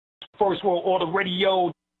First World Order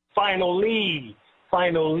Radio. Finally,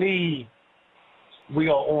 we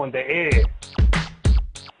are on the air.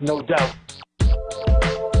 No doubt.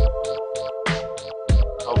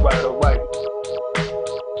 All right.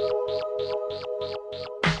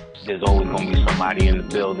 There's always going to be somebody in the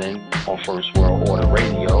building on First World Order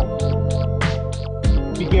Radio.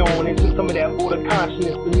 We get on into some of that order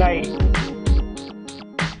consciousness tonight.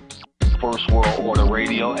 First World Order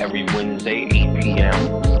Radio every Wednesday, 8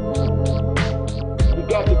 p.m. We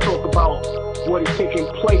got to talk about what is taking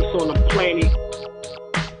place on the planet.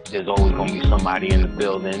 There's always going to be somebody in the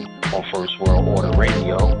building on First World Order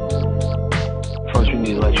Radio. First, we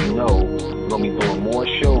need to let you know we're going to be doing more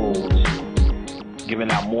shows,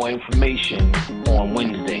 giving out more information on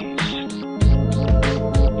Wednesdays.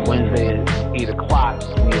 Wednesday at 8 o'clock,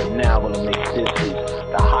 we are now going to make this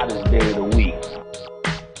the hottest day of the week.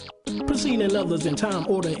 Preceding others in time,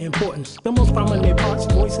 order, importance. The most prominent parts,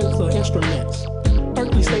 voices, or instruments.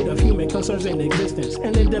 Earthly state of human concerns in existence.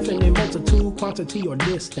 An indefinite multitude, quantity, or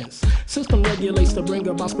distance. System regulates to bring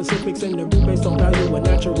about specifics in the group based on value and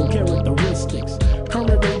natural characteristics.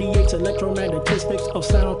 Current radiates electromagnetistics of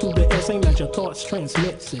sound through the air, same as your thoughts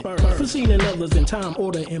transmits it. Preceding others in time,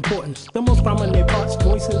 order, importance. The most prominent parts,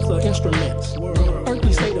 voices, or instruments.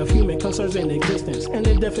 Earthly state of human concerns in existence. An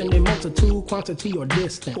indefinite multitude, quantity, or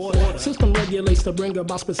distance. System regulates to bring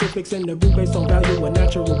about specifics in the group based on value and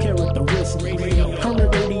natural characteristics.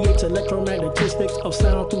 Current radiates electromagnetistics of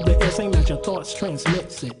sound through the air, same as your thoughts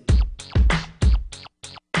transmits it.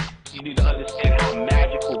 You need to understand how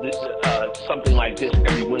magical this, something like this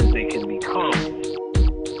every Wednesday can become.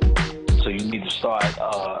 So you need to start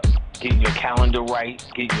getting your calendar right,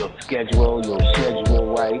 get your schedule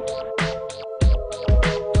right.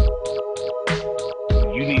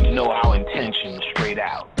 You need to know our intention straight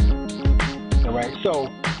out. All right, so,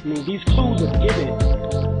 these clues are given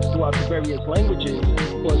throughout the various languages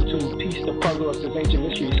was to piece the puzzle of this ancient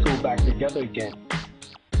mystery school back together again.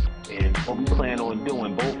 And what we plan on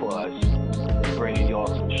doing, both of us, is bringing y'all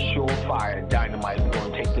some surefire dynamite. We're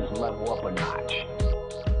going to take this level up a notch.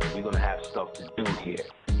 We're going to have stuff to do here.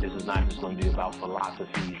 This is not just going to be about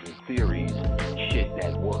philosophies and theories, shit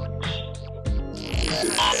that works.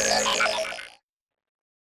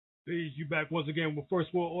 Peace, you back once again with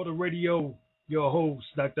First World Order Radio. Your host,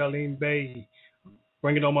 Dr. Alim El-Bey.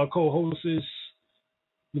 Bringing on my co-hosts.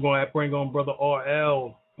 We're going to bring on Brother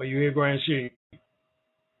RL. Are you here, Grand Sheik?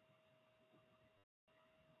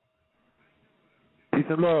 Peace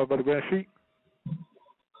and love, Brother Grand Sheik.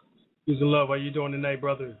 Peace and love. How you doing tonight,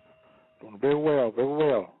 brother? Doing very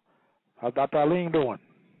well. How's Dr. Alim doing?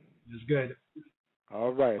 It's good.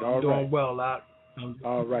 All right. I'm doing well.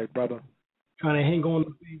 All right, brother. Trying to hang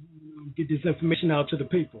on, get this information out to the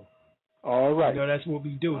people. All right. That's what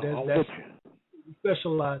we do. That's what we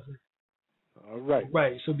specialize in. All right.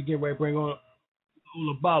 Right. So we get ready to bring on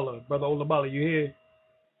Olabala. Brother Olabala, you here?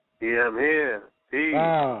 Yeah, I'm here.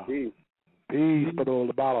 Peace. Peace, Brother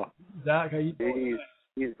Olabala. Doc, how you doing?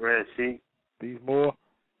 Peace, Grand Sheik. Peace more.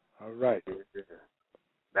 All right.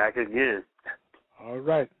 Back again. All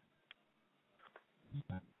right.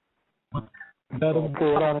 That'll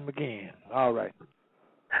pull it on him again. All right.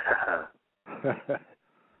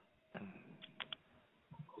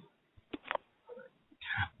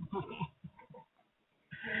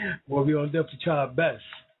 Well, we're going to definitely try our best.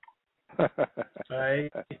 All right.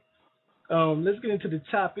 Let's get into the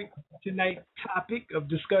topic. Tonight's topic of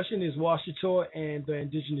discussion is WASHITAW and the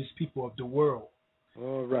indigenous people of the world.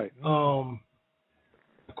 All right. Of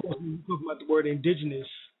course, when you talk about the word indigenous,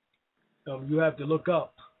 you have to look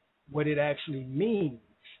up what it actually means.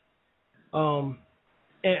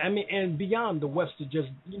 And beyond the Webster, just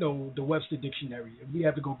the Webster dictionary, we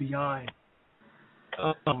have to go beyond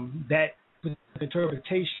that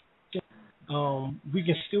interpretation. We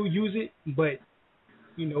can still use it, but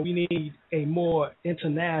we need a more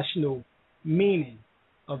international meaning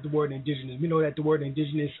of the word indigenous. We know that the word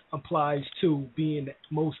indigenous applies to being the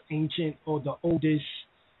most ancient or the oldest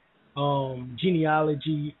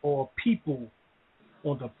genealogy or people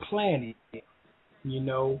on the planet.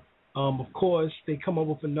 Of course, they come up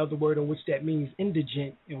with another word in which that means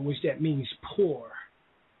indigent, in which that means poor.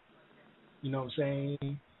 You know what I'm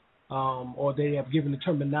saying? Or they have given the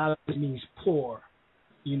terminology that means poor.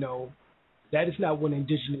 That is not what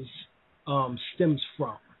indigenous stems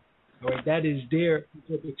from. All right? That is their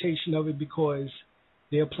interpretation of it because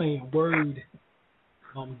they're playing word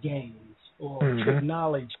games or trick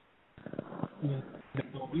knowledge.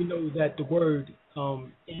 We know that the word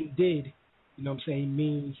 "indid,"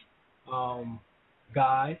 means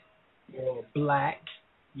God or black,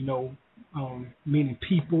 meaning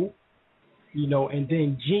people, and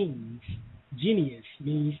then genes, Genius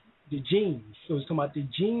means the genes. So it's talking about the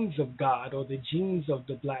genes of God or the genes of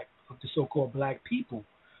the so-called black people,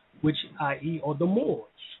 which i.e. are the Moors.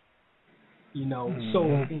 So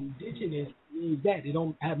indigenous means that. They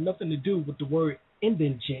don't have nothing to do with the word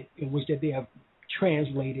indigent, in which that they have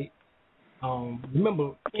translated.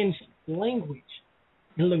 Remember, in language,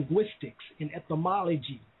 in linguistics, in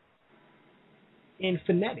etymology, in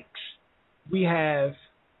phonetics, we have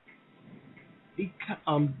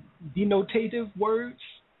denotative words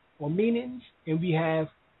or meanings, and we have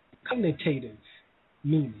connotative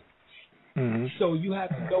meanings. So you have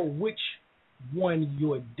to know which one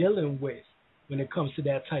you're dealing with when it comes to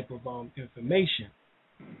that type of information.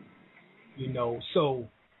 So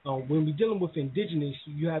when we're dealing with indigenous,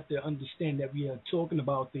 you have to understand that we are talking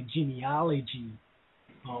about the genealogy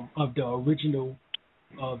of the original,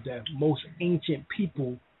 of the most ancient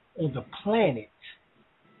people on the planet.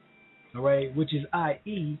 All right, which is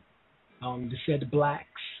i.e. They said the blacks,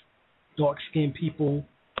 dark-skinned people,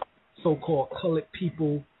 so-called colored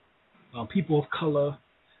people, people of color,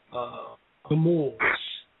 the Moors,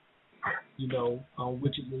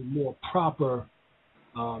 which is a more proper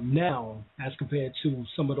noun as compared to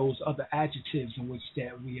some of those other adjectives in which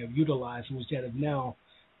that we have utilized, in which that have now,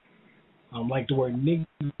 like the word nigger,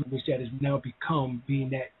 which that has now become, being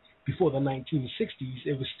that before the 1960s,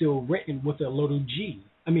 it was still written with a little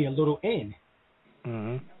n.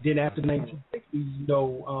 Then after the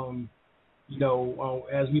 1960s,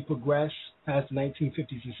 as we progress past the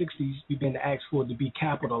 1950s and 60s, we began to ask for it to be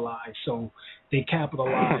capitalized. So they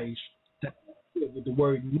capitalized with the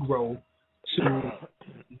word Negro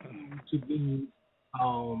to be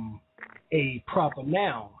a proper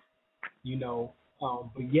noun,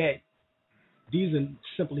 but yet these are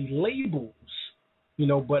simply labels,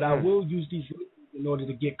 but I will use these labels in order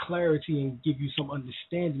to get clarity and give you some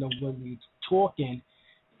understanding of when we're talking.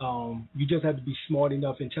 You just have to be smart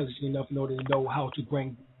enough, intelligent enough in order to know how to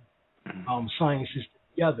bring sciences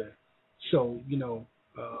together. So,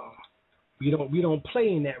 we don't play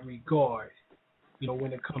in that regard,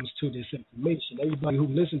 when it comes to this information. Everybody who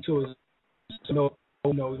listens to us,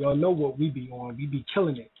 y'all know what we be on. We be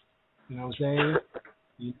killing it. You know what I'm saying?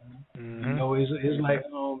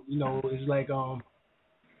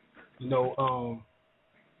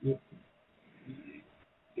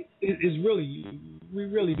 It's really, we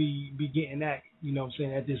really be getting that,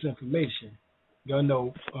 at this information. Y'all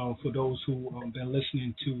know, for those who been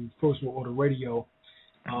listening to First World Order Radio,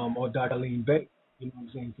 or Dr. Alim El-Bey,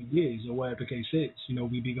 for years, or whatever the case is,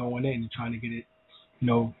 we be going in and trying to get it,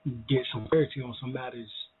 get some clarity on some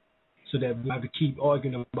matters, so that we have to keep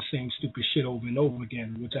arguing about the same stupid shit over and over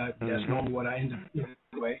again, which that's normally what I end up doing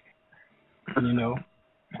anyway.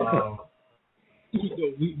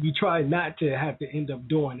 We try not to have to end up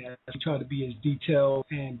doing that. We try to be as detailed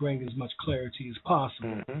and bring as much clarity as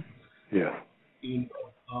possible. Yeah.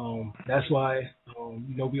 That's why,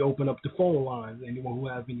 we open up the phone lines. Anyone who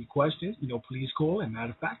has any questions, please call. And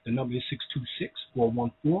matter of fact, the number is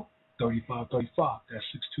 626-414-3535. That's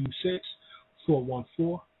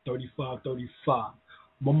 626-414-3535.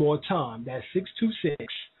 One more time, that's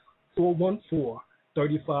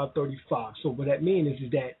 626-414-3535. So what that means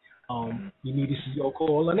is that you need to see your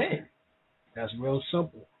calling in. That's real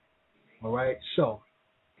simple. All right. So,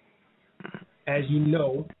 as you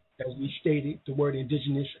know, as we stated, the word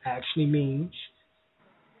indigenous actually means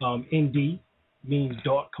Indi means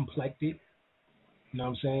dark complected. You know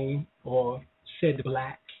what I'm saying? Or said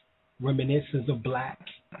black, reminiscence of black.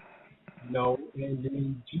 And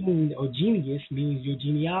then gene or genius means your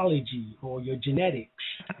genealogy or your genetics.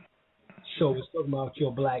 So it's talking about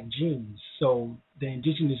your black genes. So the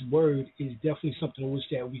indigenous word is definitely something in which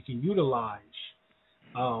that we can utilize.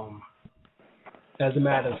 As a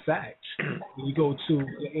matter of fact, when you go to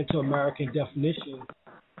the Inter-American definition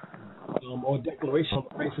or Declaration on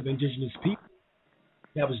the Rights of Indigenous People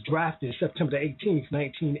that was drafted September 18th,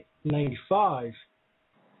 1995,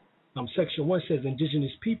 Section 1 says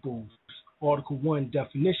Indigenous Peoples, Article 1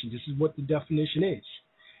 definition. This is what the definition is.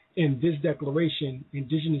 In this declaration,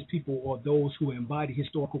 indigenous people are those who embody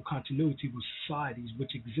historical continuity with societies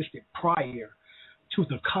which existed prior to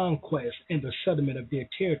the conquest and the settlement of their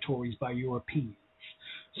territories by Europeans.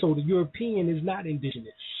 So the European is not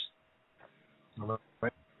indigenous. All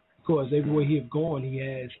right? Because everywhere he has gone, he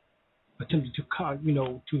has attempted to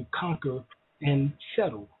conquer and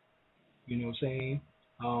settle. You know what I'm saying?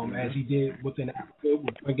 As he did within Africa,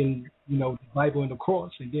 with bringing, the Bible and the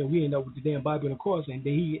cross, and then we end up with the damn Bible and the cross, and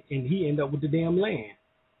then he end up with the damn land.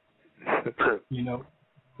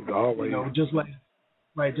 Just like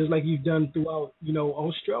you've done throughout,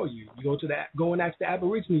 Australia. You go and ask the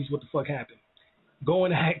Aborigines what the fuck happened. Go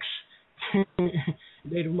and ask,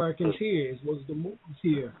 Native Americans here, as well as the Moors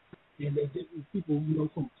here, and the different people,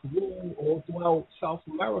 from Peru all throughout South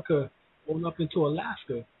America, all up into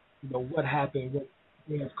Alaska. What happened, what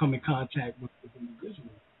they have come in contact with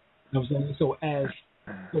individuals. You know what I'm saying?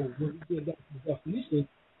 So when we get that definition,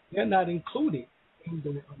 they're not included in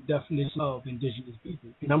the definition of indigenous people.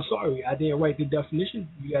 And I'm sorry, I didn't write the definition.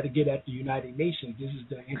 You got to get at the United Nations. This is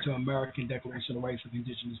the Inter-American Declaration of Rights of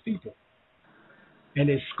Indigenous People. And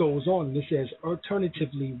it goes on, and it says,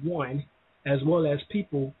 alternatively, one, as well as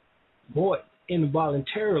people brought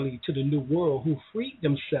involuntarily to the New World who freed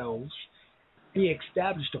themselves,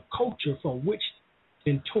 re-established a culture from which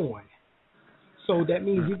been torn. So that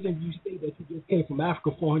means even if you say that you just came from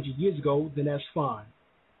Africa 400 years ago, then that's fine.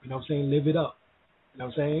 You know what I'm saying? Live it up. You know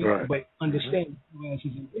what I'm saying? Right. But understand you as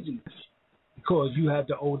indigenous, because you have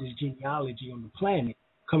the oldest genealogy on the planet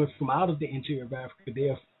coming from out of the interior of Africa. They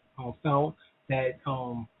have found that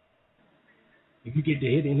if you get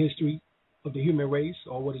the hidden history of the human race,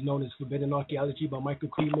 or what is known as forbidden archaeology by Michael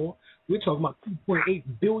Creedmoor, we're talking about 2.8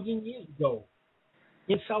 billion years ago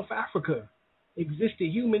in South Africa existed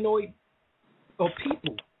humanoid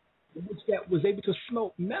people which that was able to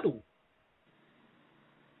smelt metal.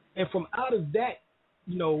 And from out of that,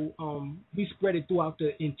 we spread it throughout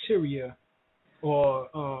the interior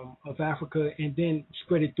of Africa, and then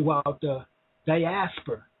spread it throughout the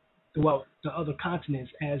diaspora, throughout the other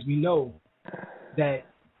continents, as we know that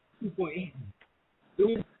 2.8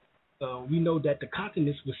 billion, we know that the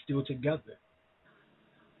continents were still together.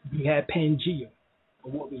 We had Pangea,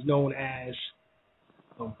 or what was known as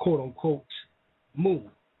quote-unquote moon.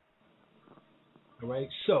 All right,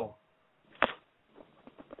 so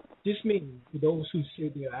this means for those who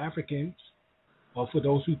say they're Africans, or for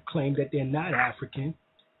those who claim that they're not African,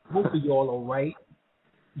 both of y'all are right,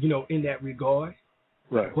 in that regard.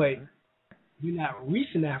 Right. But we're not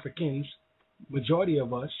recent Africans, majority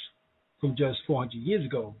of us, from just 400 years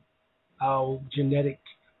ago. Our genetic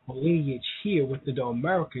lineage here within the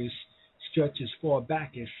Americas stretches far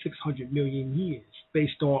back as 600 million years,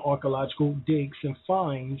 based on archaeological digs and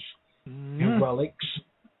finds and relics.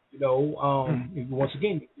 Once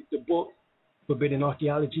again, the book Forbidden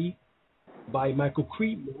Archaeology by Michael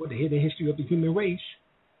Creedmoor, The Hidden History of the Human Race.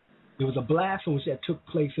 There was a blast in which that took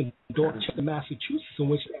place in Dorchester, Massachusetts, in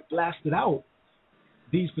which that blasted out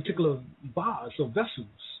these particular bars or vessels. You know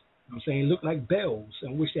what I'm saying, looked like bells,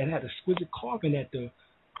 in which that had exquisite carving at the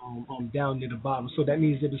down near the bottom. So that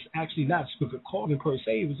means it was actually not exquisite carving per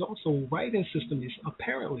se. It was also writing systems,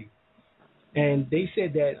 apparently. And they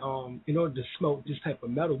said that in order to smelt this type of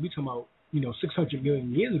metal, we talking about 600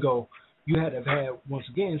 million years ago, you had to have had, once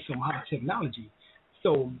again, some high technology.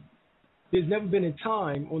 So there's never been a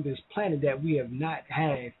time on this planet that we have not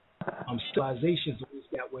had civilizations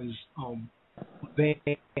that was more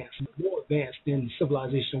advanced than the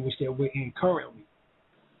civilization which that we're in currently.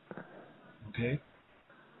 Okay?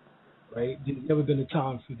 Right? There's never been a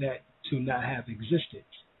time for that to not have existed.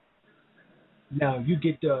 Now, you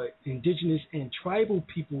get the Indigenous and Tribal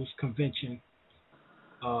Peoples Convention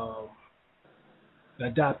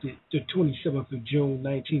adopted the 27th of June,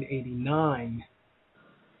 1989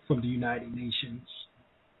 from the United Nations.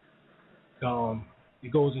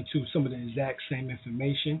 It goes into some of the exact same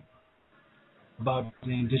information about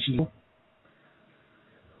the indigenous.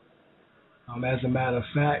 As a matter of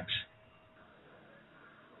fact,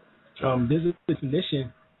 there's a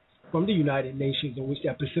definition from the United Nations in which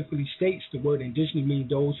that specifically states the word indigenous means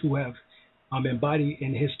those who have embodied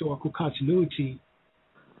in historical continuity,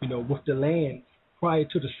 with the land prior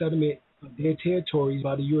to the settlement of their territories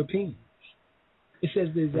by the Europeans. It says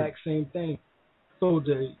the exact same thing. So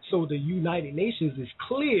the United Nations is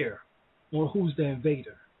clear on who's the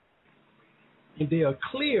invader. And they are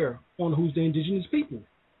clear on who's the indigenous people.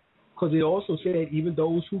 Because it also said even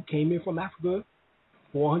those who came in from Africa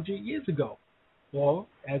 400 years ago. Or,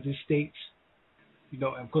 as it states,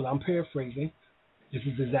 because I'm paraphrasing, this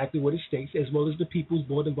is exactly what it states, as well as the peoples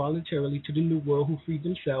brought involuntarily to the New World who freed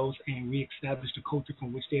themselves and reestablished the culture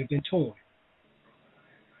from which they have been torn.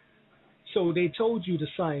 So they told you the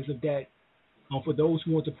science of that. For those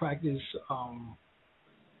who want to practice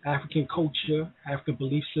African culture, African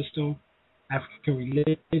belief system, African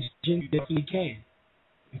religion, you definitely can.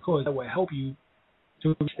 Because that will help you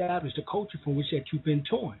to establish the culture from which that you've been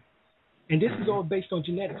torn. And this is all based on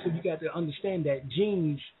genetics, so you got to understand that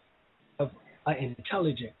genes have an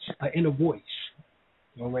intelligence, an inner voice.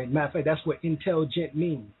 All right. Matter of fact, that's what intelligent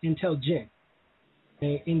means. Intelligent.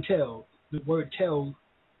 And intel, the word tell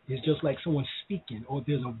is just like someone speaking, or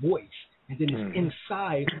there's a voice, and then it's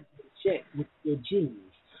inside the jet with your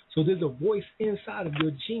genes. So there's a voice inside of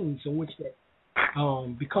your genes in which that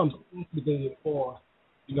becomes activated or,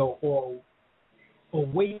 or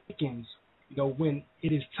awakens, when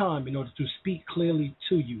it is time in order to speak clearly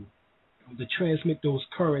to you, to transmit those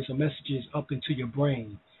currents or messages up into your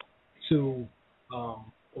brain, to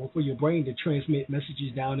or for your brain to transmit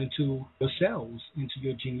messages down into your cells, into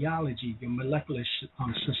your genealogy, your molecular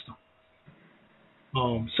system.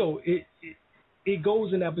 So it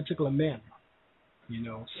goes in that particular manner,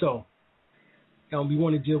 So we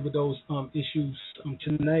want to deal with those issues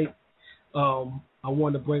tonight. I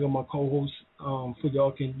want to bring on my co-host for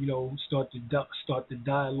y'all can start the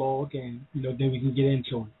dialogue, and then we can get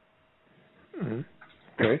into it. Mm-hmm.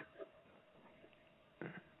 Okay.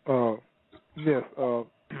 Yes.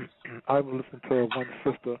 I was listening to one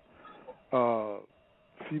sister.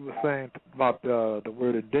 She was saying about the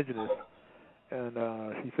word indigenous, and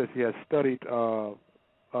she said she has studied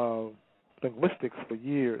linguistics for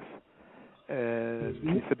years, and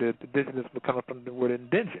she said that indigenous would come from the word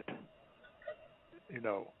indigent.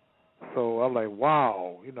 So I'm like,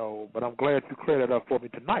 wow, but I'm glad you cleared that up for me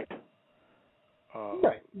tonight.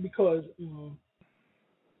 Right, because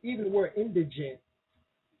even the word indigent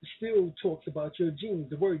still talks about your genes.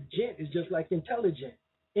 The word gent is just like intelligent.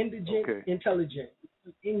 Indigent, okay. Intelligent.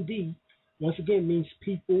 Indi, once again, means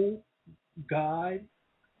people, God,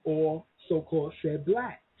 or so-called said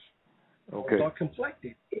blacks. Okay. Or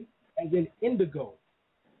complected, as in indigo,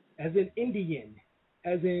 as in Indian,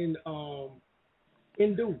 as in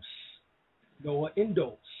Indus, or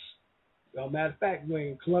Indos. Matter of fact,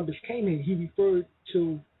 when Columbus came here, he referred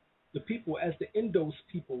to the people as the Indos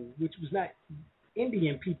people, which was not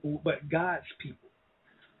Indian people, but God's people.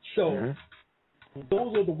 So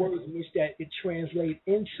those are the words in which that it translates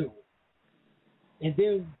into. And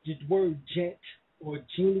then the word gent or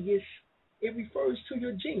genius, it refers to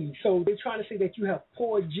your genes. So they're trying to say that you have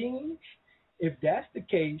poor genes. If that's the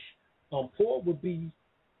case, poor would be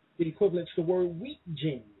the equivalent to the word weak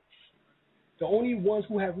genes. The only ones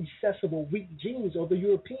who have recessive or weak genes are the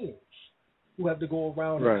Europeans, who have to go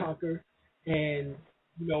around and conquer, and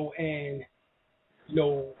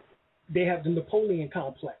they have the Napoleon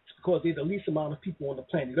complex because they're the least amount of people on the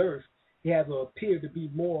planet Earth. They have appeared to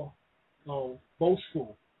be more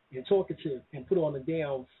boastful and talkative and put on a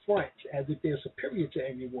damn front as if they're superior to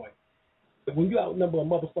everyone. But when you outnumber a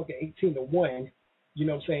motherfucker 18-1, you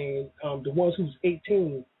know what I'm saying? The ones who's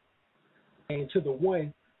 18 and to the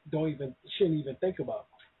 1 shouldn't even think about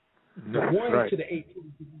it. The 1 to the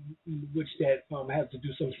 18, which that have to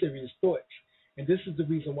do some serious thoughts. And this is the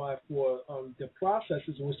reason why for the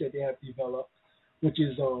processes in which that they have developed, which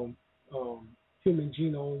is Human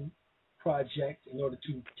Genome Project, in order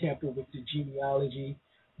to tamper with the genealogy,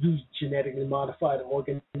 use genetically modified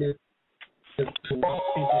organisms to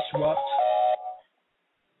disrupt,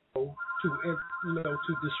 to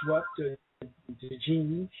disrupt the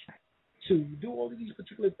genes, to do all of these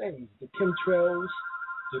particular things, the chemtrails,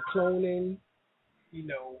 the cloning,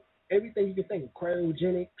 everything you can think of,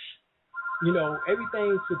 cryogenics,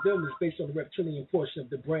 everything for them is based on the reptilian portion of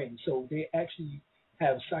the brain. So they actually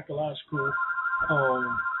have psychological,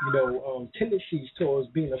 tendencies towards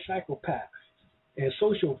being a psychopath and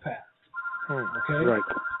sociopath. Okay? Right.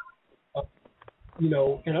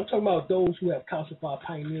 And I'm talking about those who have calcified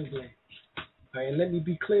pineal glands. Right? And let me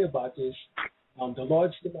be clear about this. The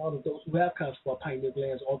largest amount of those who have calcified pineal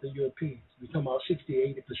glands are the Europeans. We're talking about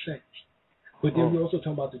 60-80%. But then we're also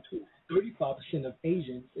talking about the 35% of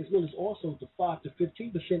Asians, as well as also the 5 to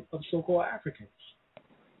 15% of so-called Africans.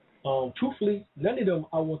 Truthfully, none of them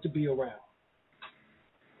I want to be around.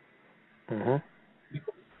 Because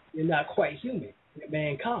they're not quite human. They're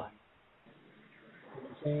mankind. You know what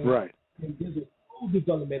I'm saying? Right. And there's a soul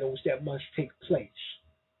development in which that must take place.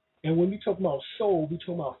 And when we talk about soul, we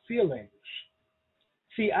talk about feelings.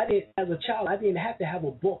 See, as a child, I didn't have to have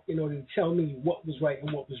a book in order to tell me what was right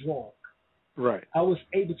and what was wrong. Right. I was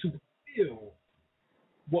able to feel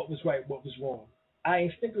what was right, what was wrong. I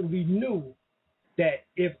instinctively knew that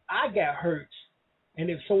if I got hurt and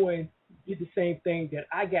if someone did the same thing that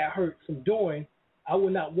I got hurt from doing, I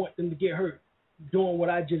would not want them to get hurt doing what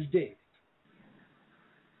I just did.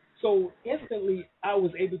 So instantly, I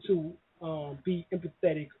was able to be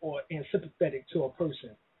empathetic and sympathetic to a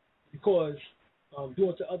person because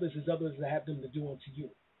doing to others is others that have them to do unto you.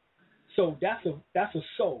 So that's a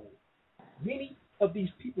soul. Many of these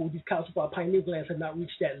people with these calcified pineal glands have not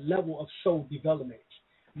reached that level of soul development.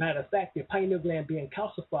 Matter of fact, their pineal gland being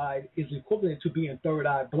calcified is equivalent to being third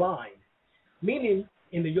eye blind. Meaning,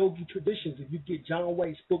 in the yogi traditions, if you get John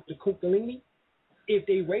White's book, The Kundalini, if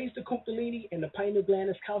they raise the Kundalini and the pineal gland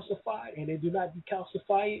is calcified and they do not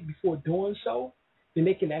decalcify it before doing so, then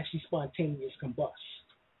they can actually spontaneously combust.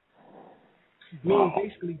 meaning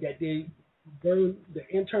basically that they burn the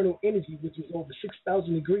internal energy, which is over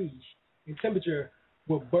 6,000 degrees in temperature,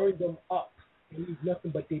 will burn them up and leave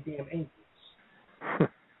nothing but their damn ankles.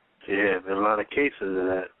 Yeah, been a lot of cases of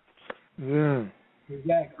that. Yeah.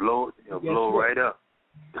 Exactly. Blow right up.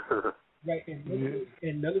 Right,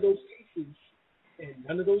 and none of those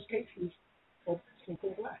cases are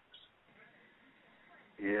so-called blacks.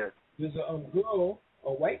 Yeah. There's a girl,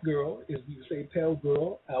 a white girl, as we would say, pale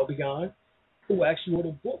girl, Albion, who actually wrote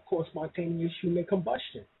a book called Spontaneous Human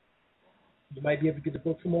Combustion. You might be able to get the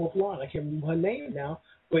book from offline. I can't remember her name now,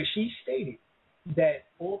 but she stated that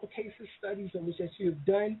all the cases studies in which that she have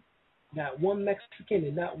done, not one Mexican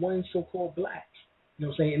and not one so-called black. You know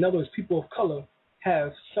what I'm saying? In other words, people of color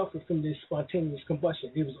have suffered from this spontaneous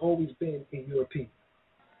combustion. It has always been in European.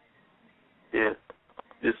 Yeah.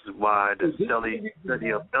 This is why the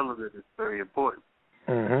study of element is very important.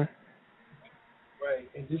 Mm-hmm. Right,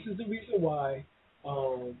 and this is the reason why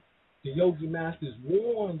the Yogi Masters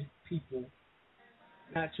warned people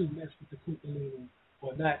not to mess with the Kundalini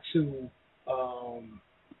or not to,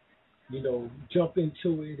 jump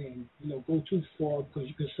into it and, go too far because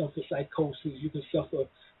you can suffer psychosis, you can suffer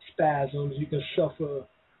spasms, you can suffer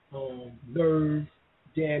nerve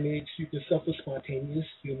damage, you can suffer spontaneous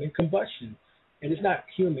human combustion. And it's not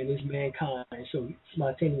human, it's mankind. So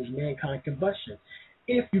spontaneous mankind combustion.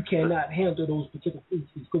 If you cannot handle those particular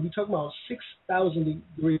frequencies, because we're talking about 6,000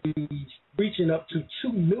 degrees reaching up to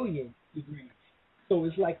 2 million degrees. So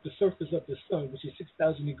it's like the surface of the sun, which is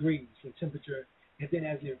 6,000 degrees in temperature, and then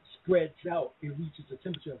as it spreads out, it reaches a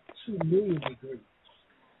temperature of 2 million degrees.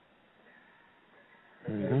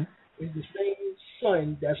 Okay? Mm-hmm. It's the same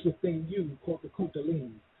sun that's within you called the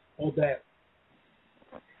Kundalini, or that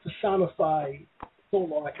personified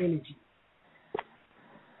solar energy.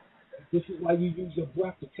 This is why you use your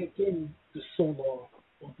breath to take in the solar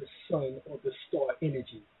or the sun or the star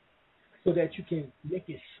energy, so that you can make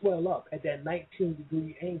it swell up at that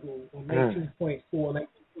 19-degree angle or 19.4,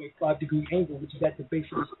 19.5 degree angle, which is at the base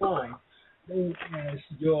of the spine, known as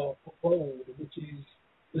your bone, which is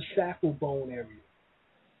the sacral bone area.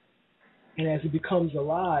 And as it becomes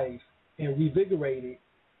alive and revigorated,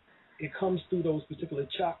 it comes through those particular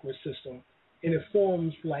chakra system, and it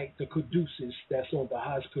forms like the caduceus that's on the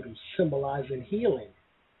hospital, symbolizing healing.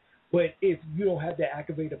 But if you don't have that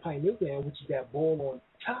activated pineal gland, which is that ball on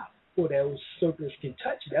top, or those serpents can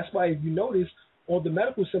touch it. That's why if you notice on the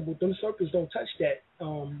medical symbol, them serpents don't touch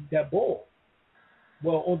that ball.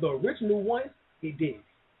 Well, on the original one, it did.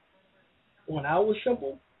 On our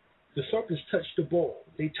symbol, the serpents touch the ball.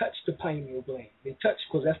 They touch the pineal gland. They touch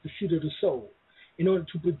because that's the seat of the soul. In order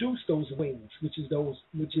to produce those wings, which is the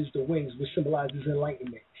wings, which symbolizes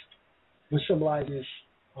enlightenment, which symbolizes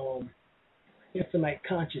infinite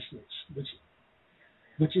consciousness,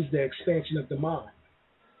 which is the expansion of the mind.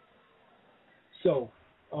 So,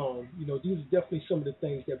 these are definitely some of the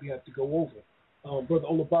things that we have to go over. Brother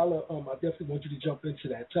Olabala, I definitely want you to jump into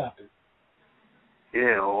that topic.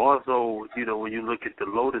 Yeah, also, when you look at the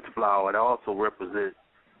lotus flower, it also represents,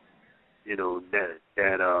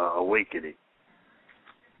 that awakening.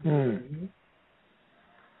 Mm-hmm.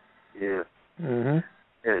 Yeah. Mm-hmm.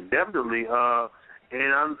 Yeah, definitely.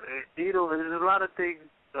 And there's a lot of things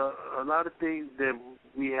that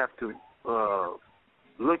we have to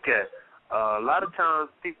look at. A lot of times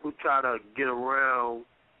people try to get around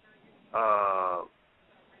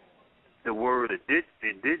the word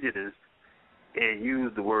indigenous and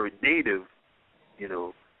use the word native,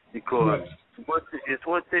 because it's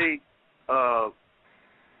one thing.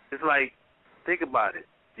 It's like, think about it.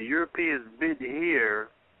 The Europeans been here,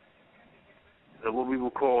 what we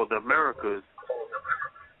would call the Americas,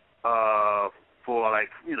 for like,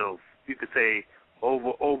 you could say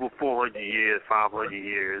over 400 years, 500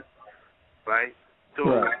 years, right?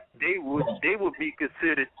 So they would be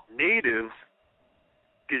considered natives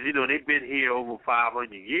because they've been here over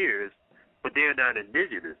 500 years, but they're not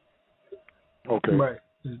indigenous. Okay. Right.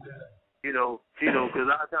 Because a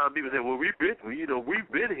lot of times people say, well, we've been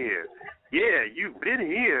here. Yeah, you've been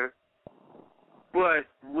here, but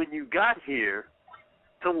when you got here,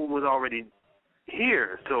 someone was already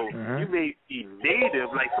here. So you may be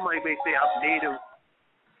native, like somebody may say I'm native.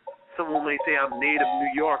 Someone may say I'm native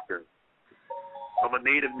New Yorker. I'm a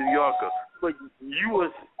native New Yorker, but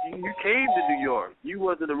you came to New York. You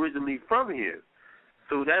wasn't originally from here,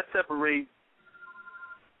 so that separates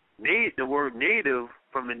the word native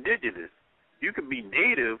from indigenous. You can be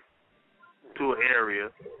native to an area,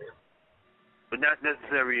 but not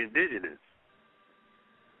necessarily indigenous.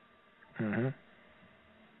 Mm-hmm.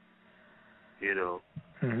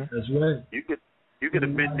 That's right. You could You could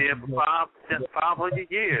have been there for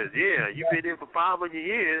 500 years. Yeah, you've been there for 500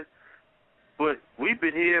 years, but we've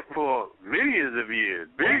been here for millions of years,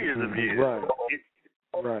 billions of years.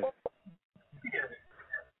 Right. Right.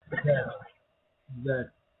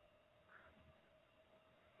 Exactly.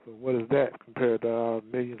 So what is that compared to our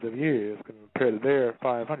millions of years, compared to their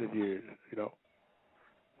 500 years?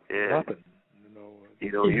 Yeah. Nothing.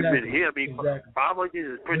 You've been here. I mean, 500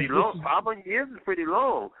 years is pretty long. 500 years is pretty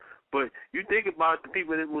long. But you think about the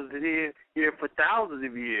people that was here for thousands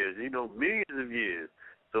of years, millions of years.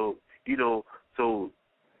 So, they'll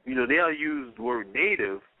use the word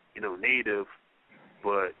native, native,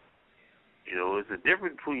 but, it's a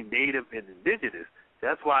difference between native and indigenous.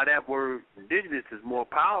 That's why that word indigenous is more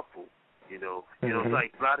powerful, It's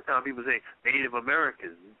like a lot of times people say Native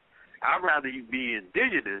Americans. I'd rather you be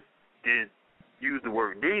indigenous than use the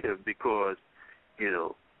word native because,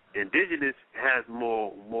 indigenous has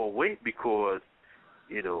more weight because,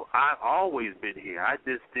 I've always been here. I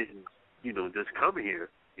just didn't, just come here,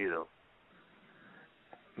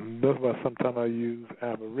 That's why sometimes I use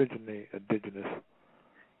aborigine, indigenous.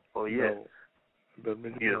 Oh yeah. The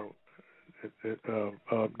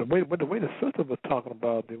way the sister was talking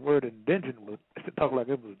about the word indigenous was talking like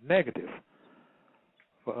it was negative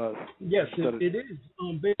for us. Yes, it is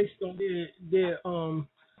based on their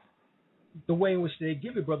the way in which they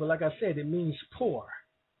give it, brother. Like I said, it means poor.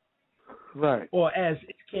 Right. Or as if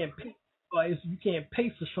you can't pay, or if you can't pay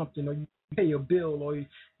for something, or you pay a bill, or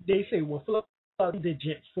they say, well, fill out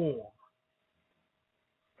indigent form.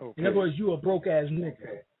 Okay. In other words, you a broke ass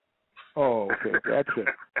nigga. Oh, okay, gotcha.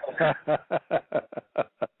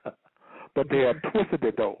 But they have twisted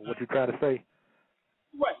it though. What you trying to say?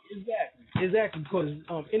 Right, exactly. Because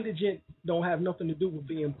indigent don't have nothing to do with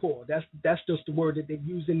being poor. That's just the word that they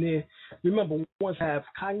use in there. Remember, once have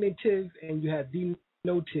cognitive and you have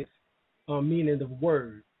denotative meaning of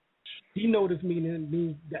word. Denotative meaning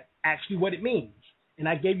means that actually what it means, and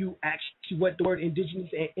I gave you actually what the word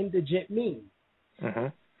indigenous and indigent mean. Uh-huh.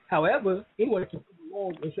 However, anyone can come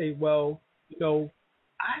along and say, well,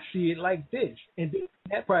 I see it like this. And then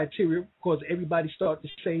that criteria, because everybody starts to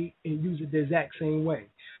say and use it the exact same way.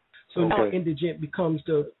 So now indigent becomes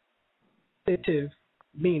the definitive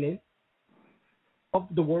meaning of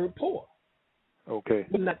the word poor. Okay.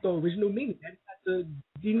 But not the original meaning. That's not the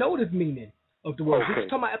denotative meaning of the word. Okay. We're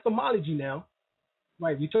talking about etymology now.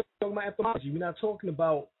 Right, we're talking about etymology. We're not talking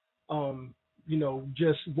about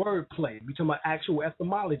just wordplay. We're talking about actual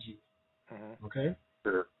etymology. Uh-huh. Okay?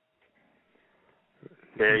 Sure.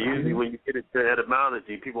 Yeah, usually when you get into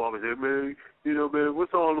etymology, people always say, man,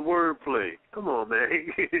 what's all the wordplay? Come on, man.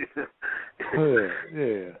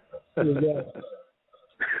 Yeah.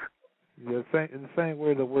 In the same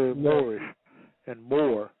way the word Moorish and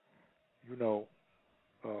more,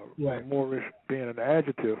 Moorish being an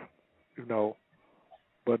adjective,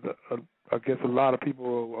 but I guess a lot of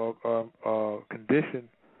people are conditioned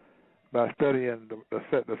by studying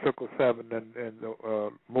the Circle 7 and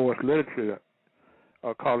the Moorish literature,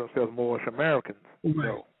 call themselves Moorish Americans.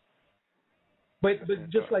 Right. But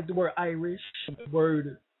just like the word Irish, the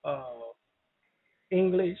word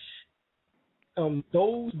English,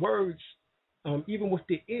 those words, even with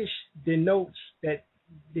the ish, denotes that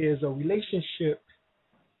there's a relationship.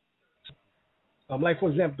 Like, for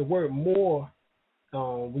example, the word Moor,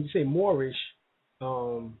 when you say Moorish,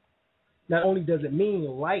 not only does it mean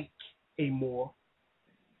like a Moor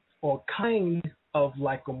or kind of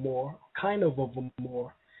like a Moor, kind of a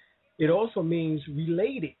Moor, it also means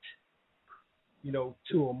related,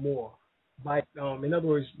 to a Moor. By, in other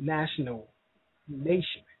words, national,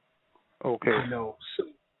 nation. Okay. So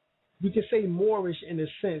we can say Moorish in the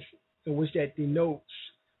sense in which that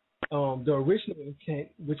denotes the original intent,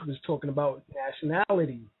 which was talking about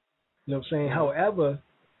nationality. You know what I'm saying? However,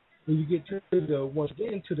 when you get to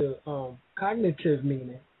the cognitive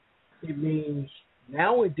meaning, it means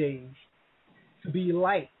nowadays to be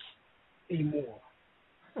like a Moor,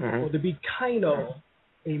 or to be kind of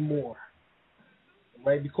a Moor,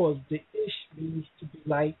 right? Because the ish means to be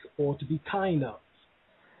like or to be kind of.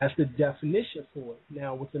 That's the definition for it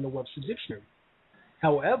now within the Webster Dictionary.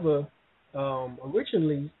 However,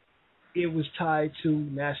 originally it was tied to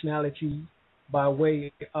nationality by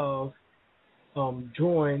way of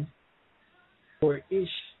drawing or ish,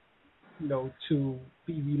 to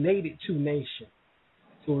be related to nation.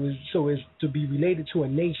 So it's to be related to a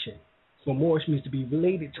nation. So Moorish means to be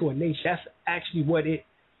related to a nation. That's actually what it,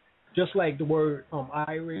 just like the word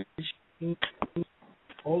Irish,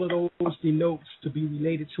 all of those denotes to be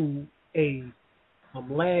related to a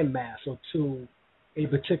landmass or to a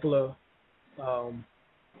particular,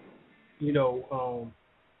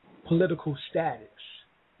 political status.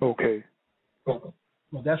 Okay. Well,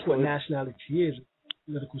 that's what nationality is,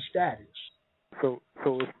 political status. So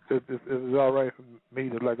it's all right for me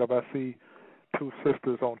to, like, if I see two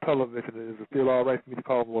sisters on television, is it still all right for me to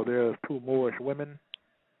call them, well, there's two Moorish women?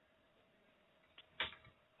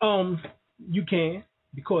 You can,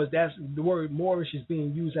 because that's the word Moorish is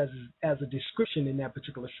being used as a description in that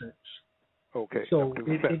particular sense. Okay. So it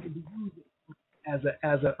can be used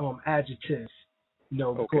as a adjective,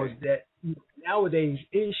 because that nowadays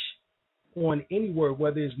ish on any word,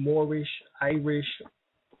 whether it's Moorish, Irish,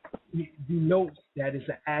 denotes that it's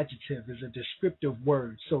an adjective, is a descriptive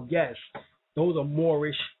word. So yes, those are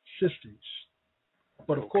Moorish sisters.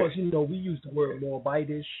 But of course, we use the word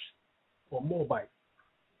Moabitish or Moabite.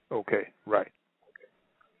 Okay, right.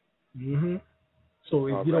 So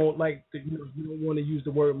if you don't like, you don't want to use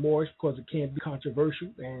the word Moorish because it can be controversial,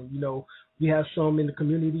 and we have some in the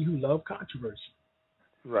community who love controversy.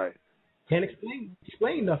 Right. Can't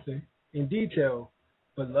explain nothing in detail,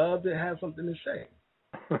 but love to have something to say.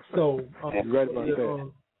 So right about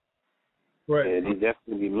that. Right. And he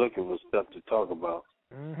definitely be looking for stuff to talk about.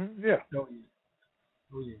 Yeah. Oh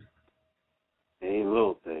yeah. It ain't a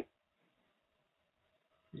little thing.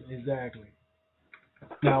 Exactly.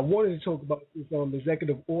 Now, I wanted to talk about this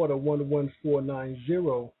Executive Order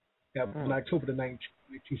 11490 that was on October the 19th,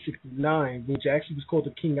 1969, which actually was called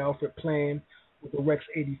the King Alfred Plan with the Rex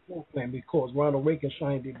 84 Plan, because Ronald Reagan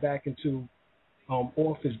signed it back into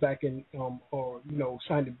office back in,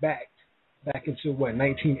 signed it back into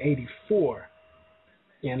 1984.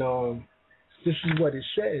 And this is what it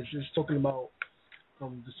says. It's talking about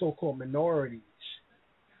the so-called minorities.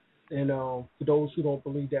 And for those who don't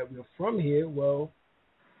believe that we're from here, well,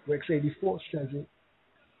 Rex 84 says it,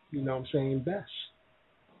 best.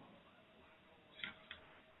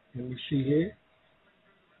 Let me see here.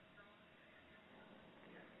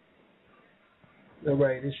 All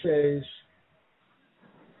right, it says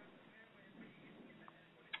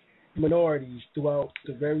minorities throughout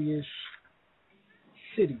the various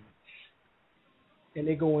cities. And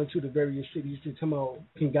they go into the various cities to come out,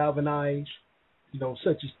 can galvanize,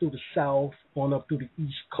 such as through the South, on up through the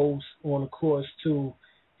East Coast, on across to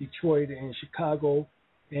Detroit and Chicago,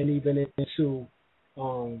 and even into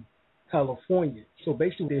California. So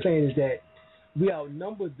basically what they're saying is that we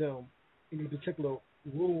outnumber them in these particular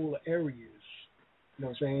rural areas,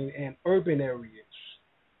 and urban areas,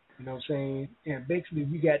 and basically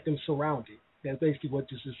we got them surrounded. That's basically what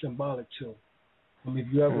this is symbolic to. If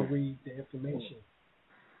you ever read the information,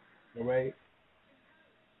 all right?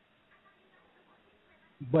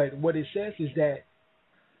 But what it says is that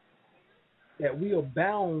we are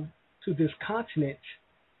bound to this continent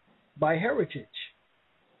by heritage.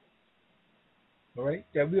 All right?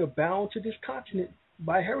 That we are bound to this continent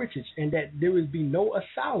by heritage, and that there will be no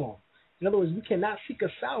asylum. In other words, we cannot seek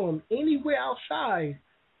asylum anywhere outside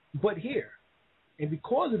but here. And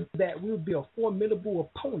because of that, we will be a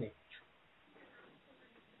formidable opponent.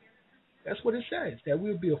 That's what it says, that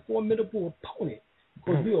we will be a formidable opponent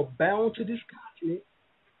because we are bound to this continent.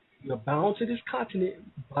 We are bound to this continent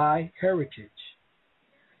by heritage.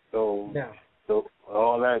 So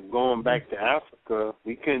all that going back to Africa,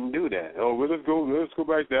 we couldn't do that. Oh, well, let's go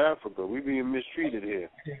back to Africa. We being mistreated here.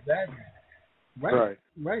 Exactly. Right.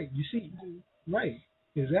 You see, right.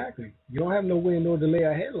 Exactly. You don't have nowhere in order to lay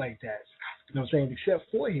our head like that. You know what I'm saying? Except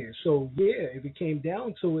for here. So yeah, if it came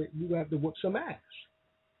down to it, you have to whoop some ass.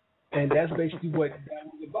 And that's basically what that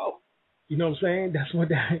was about. You know what I'm saying?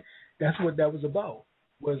 That's what that was about.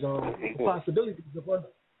 Was the possibility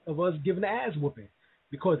of us giving the ass whooping,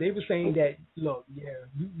 because they were saying that, look,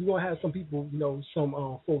 you're gonna have some people,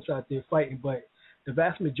 some folks out there fighting, but the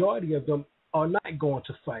vast majority of them are not going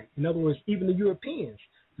to fight. In other words, even the Europeans,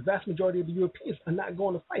 the vast majority of the Europeans are not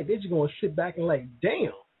going to fight. They're just going to sit back and like,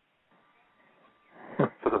 damn.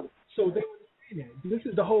 So they were saying that. This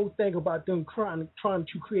is the whole thing about them trying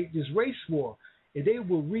to create this race war. If they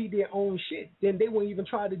will read their own shit, then they won't even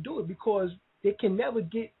try to do it, because they can never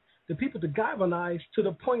get the people to galvanize to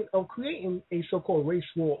the point of creating a so-called race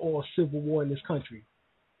war or civil war in this country.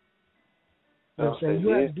 You know what I'm saying? You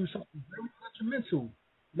have to do something very detrimental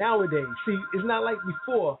nowadays. See, it's not like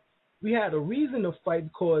before. We had a reason to fight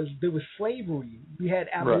because there was slavery. We had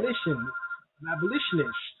abolitionists,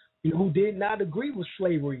 who did not agree with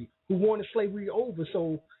slavery, who wanted slavery over.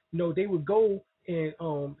 So, they would go and,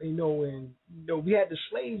 we had the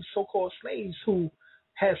slaves, so-called slaves, who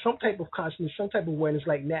had some type of consciousness, some type of awareness,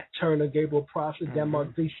 like Nat Turner, Gabriel Prosser,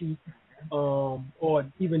 Denmark Vesey, or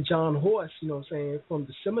even John Horse, from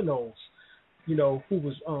the Seminoles, who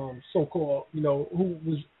was so-called, who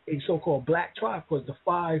was a so-called black tribe, because the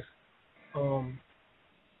five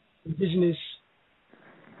indigenous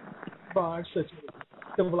tribes, such as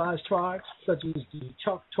civilized tribes, such as the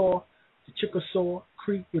Choctaw, the Chickasaw,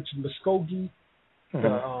 Creek, which is Muskogee,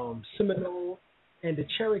 the Seminole, and the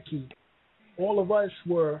Cherokee. All of us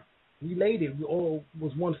were related. We all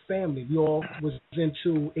was one family. We all was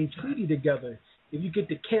into a treaty together. If you get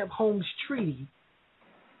the Camp Holmes Treaty,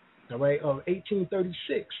 all right, of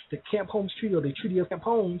 1836, the Camp Holmes Treaty or the Treaty of Camp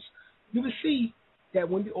Holmes, you will see that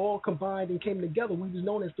when we all combined and came together, we was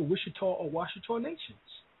known as the WASHITAW or WASHITAW Nations.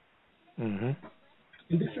 And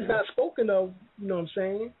this is not spoken of, you know what I'm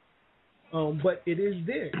saying? But it is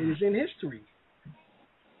there. It is in history.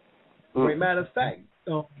 Right, matter of fact,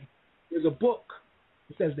 there's a book.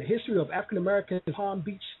 It says The History of African Americans in Palm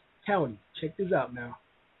Beach County. Check this out now.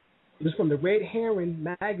 It was from the Red Heron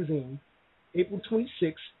magazine, April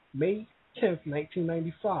 26, May 10th,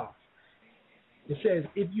 1995. It says,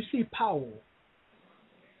 if you see Powell,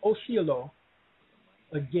 Osceola,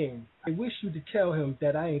 again, I wish you to tell him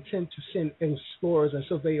that I intend to send explorers and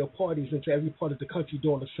surveyor parties into every part of the country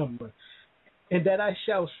during the summer, and that I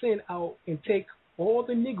shall send out and take all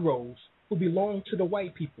the Negroes who belong to the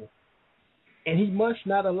white people, and he must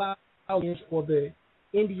not allow Indians or the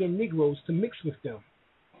Indian Negroes to mix with them.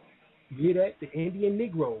 You hear that? The Indian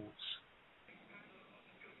Negroes.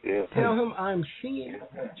 Yeah. Tell him I'm sending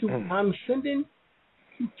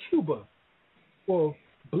to Cuba for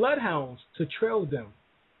bloodhounds to trail them,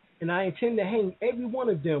 and I intend to hang every one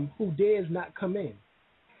of them who dares not come in.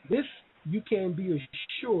 This, you can be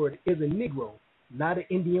assured, is a Negro, not an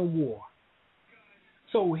Indian war.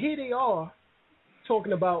 So here they are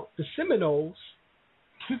talking about the Seminoles,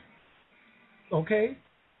 okay?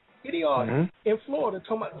 Here they are in Florida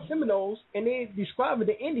talking about the Seminoles, and they're describing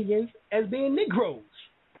the Indians as being Negroes.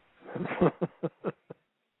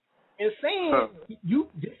 And saying you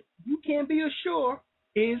can be assured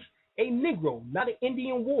is a Negro, not an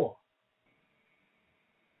Indian war.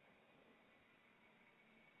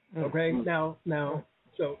 Okay, now,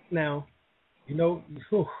 you know,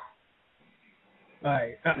 whew. All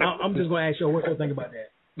right, I'm just going to ask you what you think about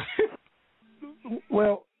that.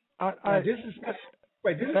 Well, this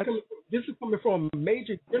is coming from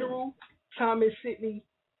Major General Thomas Sidney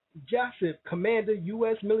Jessup, Commander,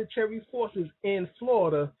 U.S. Military Forces in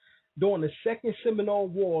Florida during the Second Seminole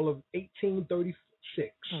War of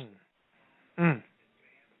 1836.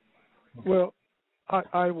 Well,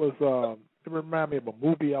 I was it reminded me of a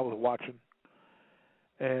movie I was watching,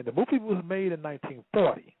 and the movie was made in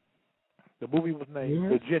 1940. The movie was named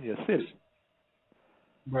Virginia City.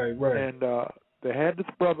 Right. And they had this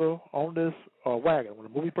brother on this wagon.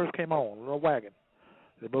 When the movie first came on a wagon,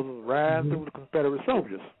 the brother was riding through the Confederate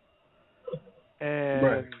soldiers.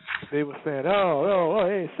 And they were saying, oh,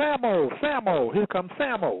 hey, Samo, here comes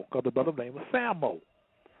Samo, because the brother's name was Samo.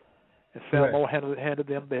 And Samo handed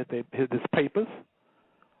them his papers.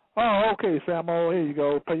 Oh, okay, Samo, here you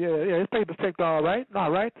go. Yeah, his papers checked all right,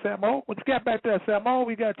 Samo. What you got back there, Samo?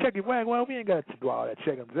 We got to check your wagon. Well, we ain't got to do all that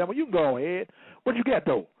checking, Samo. You can go ahead. What you got,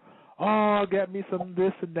 though? Oh, I got me some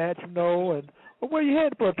this and that, you know. And well, where you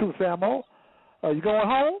headed for, too, Samo? You going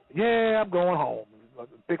home? Yeah, I'm going home.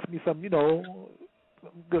 Fix me some, you know,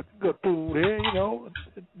 good food here, you know.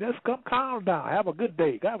 Just come calm down. Have a good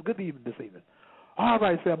day. Have a good evening this evening. All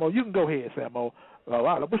right, Samo, you can go ahead, Samo.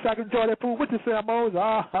 I wish I could enjoy that food with you, Samo.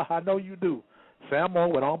 I know you do.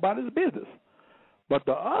 Samo went on about his business. But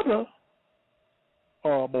the other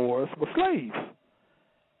Moors were slaves.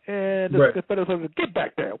 And the Confederates said, get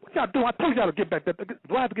back there. What y'all doing? I told y'all to get back there.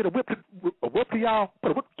 Do I have to get a whip to y'all?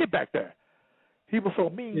 Get back there. He was so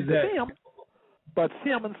mean to them, but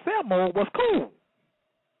him and Samo was cool.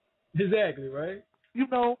 Exactly, right? You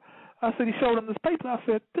know, I said, he showed him this paper. I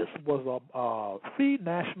said, this was a free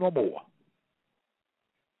national Moor.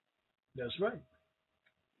 That's right.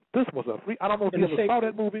 This was a free, I don't know if you ever saw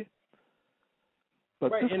that movie,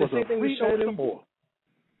 but this was a free national Moor.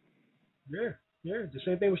 Yeah, the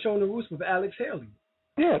same thing was shown in the Roots with Alex Haley.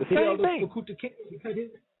 Yeah, the same thing.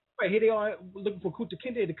 Here they are looking for Kunta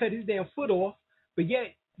Kinte to cut his damn foot off, but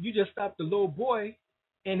yet you just stopped the little boy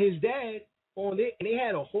and his dad on it, and they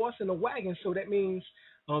had a horse and a wagon, so that means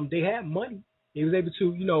they had money. They was able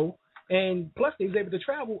to, you know, and plus they was able to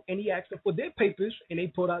travel, and he asked them for their papers, and they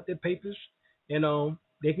pulled out their papers, and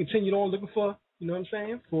they continued on looking for, you know what I'm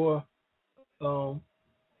saying, for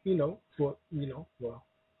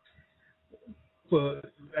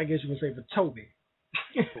I guess you can say for Toby.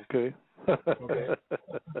 Okay. Okay.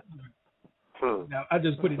 Now I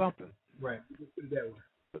just put it something. Right. Just put it that way.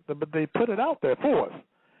 But they put it out there for us.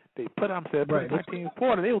 They put it out there in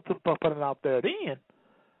 1940. They were putting it out there then.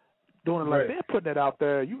 Doing it like they're putting it out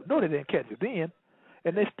there. You know they didn't catch it then.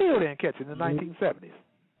 And they still didn't catch it in the 1970s.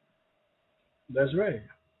 That's right.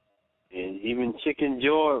 And even Chicken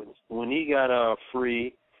George, when he got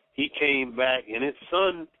free, he came back, and his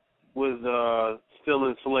son was still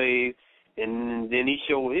enslaved, and then he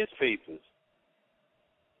showed his papers.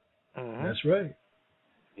 That's right.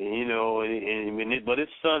 And, you know, but his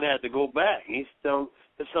son had to go back. His son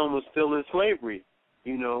was still in slavery,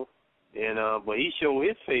 you know, and but he showed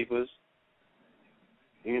his papers,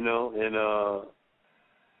 you know, and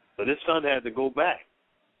but his son had to go back.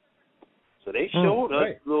 So they showed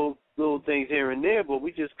us little things here and there, but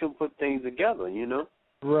we just couldn't put things together, you know.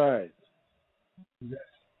 Right. Yes.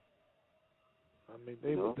 I mean,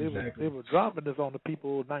 they were dropping this on the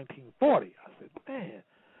people in 1940. I said, man,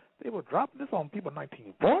 they were dropping this on people in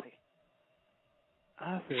 1940.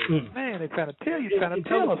 I said, man, they're trying to tell you, trying to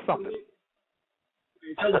tell us something.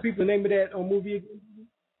 Tell the people the name of that movie again.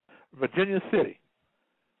 Virginia City.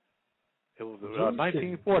 It was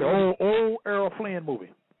 1940, old Errol Flynn movie.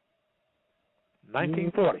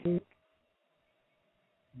 1940.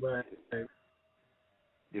 Right.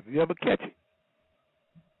 If you ever catch it.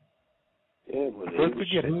 Yeah, but first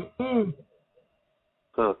forget it.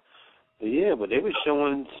 Yeah, but they were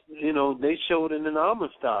showing, you know, they showed it in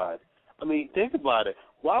Amistad. I mean, think about it.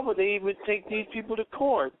 Why would they even take these people to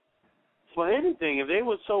court for anything? If they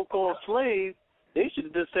were so-called slaves, they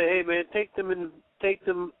should just say, hey, man, take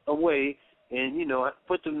them away and, you know,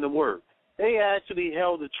 put them to work. They actually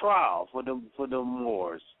held a trial for them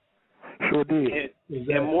Moors. Sure did.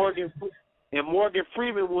 And Morgan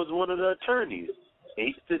Freeman was one of the attorneys. And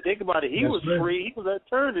he said, think about it. He was free. He was an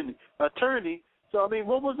attorney. So, I mean,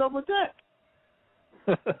 what was up with that?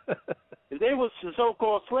 If they was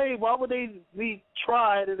so-called slaves, why would they be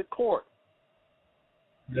tried in the court?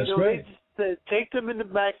 That's right. They just said, take them in the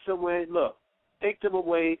back somewhere. Look, take them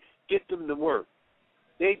away, get them to work.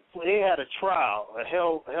 They had a trial,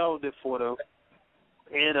 held it for them,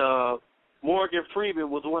 and Morgan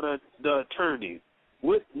Freeman was one of the attorneys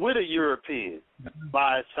with a European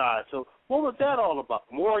by his side. So what was that all about?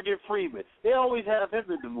 Morgan Freeman. They always have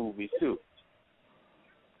him in the movies too.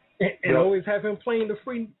 And always have him playing the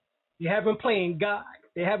free. They have him playing God.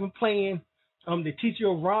 They have him playing the teacher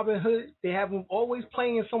of Robin Hood. They have him always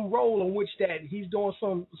playing some role in which that he's doing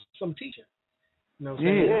some teaching. You know what I'm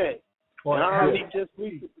saying? Yeah. Or I heard he just go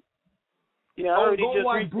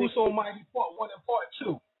watch Bruce Almighty Part 1 and Part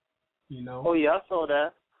 2. You know? Oh yeah, I saw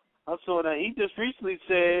that. He just recently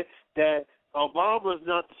said that Obama's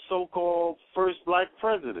not the so-called first black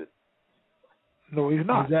president. No, he's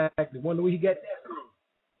not. Exactly. Wonder where he got that from.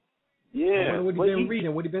 Yeah. What he been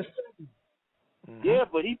reading? What he been studying? Mm-hmm. Yeah,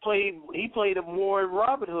 but he played a more in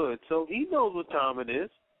Robin Hood, so he knows what time it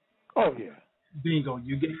is. Oh yeah. Bingo,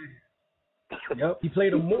 you get it. Yep. He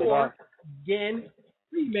played a more again,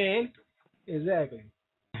 free man. Exactly.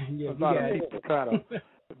 Yeah, a lot of people try to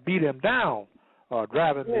beat him down,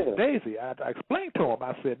 driving Miss Daisy. I explained to him.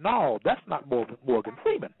 I said, no, that's not Morgan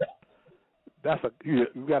Freeman. That's you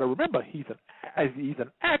got to remember he's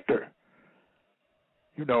an actor.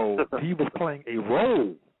 You know, he was playing a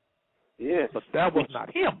role. Yes. But that was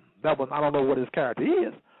not him. I don't know what his character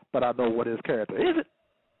is, but I know what his character isn't.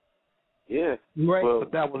 Yeah. Right.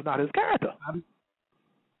 But that was not his character.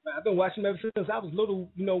 I've been watching him ever since I was little,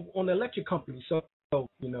 you know, on the electric company. So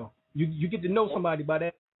you know, you get to know somebody by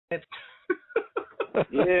that.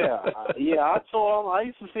 Yeah, I saw him. I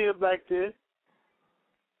used to see him back then.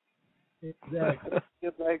 Exactly.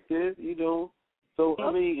 Back then, you know. So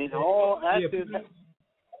I mean, and all actors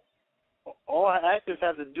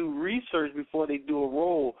have to do research before they do a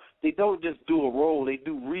role. They don't just do a role; they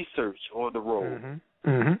do research on the role. Mm-hmm.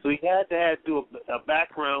 Mm-hmm. So he had to do a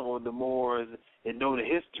background on the Moors and know the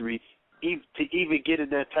history to even get in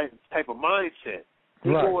that type of mindset. They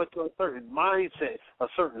go into a certain mindset, a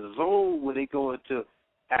certain zone when they go into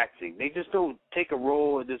acting. They just don't take a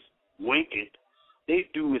role and just wink it. They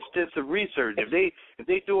do extensive research. If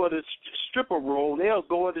they do a stripper role, they'll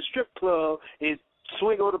go in the strip club and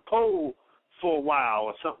swing on the pole for a while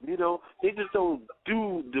or something. You know, they just don't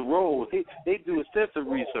do the role. They do extensive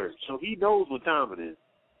research. So he knows what time it is.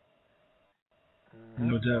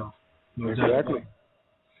 No doubt. Exactly.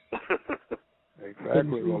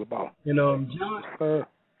 Exactly what all about. And John,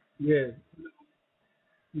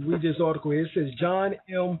 read this article here. It says John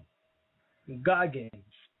M. Goggins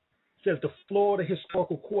says the Florida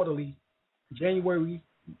Historical Quarterly, January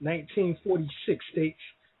 1946 states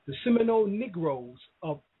the Seminole Negroes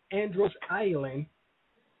of Andros Island,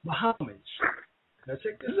 Bahamas. Now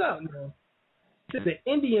check this out. Now. It says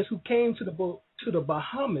the Indians who came to the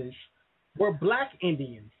Bahamas were black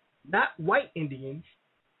Indians, not white Indians,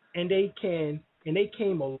 and they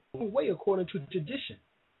came a long way according to tradition.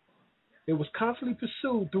 It was constantly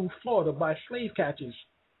pursued through Florida by slave catchers,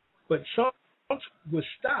 but some was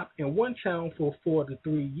stopped in one town for 4 to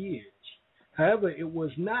 3 years. However, it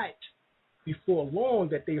was not before long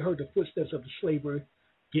that they heard the footsteps of the slaver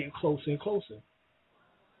getting closer and closer,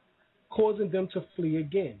 causing them to flee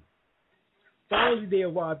again. Finally, they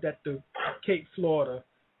arrived at the Cape, Florida,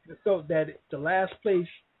 and felt that the last place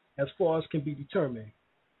as far as can be determined.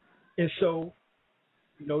 And so,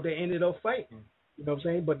 they ended up fighting. You know what I'm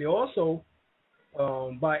saying? But they also,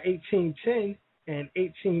 by 1810 and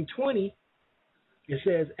 1820, it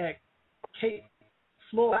says at Cape,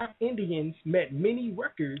 Florida, Indians met many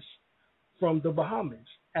wreckers from the Bahamas.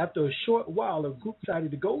 After a short while, a group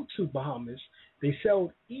decided to go to Bahamas. They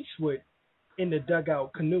sailed eastward in the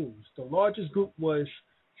dugout canoes. The largest group was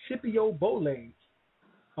Scipio Bole,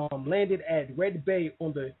 landed at Red Bay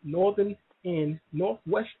on the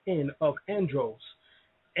northwest end of Andros,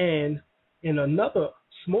 and in another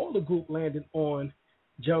smaller group landed on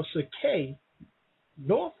Jelsa Cay,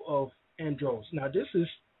 north of Andros. Now, this is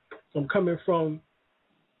coming from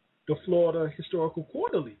the Florida Historical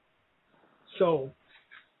Quarterly. So,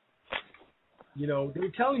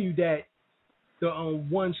 they're telling you that the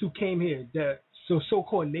ones who came here, the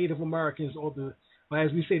so-called Native Americans, or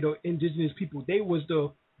as we say, the indigenous people, they was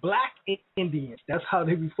the Black Indians. That's how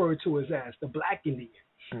they refer to us as, the Black Indians.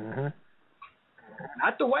 Mm-hmm.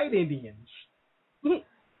 Not the white Indians.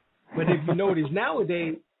 But if you notice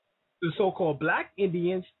nowadays, the so-called Black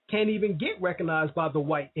Indians can't even get recognized by the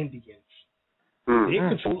white Indians. Mm-hmm. They're in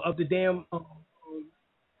control of the damn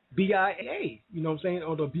BIA, you know what I'm saying,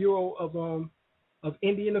 or the Bureau of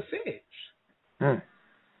Indian Affairs. Mm.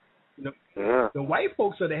 The white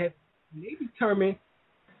folks are the head. They determine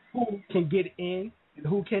who can get in and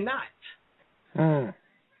who cannot. Mm.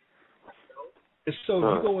 And so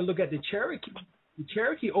you go and look at the Cherokee. The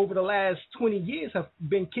Cherokee over the last 20 years have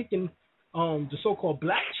been kicking the so-called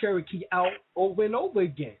Black Cherokee out over and over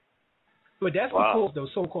again. But that's because the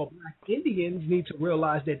so-called Black Indians need to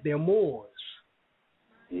realize that they're Moors.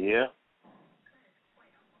 Yeah.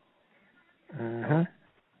 Mm-hmm.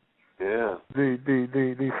 Yeah.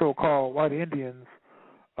 The so-called white Indians,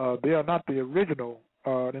 they are not the original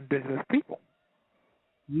indigenous people.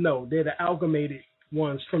 No, they're the amalgamated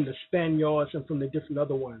ones from the Spaniards and from the different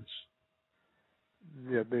other ones.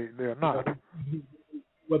 Yeah, they are not.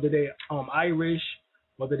 Whether they're Irish,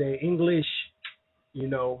 whether they're English,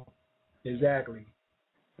 exactly.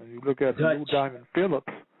 When you look at Lou Diamond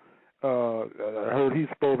Phillips, I heard he's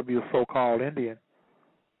supposed to be a so-called Indian,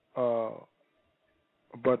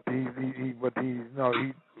 but you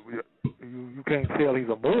can't tell he's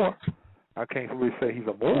a Moor. I can't really say he's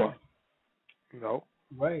a Moor.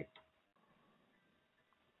 Right.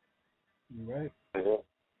 You're right.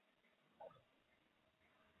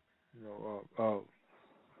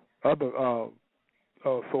 Other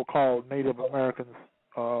so-called Native Americans,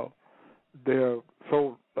 they're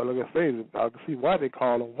so, like I say, I can see why they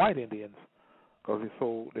call them white Indians, because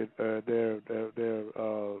their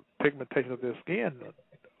pigmentation of their skin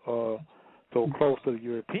so close to the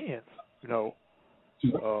Europeans. Right.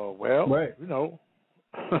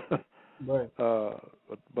 Right.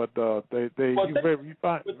 But very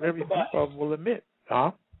few of them will admit,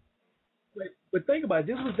 huh? But think about it.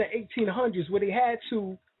 This was the 1800s where they had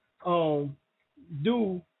to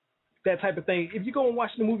do that type of thing. If you go and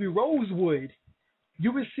watch the movie Rosewood,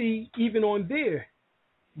 you would see even on there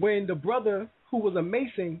when the brother who was a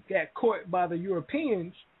Mason got caught by the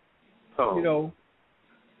Europeans.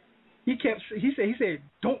 He said,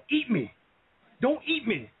 "Don't eat me, don't eat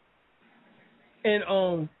me." And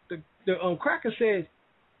the cracker said,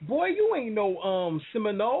 "Boy, you ain't no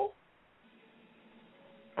Seminole."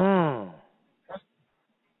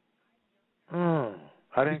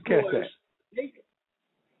 I didn't catch that.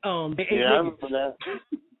 I remember that.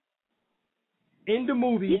 In the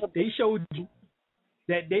movie, they showed you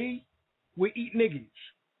that they would eat niggas.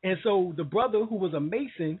 And so the brother who was a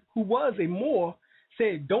Mason, who was a Moor,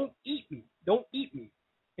 said, "Don't eat me, don't eat me."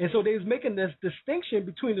 And so they was making this distinction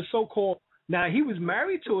between the so-called, now he was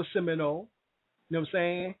married to a Seminole, you know what I'm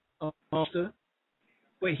saying,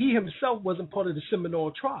 but he himself wasn't part of the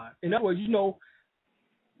Seminole tribe. In other words,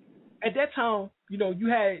 at that time, you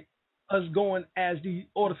had us going as the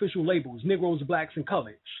artificial labels, Negroes, Blacks, and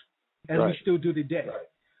Coloreds, as we still do today. Right.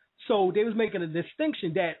 So they was making a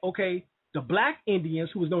distinction that, okay, the Black Indians,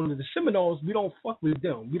 who was known as the Seminoles, we don't fuck with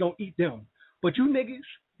them. We don't eat them. But you niggas,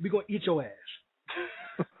 we going to eat your ass.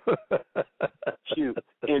 Shoot.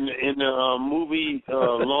 In the movie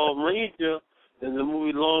Lone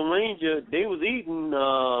Ranger, they was eating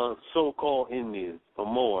so-called Indians or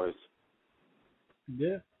Moors.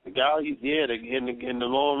 Yeah. The guy, in the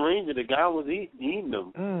Lone Ranger, the guy was eating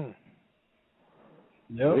them. Mm.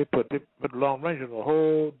 Yep. They put the Lone Ranger in a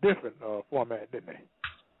whole different format, didn't they?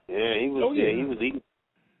 Yeah, he was. He was eating.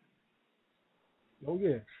 Oh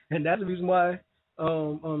yeah, and that's the reason why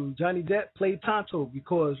Johnny Depp played Tonto,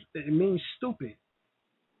 because it means stupid.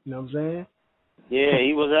 You know what I'm saying? Yeah,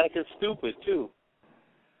 he was acting stupid too.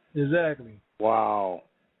 Exactly. Wow.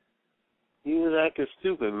 He was acting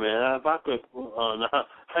stupid, man. If I could, no,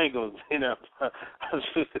 I ain't gonna say that.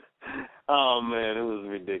 Oh man, it was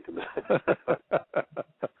ridiculous.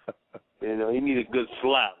 You know, he needed a good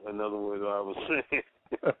slap. In other words, what I was saying.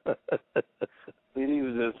 He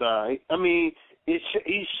was just. I mean,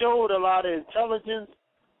 he showed a lot of intelligence,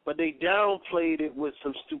 but they downplayed it with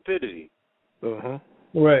some stupidity.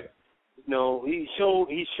 Right. You know, he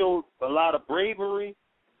showed a lot of bravery,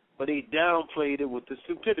 but they downplayed it with the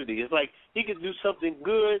stupidity. It's like he could do something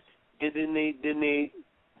good, and then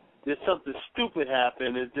there's something stupid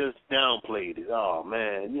happen and just downplayed it. Oh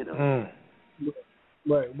man, you know.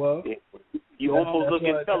 Right. Well, you almost look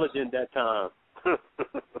intelligent that time.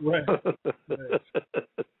 Right.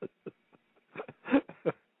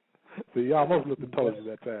 So you almost looked intelligent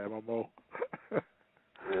that time, Mo.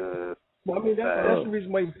 Well, I mean that's the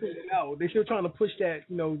reason why you put it out. They're still trying to push that,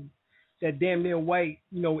 that damn near white,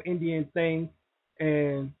 Indian thing,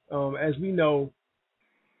 and as we know,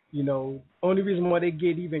 only reason why they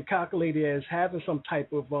get even calculated as having some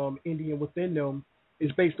type of Indian within them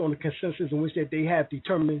is based on the consensus in which that they have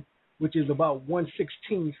determined, which is about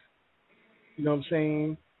 1/16. You know what I'm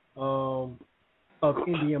saying? Of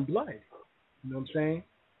Indian blood. You know what I'm saying?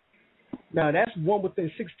 Now that's one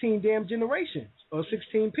within 16 damn generations, or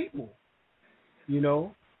 16 people.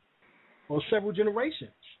 Or several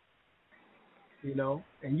generations.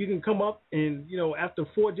 And you can come up and, after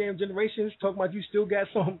 4 damn generations, talk about you still got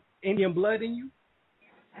some Indian blood in you.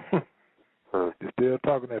 You're still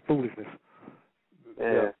talking that foolishness.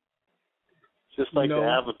 Yeah. Just like the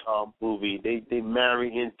Avatar movie, they marry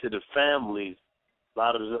into the families. A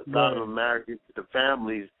lot of them married into the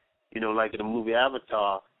families. Like in the movie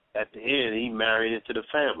Avatar, at the end, he married into the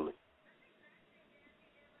family.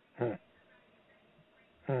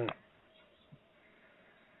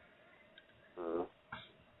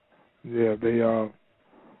 Yeah, they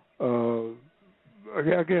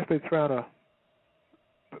I guess they're trying to.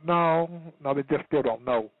 No, they just still don't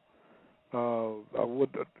know.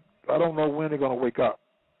 I don't know when they're going to wake up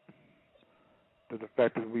to the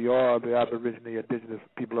fact that we are the Aboriginal indigenous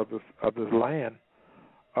people of this land.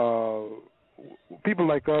 People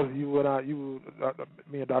like us, you and I,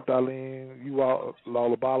 me and Dr. Alim, you all,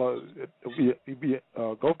 Lola Bala, we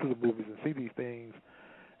go to the movies and see these things,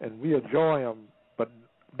 and we enjoy them, but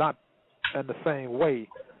not in the same way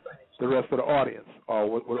the rest of the audience, or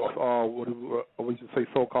what we should say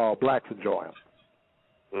so-called blacks enjoy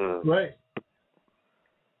them. Right.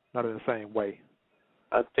 Not in the same way.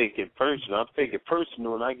 I take it personal,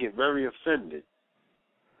 and I get very offended.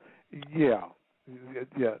 Yeah.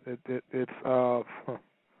 It's oh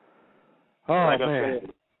like man.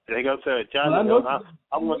 Like I said, Johnny Depp,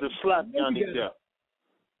 I want to slap Johnny Depp.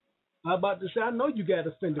 I'm about to say, I know you got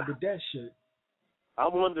offended with that shit. I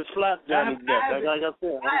wanted to slap Johnny Depp. Like I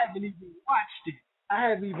said, I haven't even watched it. I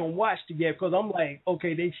haven't even watched it yet because I'm like,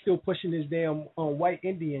 okay, they still pushing this damn white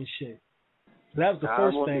Indian shit. So that was the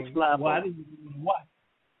first thing. Well, I didn't even watch.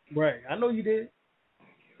 Right, I know you did.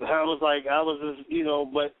 I was just,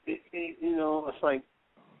 but it's like,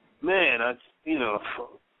 man,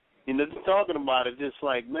 just talking about it, just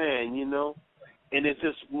like, man, and it's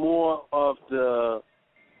just more of the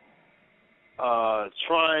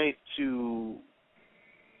trying to,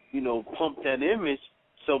 pump that image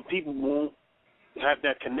so people won't have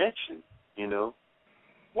that connection,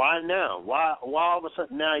 Why now? Why all of a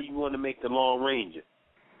sudden now you want to make the Lone Ranger?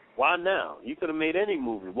 Why now? You could have made any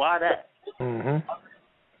movie. Why that? I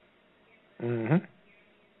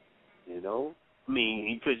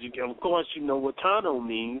mean, because of course you know what Tano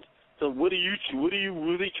means. So what are you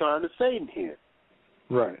really trying to say in here?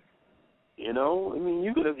 Right. I mean,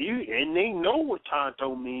 you could have and they know what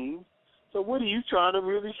Tonto means. So what are you trying to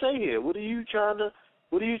really say here? What are you trying to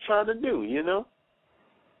do?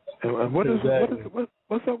 And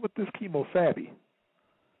what's up with this chemo savvy?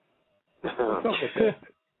 What's up with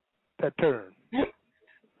that term?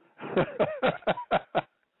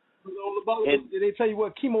 Did they tell you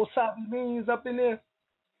what chemo savvy means up in there?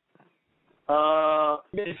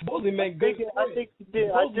 It's supposed to make good friends. I think he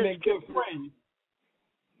did. I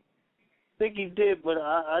think he did, but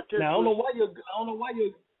I just. Now I don't know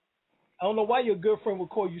why your good friend would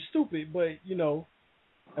call you stupid, but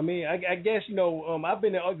I mean, I guess, I've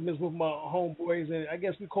been in arguments with my homeboys, and I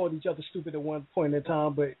guess we called each other stupid at one point in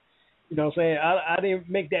time, but, you know what I'm saying, I didn't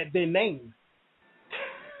make that their name.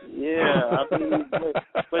 Yeah, I mean,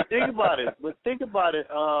 but think about it.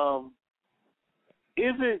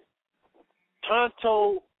 Isn't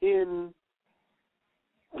Tonto in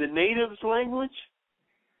the natives' language?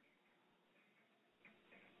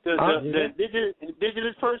 The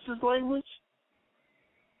indigenous person's language?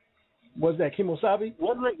 Was that Kimosabi?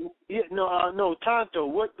 What language? Yeah, no, Tonto.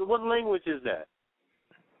 What language is that?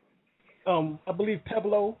 I believe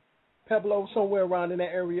Pueblo, somewhere around in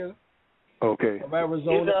that area. Okay. Of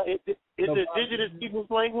Arizona. Is it indigenous people's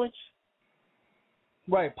language?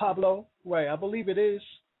 Right, Pablo. Right, I believe it is.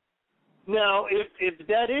 Now, if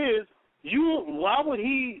that is, why would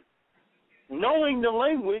he, knowing the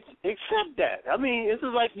language, accept that? I mean, this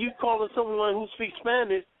is like you calling someone who speaks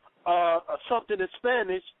Spanish something in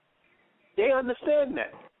Spanish. They understand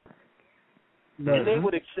that, and they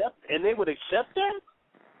would accept. That.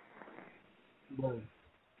 Right.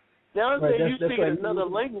 Now, right. You speak like another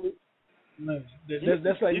language. No,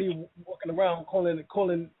 that's like me walking around calling the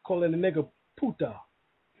nigga puta.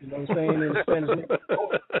 You know what I'm saying in Spanish?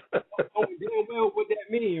 Oh, damn well what that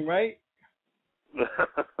mean, right?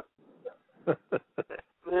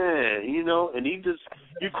 Man, and you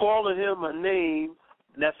calling him a name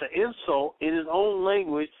that's an insult in his own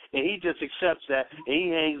language, and he just accepts that, and he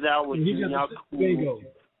hangs out with you. Bingo.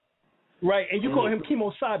 Right, and you call him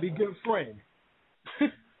Kimosabi, good friend.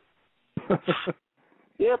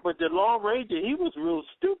 Yeah, but the Lone Ranger, he was real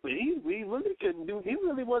stupid. He really couldn't do. He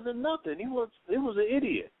really wasn't nothing. He was an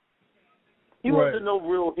idiot. He wasn't no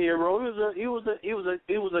real hero. He was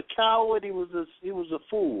a coward. He was a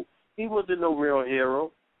fool. He wasn't no real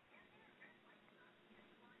hero.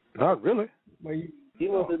 Not really. He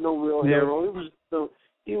wasn't no real hero.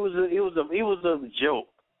 He was a joke.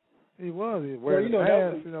 He was. He wearing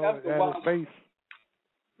had his face.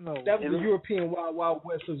 No, that was the European Wild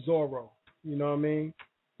West of Zorro. You know what I mean?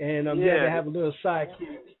 And you had to have a little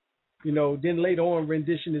sidekick. Then later on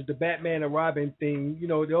rendition is the Batman and Robin thing.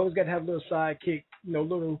 They always got to have a little sidekick.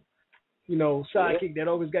 Little sidekick that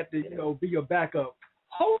always got to be your backup.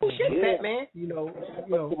 Oh shit, Batman!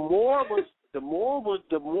 But the Moor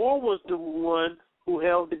was the one who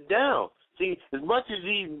held it down. See, as much as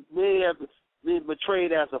he may have been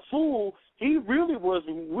betrayed as a fool, he really was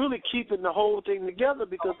keeping the whole thing together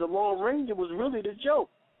because the Lone Ranger was really the joke.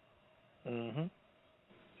 Mm-hmm.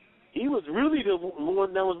 He was really the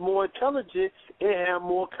one that was more intelligent and had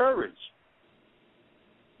more courage.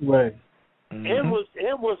 Right. Mm-hmm. And was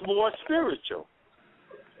more spiritual.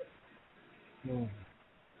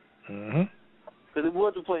 Mm-hmm. Because it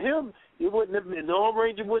wasn't for him, the Lone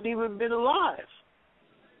Ranger wouldn't even been alive.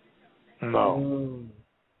 No.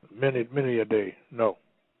 Many a day. No.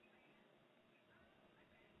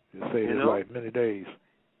 You say his life many days,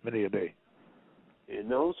 many a day.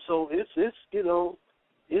 So it's just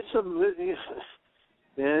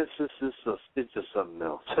something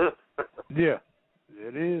else. Yeah,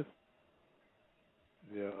 it is.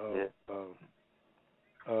 Yeah.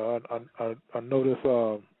 I notice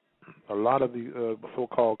a lot of the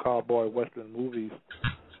so-called cowboy western movies.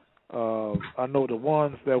 I know the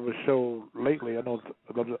ones that were shown lately. I know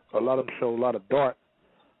a lot of them show a lot of dark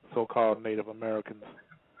so-called Native Americans,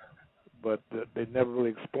 but they never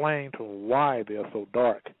really explain to them why they are so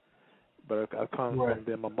dark. But I come from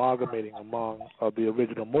them amalgamating among the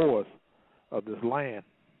original Moors of this land.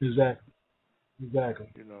 Exactly.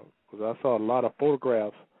 Because I saw a lot of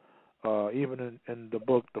photographs, even in the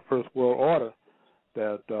book, The First World Order,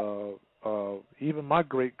 that even my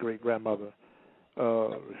great-great-grandmother,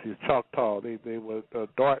 she's Choctaw. They were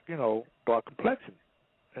dark, dark complexion,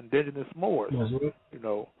 indigenous Moors. That's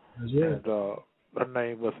and her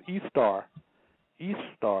name was Eastar,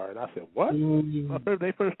 and I said, what?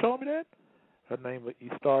 They first told me that. Her name was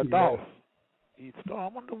Eastar Doss. Eastar. I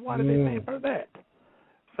wonder why did they name her that.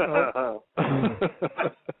 I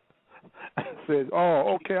said,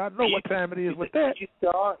 oh, okay, I know what time it is with that.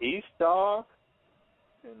 Eastar.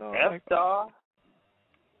 F-star.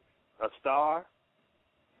 A star.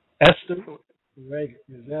 Esther. Right,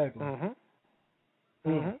 exactly.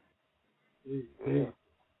 Yeah.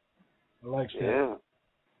 I like that. Yeah.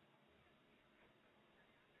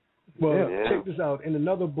 Well, check this out. In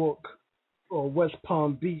another book, West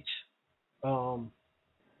Palm Beach,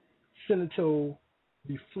 Senatorial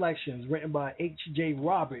Reflections, written by H.J.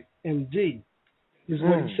 Robert, M.D., is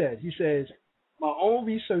what he said. He says, my own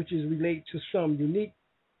researches relate to some unique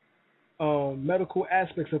medical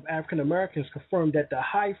aspects of African Americans confirm that the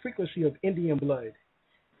high frequency of Indian blood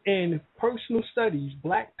in personal studies,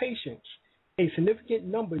 black patients a significant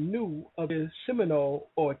number knew of their Seminole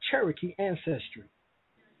or Cherokee ancestry.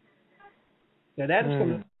 Now, that is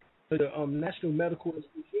from the National Medical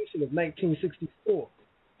Association of 1964.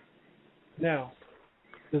 Now,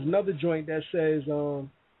 there's another joint that says,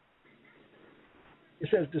 it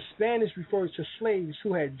says the Spanish refers to slaves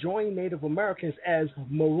who had joined Native Americans as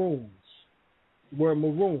maroons. Were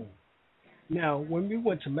maroon. Now, when we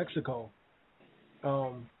went to Mexico,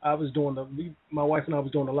 I was doing my wife and I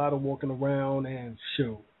was doing a lot of walking around and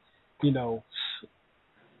shoot, you know.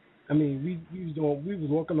 I mean, we was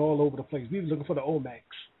walking all over the place. We was looking for the Olmecs.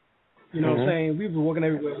 You know what I'm saying? We was walking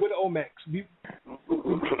everywhere. Where the Olmecs? We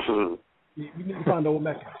need to find the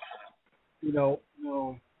Olmecs. You know.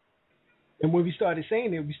 And when we started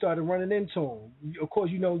saying it, we started running into them. Of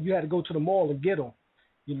course, you know, you had to go to the mall and get them.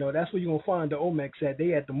 You know, that's where you're gonna find the Olmecs at.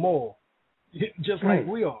 They at the mall, just like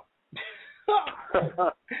we are.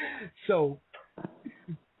 So,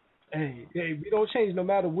 hey, we don't change no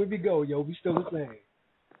matter where we go, yo. We still the same.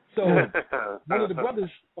 So one of the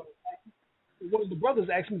brothers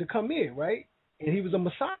asked me to come in, right? And he was a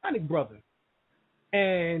Masonic brother.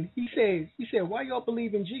 And he said, why y'all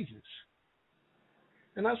believe in Jesus?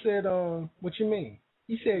 And I said, what you mean?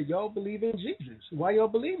 He said, y'all believe in Jesus. Why y'all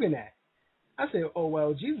believe in that? I said, oh,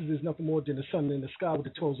 well, Jesus is nothing more than the sun in the sky with the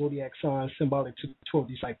 12 zodiac signs symbolic to the 12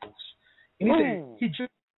 disciples. And he said,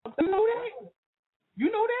 you know that?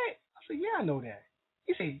 You know that? I said, yeah, I know that.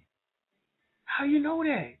 He said, how you know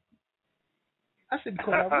that? I said,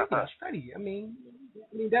 because I read it, I study. I mean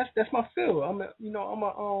that's my field. I'm a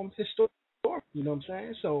historian. You know what I'm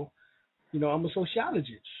saying? So, you know, I'm a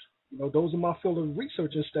sociologist. You know, those are my field of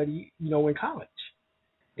research and study. You know, in college.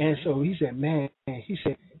 And so he said,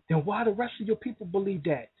 then why the rest of your people believe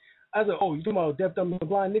that? I said, oh, you talking about deaf, dumb, and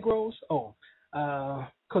blind Negroes? Oh,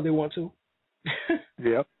 because they want to.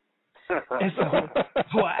 Yep. And so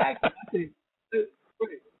I asked him,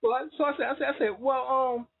 I said,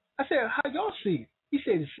 well, how y'all see it? He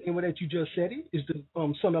said, the same way that you just said it, is the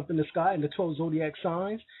sun up in the sky and the 12 zodiac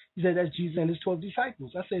signs. He said, that's Jesus and his 12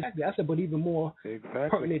 disciples. I said, but even more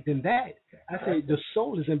pertinent than that, I said, the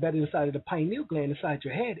soul is embedded inside of the pineal gland inside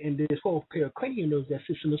your head, and there's 12 pair of cranial nerves that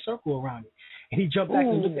sits in a circle around it. And he jumped back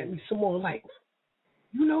and looked at me some more like,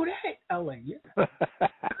 you know that? I was like, yeah.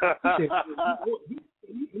 He said,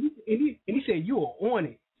 and he said, you are on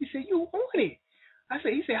it. He said, you on it.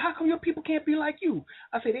 He said, how come your people can't be like you?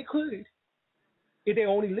 I said, they could, if they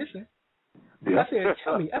only listen. Yeah. I said,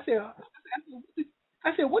 tell me. I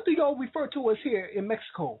said, what do y'all refer to us here in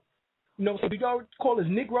Mexico? You know, so do y'all call us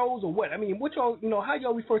Negroes or what? I mean, what y'all, you know, how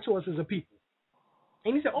y'all refer to us as a people?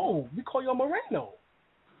 And he said, oh, we call y'all Moreno.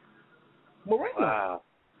 Wow.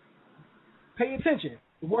 Pay attention.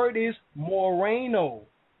 The word is Moreno.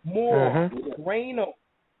 Moreno.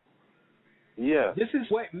 Yeah. This is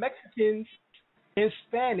what Mexicans in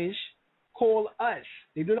Spanish call us.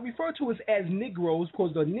 They do not refer to us as Negroes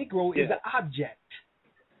because the Negro is an object.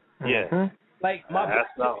 Yeah. Like my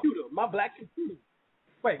black computer.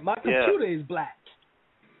 Right, my computer is black.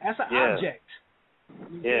 That's an object.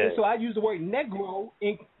 Yeah. So I use the word Negro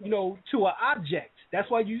in, you know, to an object. That's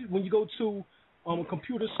why when you go to a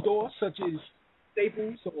computer store such as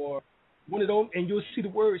Staples or one of those, and you'll see the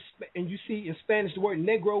word, and you see in Spanish the word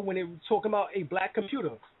Negro when they were talking about a black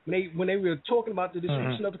computer. When they were talking about the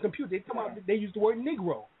description of the computer, they use the word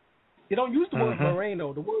Negro. They don't use the word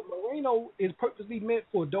Moreno. The word Moreno is purposely meant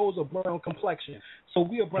for those of brown complexion. So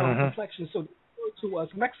we are brown complexion. So to us,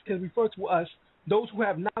 Mexicans refer to us, those who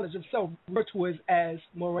have knowledge of self refer to us as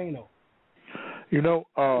Moreno. You know,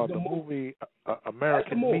 the movie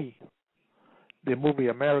American Me. The movie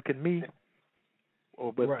American Me.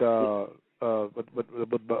 But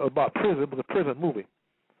about prison. It was a prison movie.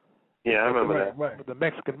 Yeah, I remember that. Right. The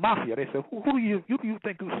Mexican mafia. They said, who do you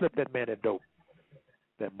think who slipped that man that dope?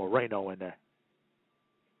 That Moreno in there.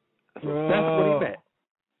 So that's what he meant.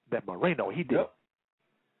 That Moreno, he did.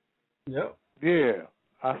 Yep. Yeah.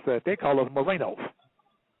 I said, they call us Morenos.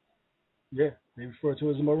 Yeah, they refer to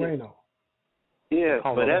us as Moreno. Yeah,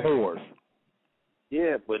 but that's whores.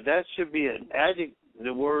 Yeah, but that should be an adjective.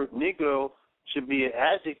 The word Negro should be an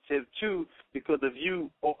adjective too, because if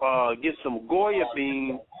you get some Goya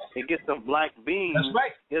beans and get some black beans, that's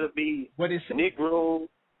right. It'll be what is Negro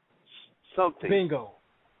something. Bingo.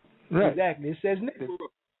 Right. Exactly. It says Negro.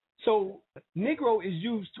 So Negro is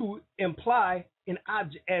used to imply an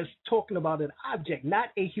object as talking about an object, not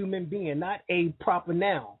a human being, not a proper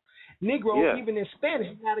noun. Negro, even in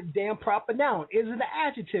Spanish, is not a damn proper noun. It's an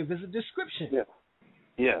adjective. It's a description.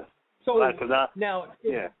 Yeah. So like now,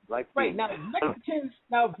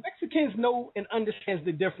 Mexicans know and understands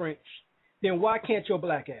the difference. Then why can't your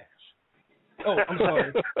black ass? Oh, I'm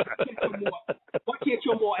sorry. Why can't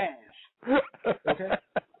you more ass? Okay.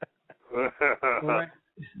 All right.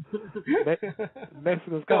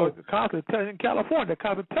 Mexicans constantly telling California,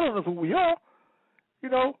 constantly telling us who we are. You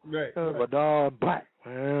know, right. But I'm black.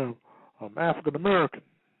 Man, I'm African American.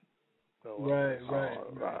 So, right. You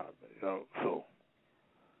know, so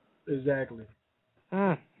exactly.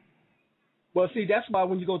 Well, see, that's why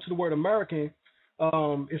when you go to the word American,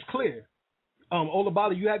 it's clear.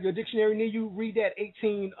 Olabala, you have your dictionary near you. Read that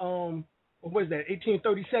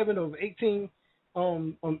 1837 or 18.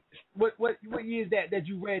 What year is that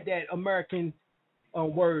you read that American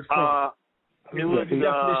word from? It was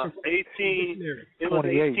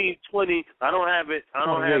 1820. I don't have it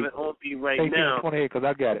on me right now. 1828, because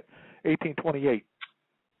I got it. 1828.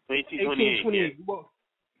 1828. Well,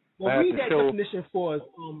 read that definition for us.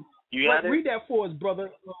 You got it? Read that for us, brother.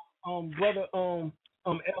 L,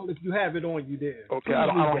 if you have it on you there. Okay, I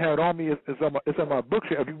don't have it on me. It's on my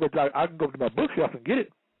bookshelf. I can go to my bookshelf and get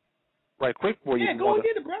it right quick for you. Yeah, go and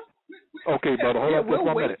get it, bro. Okay, brother. Hold on just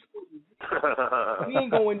 1 minute.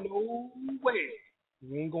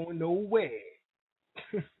 We ain't going nowhere.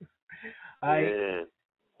 All right. Yeah.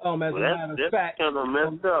 As a matter of fact, kind of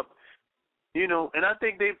messed up. You know, and I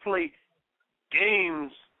think they play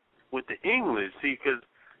games with the English. See, because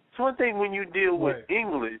it's one thing when you deal with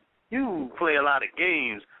English, you play a lot of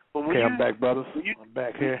games. But when I'm back, brothers. I'm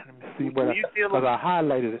back here. Let me see what I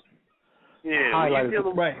highlighted it. Yeah,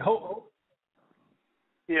 right.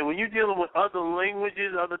 Yeah, when you're dealing with other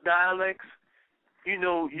languages, other dialects, you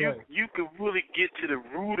know, you can really get to the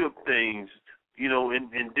root of things, you know, in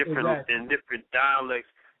different dialects.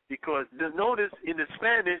 Because notice in the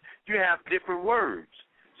Spanish you have different words.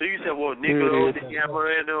 So you say, well, Negro,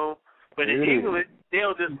 Yamarano, but in English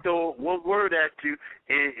they'll just throw one word at you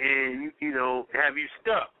and you know have you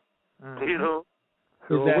stuck. You know.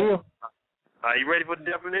 Are you ready for the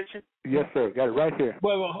definition? Yes, sir. Got it right here.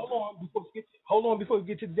 Well, hold on before we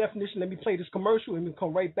get to the definition. Let me play this commercial and we'll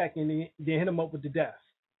come right back and then hit him up with the death.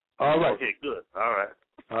 All right. Okay, good. All right.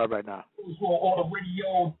 All right now. On the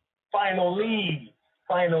radio, finally,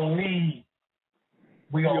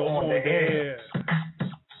 we are on the air.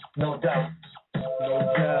 No doubt. All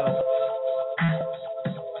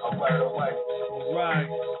right.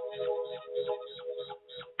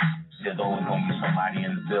 There's always going to be somebody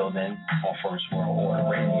in the building on First World Order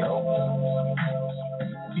Radio.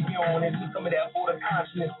 We get on into some of that order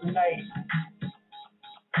consciousness tonight.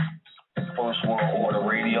 First World Order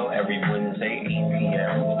Radio every Wednesday, 8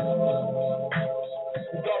 p.m.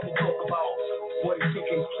 We got to talk about what is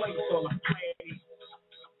taking place on the planet.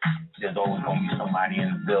 There's always going to be somebody in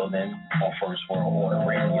the building on First World Order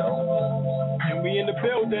Radio. And we in the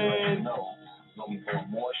building. We'll be doing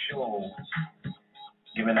more shows,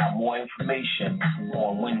 giving out more information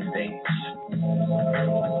on Wednesdays.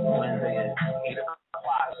 Wednesday at 8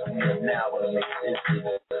 o'clock. Now we'll make this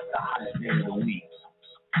the hottest day of the week.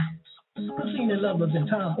 Proceeding levels in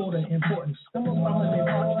time, order, and importance. The most prominent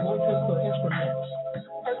parts, voices, or instruments.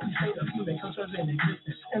 Earthly state of human concerns in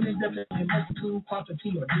existence, and indefinite multitude,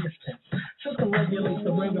 quantity, or distance. System regulates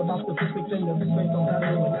the bring about specific things that is based on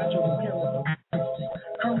value and natural characteristics.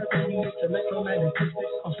 Current radiates electromagnetic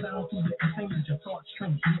of sound through the exchange of thoughts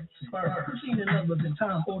transmits. Proceeding levels in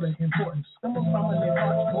time, order, and importance. The most prominent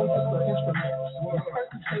parts, voices, or instruments.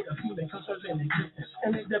 Earthly state of human concerns in existence,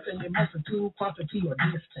 and indefinite multitude, quantity, or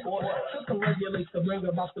distance. System regulates the bring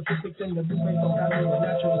about specific things that is based on value and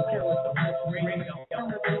natural characteristics.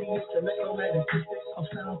 Current radiates electromagnetic of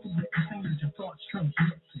sound through the exchange of thoughts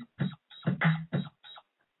transmits.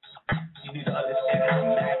 You need to understand how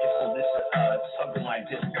magical this something like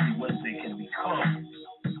this every Wednesday can become.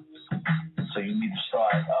 So you need to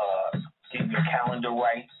start getting your calendar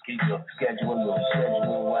right, get your schedule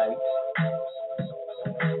right.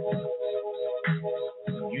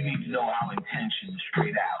 You need to know our intention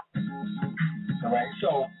straight out. All right,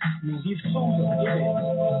 so these clues are given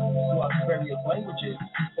throughout the various languages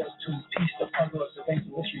to piece the puzzle of the things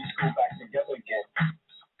in history school back together again.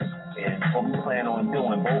 And what we plan on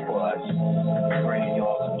doing, both of us, is bringing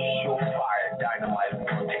y'all some surefire dynamite. We're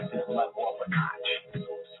going to take this level up a notch.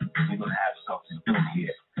 We're going to have stuff to do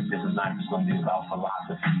here. This is not just going to be about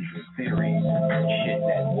philosophies and theories and shit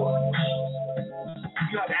that works.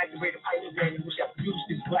 You have to activate a pilot game in which you have to use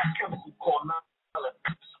this black chemical called melatonin.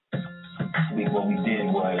 What we did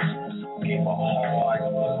was gave a hard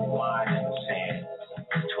line in the sand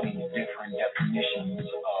between the different definitions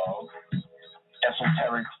of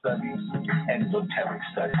esoteric studies and esoteric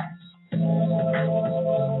studies.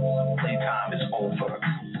 Playtime is over.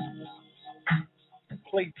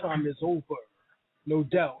 Playtime is over, no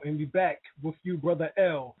doubt. And we back with you, Brother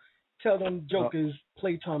L. tell them jokers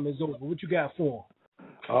playtime is over. What you got for them?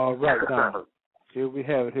 All right, now, here we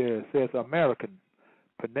have it here. It says American,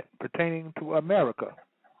 pertaining to America.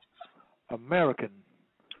 American,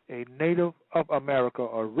 a native of America,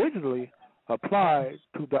 originally applied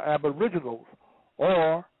to the Aboriginals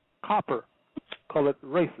or copper-colored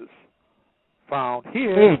races found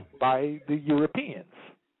here by the Europeans.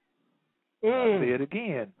 I'll say it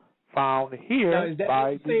again. Found here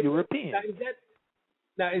by the Europeans.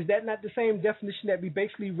 Now, is that not the same definition that we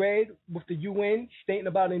basically read with the UN stating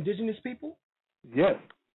about indigenous people? Yes.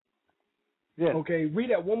 Yes. Okay, read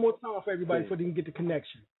that one more time for everybody so they can get the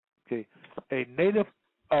connection. Okay. A native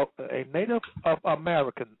of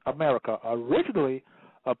America originally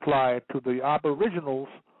applied to the Aboriginals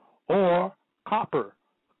or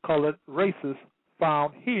copper-colored races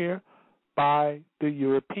found here by the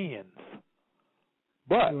Europeans,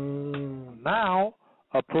 but now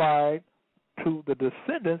applied to the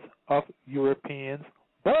descendants of Europeans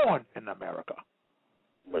born in America.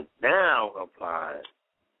 But now applied.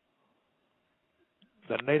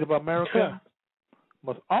 The Native American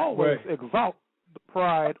must always exalt the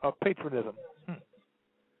pride of patriotism.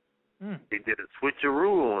 He did a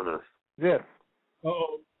switcheroo on us. Yes.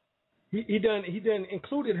 Uh-oh. He done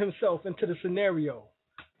included himself into the scenario.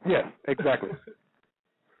 Yes, exactly.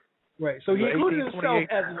 Right. So he included himself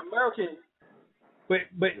as an American,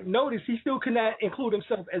 but notice he still cannot include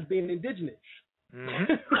himself as being indigenous.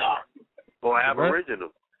 Mm-hmm. Or Aboriginal.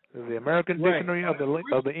 The American Dictionary of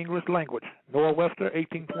the English Language, Northwestern,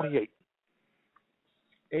 1828.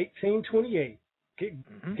 1828.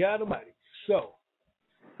 God Almighty. So,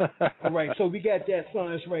 all right. So we got that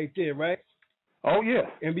science right there, right? Oh yes.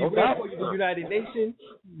 And we read for you the United Nations.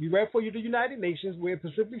 We read for you the United Nations, where it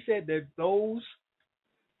specifically said that those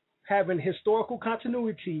having historical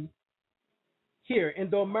continuity here in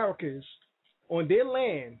the Americas on their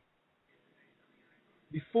land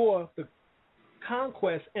before the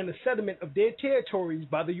conquest and the settlement of their territories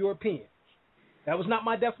by the Europeans. That was not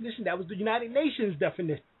my definition. That was the United Nations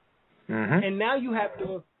definition. Mm-hmm. And now you have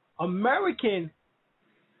the American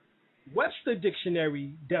Webster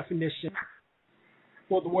Dictionary definition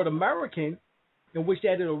for the word American, in which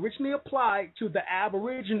that it originally applied to the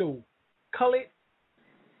Aboriginal, colored,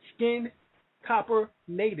 skin, copper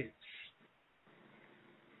natives.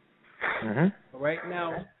 Mm-hmm. All right,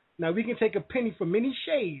 now we can take a penny for many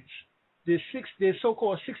shades. There's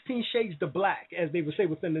so-called 16 shades to black, as they would say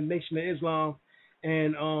within the Nation of Islam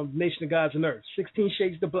and Nation of Gods and Earth. 16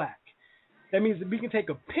 shades to black. That means that we can take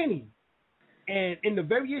a penny, and in the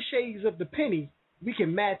various shades of the penny, we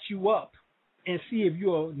can match you up and see if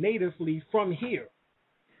you're natively from here.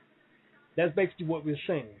 That's basically what we're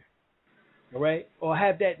saying. All right? Or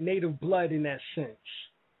have that native blood in that sense.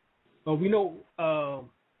 We know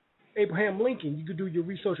Abraham Lincoln. You could do your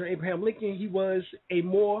research on Abraham Lincoln. He was a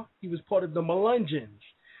Moor. He was part of the Melungeons,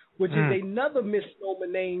 which is another misnomer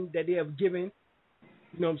name that they have given.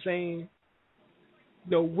 You know what I'm saying?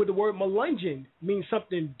 You know, with the word Melungeon means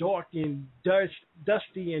something dark and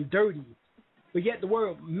dusty and dirty. But yet the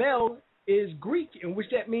word Mel is Greek, in which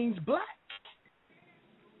that means black.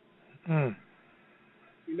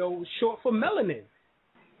 You know, short for melanin.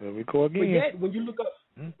 There we go again. But yet when you look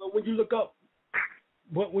up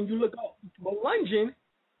Melungeon,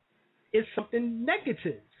 it's something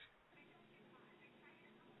negative.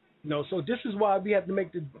 You know, so this is why we have to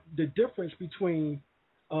make the difference between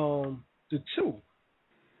the two.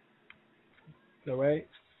 All right?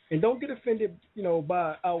 And don't get offended, you know,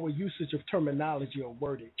 by our usage of terminology or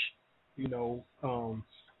wordage. You know,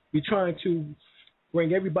 we're trying to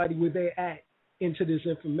bring everybody where they're at into this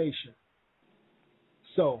information.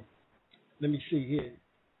 So, let me see here.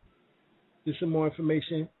 There's some more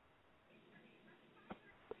information.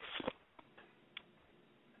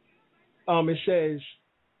 It says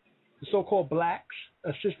the so-called blacks,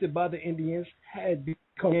 assisted by the Indians, had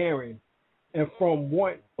become barren, and from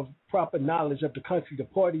want of proper knowledge of the country, the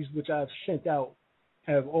parties which I've sent out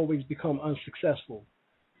have always become unsuccessful.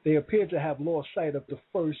 They appear to have lost sight of the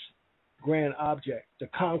first grand object, the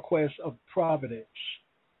conquest of Providence.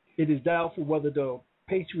 It is doubtful whether the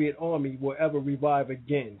Patriot Army will ever revive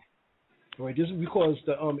again. Right, this is because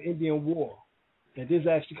the Indian War, and this is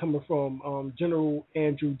actually coming from General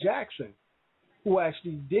Andrew Jackson, who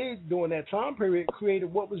actually did during that time period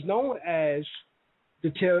created what was known as the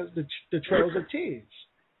Trails of Tears,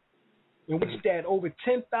 in which that over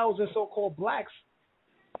 10,000 so-called blacks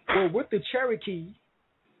were with the Cherokee.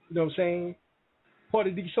 You know what I'm saying? Part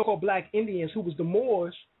of the so-called black Indians, who was the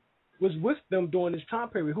Moors, was with them during this time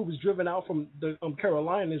period, who was driven out from the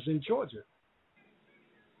Carolinas and Georgia.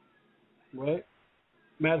 Right?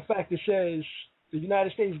 Matter of fact, it says the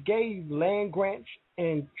United States gave land grants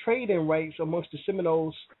and trading rights amongst the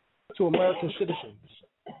Seminoles to American citizens.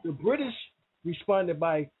 The British responded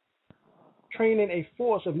by training a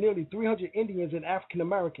force of nearly 300 Indians and African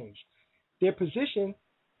Americans. Their position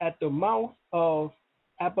at the mouth of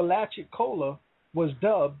Apalachicola was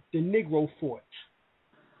dubbed the Negro Fort.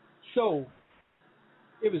 So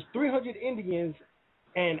it was 300 Indians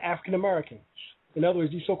and African Americans. In other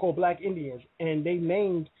words, these so-called black Indians, and they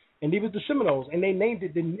was the Seminoles, and they named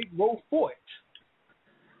it the Negro Fort.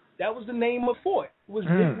 That was the name of fort. It was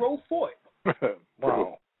Negro Fort.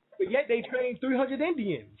 Wow. But yet they trained 300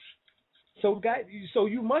 Indians. So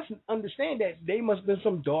you must understand that they must have been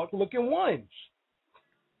some dark-looking ones,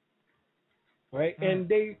 right? And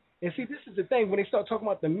see, this is the thing, when they start talking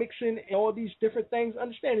about the mixing and all these different things,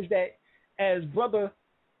 understand is that as Brother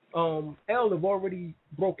L have already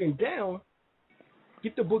broken down,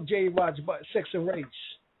 get the book J. Rogers about Sex and Race.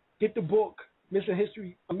 Get the book Missing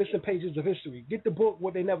Pages of History. Get the book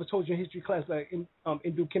What They Never Told You in History Class by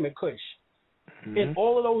Indu Kim and Kush. In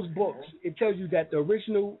all of those books, it tells you that the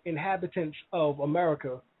original inhabitants of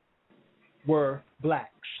America were blacks.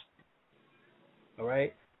 All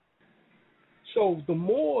right? So the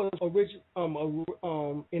Moors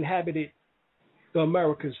inhabited the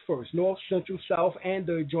Americas first, North, Central, South, and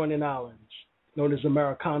the adjoining islands, known as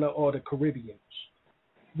Americana or the Caribbeans.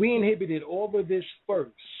 We inhabited all of this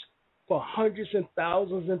first for hundreds and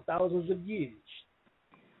thousands of years.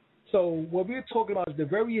 So what we're talking about is the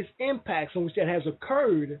various impacts on which that has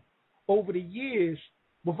occurred over the years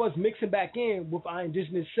with us mixing back in with our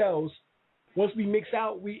indigenous selves. Once we mix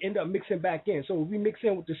out, we end up mixing back in. So if we mix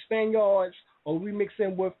in with the Spaniards, or we mix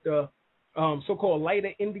in with the so-called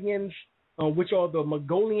lighter Indians, which are the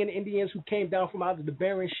Mongolian Indians who came down from out of the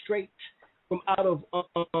Bering Strait, from out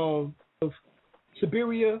of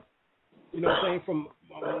Siberia, you know what I'm saying, from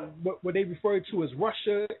what they refer to as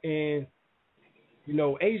Russia and, you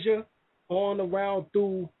know, Asia, on around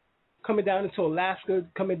through, coming down into Alaska,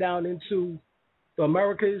 coming down into the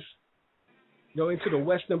Americas, you know, into the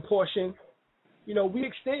western portion. You know, we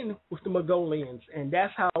extend with the Mongolians, and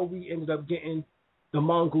that's how we ended up getting the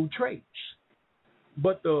Mongol traits.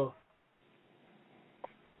 But the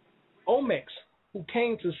Olmecs, who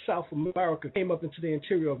came to South America, came up into the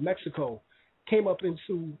interior of Mexico, came up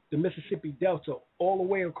into the Mississippi Delta, all the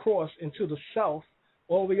way across into the south,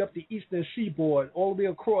 all the way up the eastern seaboard, all the way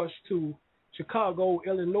across to Chicago,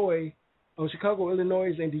 Illinois,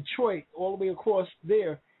 and Detroit, all the way across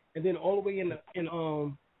there, and then all the way in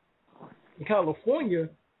California.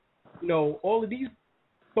 You know, all of these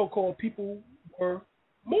so-called people were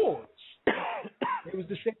Moors. It was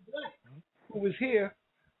the same black who was here,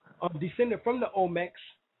 descended from the Olmecs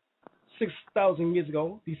 6,000 years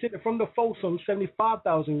ago, descended from the Folsom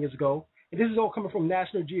 75,000 years ago. And this is all coming from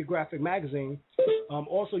National Geographic magazine.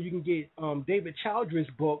 Also, you can get David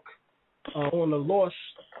Childress's book on the lost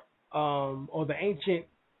or the ancient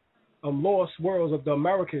lost worlds of the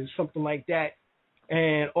Americas, something like that.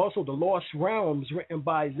 And also the Lost Realms, written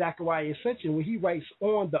by Zachariah Ascension, when he writes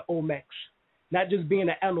on the Olmecs, not just being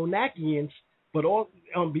the Anunnakians, but all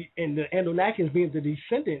and the Anunnakians being the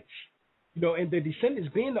descendants, you know, and the descendants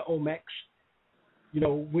being the Olmecs, you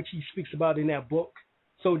know, which he speaks about in that book.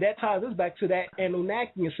 So that ties us back to that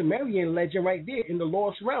Anunnaki and Sumerian legend right there in the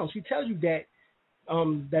Lost Realms. He tells you that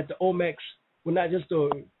that the Olmecs were not just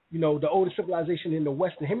the oldest civilization in the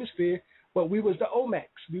Western Hemisphere, but we was the Olmecs.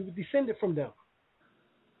 We were descended from them.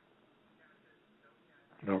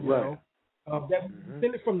 No, right. You know? That was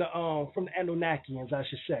descended from the Anunnakians, I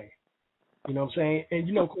should say. You know what I'm saying? And,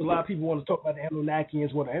 you know, a lot of people want to talk about the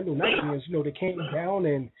Anunnakians. Well, the Anunnakians, you know, they came down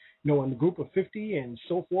and, you know, in the group of 50 and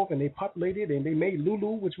so forth, and they populated and they made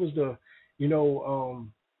Lulu, which was the,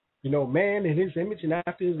 man in his image and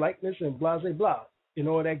after his likeness and blah, blah, blah, and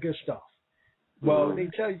all that good stuff. Well, they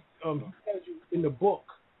tell you, he tells you in the book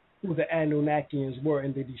who the Anunnakians were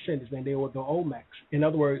and their descendants, and they were the Olmecs. In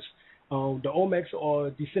other words, the Olmecs are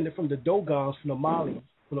descended from the Dogons from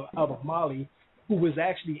out of Mali, who was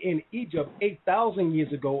actually in Egypt 8,000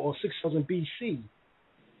 years ago or 6,000 BC,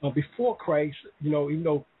 before Christ.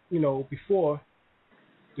 Before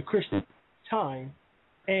the Christian time,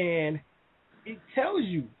 and it tells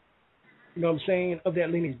you, you know what I'm saying, of that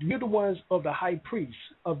lineage. We're the ones of the high priests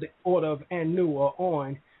of the order of Anu or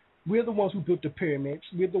On. We're the ones who built the pyramids.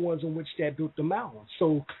 We're the ones in which that built the mounds.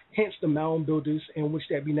 So hence the mound builders, in which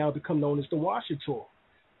that we now become known as the WASHITAW.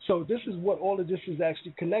 So this is what all of this is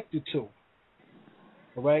actually connected to.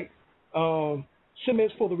 All right.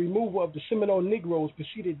 Sentiments for the removal of the Seminole Negroes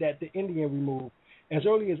preceded that the Indian removed. As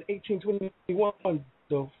early as 1821,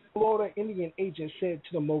 the Florida Indian agent said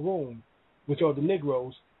to the Maroon, which are the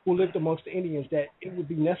Negroes, who lived amongst the Indians that it would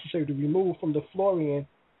be necessary to remove from the Florian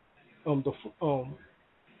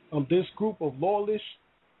this group of lawless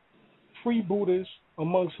freebooters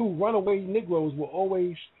amongst who runaway Negroes will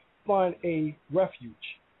always find a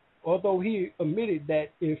refuge. Although he admitted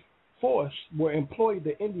that if force were employed,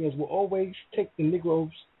 the Indians will always take the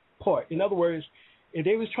Negroes' part. In other words, if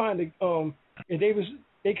they was trying to,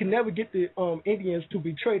 they could never get the Indians to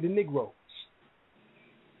betray the Negroes.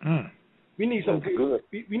 We need some good.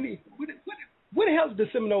 We need. Where the hell's the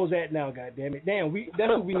Seminoles at now? God damn it! Damn, that's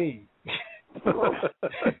what we need.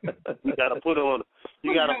 You gotta put on.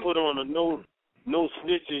 You gotta put on a no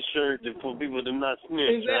snitching shirt for people to not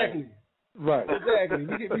snitch. Exactly. Right. Exactly.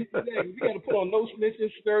 We gotta put on no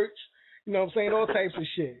snitching skirts. You know what I'm saying? All types of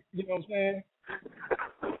shit. You know what I'm saying?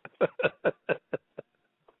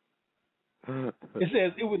 It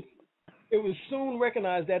says it was soon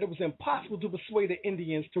recognized that it was impossible to persuade the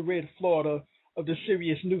Indians to rid Florida of the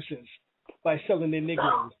serious nuisance by selling their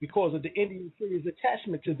Negroes because of the Indian serious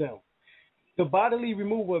attachment to them. The bodily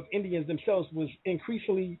removal of Indians themselves was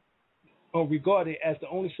increasingly regarded as the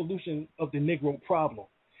only solution of the Negro problem.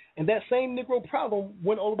 And that same Negro problem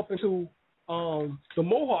went all up into the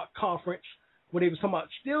Mohawk Conference, where they was talking about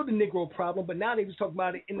still the Negro problem, but now they was talking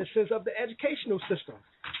about it in the sense of the educational system.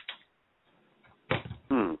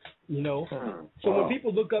 You know, so when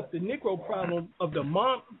people look up the Negro problem of the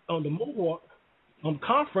Mohawk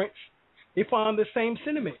Conference, they find the same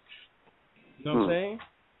sentiments. You know what I'm saying?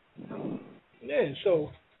 Yeah,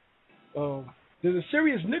 so there's a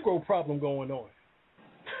serious Negro problem going on.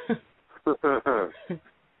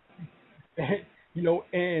 You know,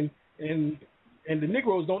 and the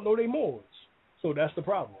Negroes don't know their morals, so that's the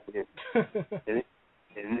problem. and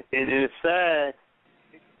it's sad.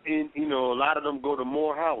 And you know, a lot of them go to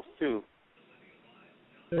Morehouse too.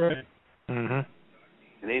 Right. Mhm.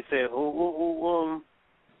 And they say,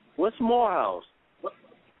 what's Morehouse?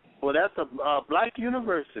 Well, that's a black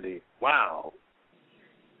university. Wow.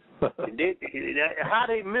 How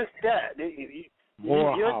they missed that?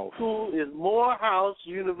 Your school is Morehouse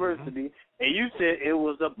University, and you said it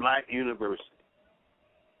was a black university.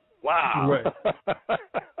 Wow. Right.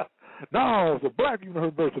 No, it's a black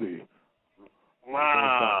university.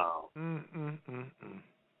 Wow. Man,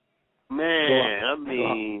 I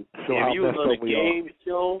mean, if you was on a game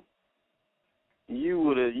show, you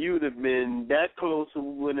would have been that close to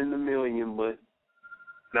winning $1 million, but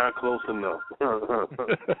not close enough.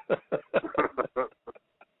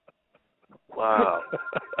 Wow.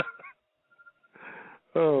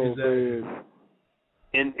 Oh, exactly. man.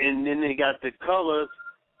 And then they got the colors,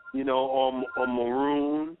 you know, on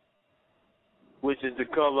maroon, which is the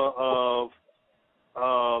color of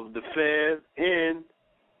the Fez, and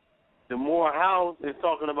the Morehouse is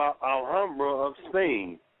talking about Alhambra of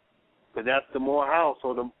Spain, because that's the Morehouse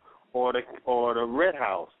or the Red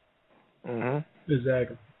House.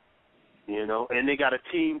 Exactly. You know, and they got a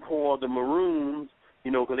team called the Maroons. You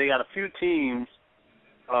know, because they got a few teams,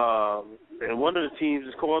 and one of the teams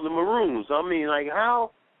is called the Maroons. I mean, like,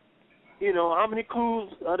 how many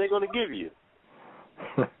clues are they going to give you?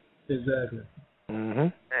 Exactly.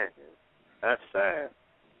 Man, that's sad.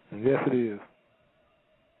 Yes, it is.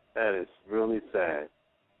 That is really sad.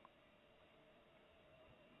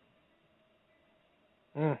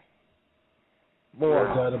 More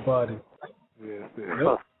out of body. Yes,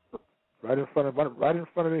 yep. Right in front of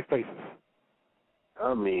their faces.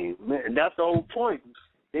 I mean, man, that's the whole point.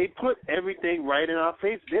 They put everything right in our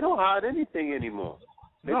face. They don't hide anything anymore.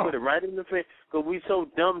 They put it right in the face because we so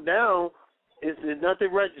dumbed down. It's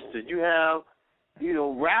nothing registered. You have, you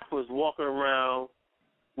know, rappers walking around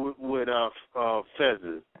with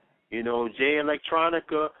feathers. You know, Jay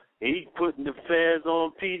Electronica, he putting the fez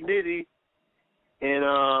on P. Diddy, and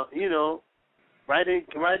you know, right in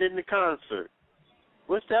the concert.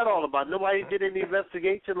 What's that all about? Nobody did any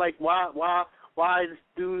investigation. Like why this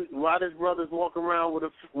brother's walking around with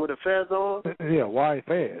a fez on? Yeah, why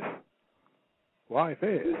fez? Why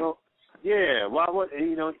fez? You know, yeah,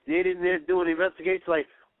 they didn't do an investigation. Like,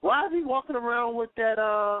 why is he walking around with that?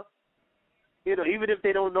 You know, even if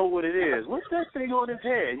they don't know what it is, what's that thing on his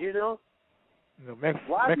head? You know,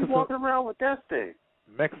 why is he walking around with that thing?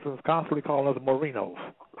 Mexicans constantly calling us Morinos.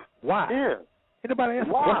 Why? Yeah. Anybody ask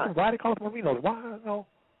questions? Why they call us Morinos? Why? No.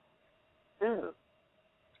 Yeah.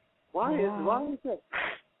 Why is that?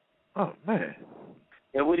 Oh man.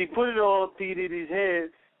 And when he put it on P. Diddy's head,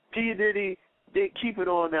 P. Diddy didn't keep it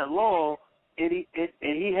on that long, and he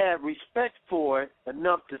had respect for it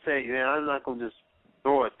enough to say, man, I'm not gonna just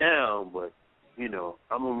throw it down, but you know,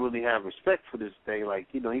 I'm gonna really have respect for this thing. Like,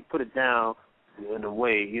 you know, he put it down in a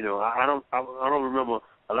way. You know, I don't remember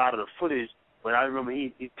a lot of the footage But I remember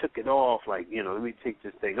he took it off, like, let me take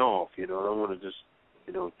this thing off, I don't want to just,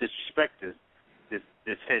 disrespect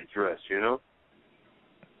this headdress,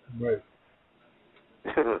 Right.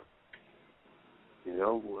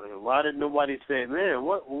 Why did nobody say, man,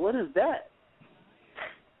 what is that?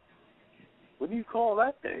 What do you call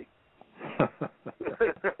that thing?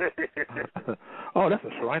 Oh, that's a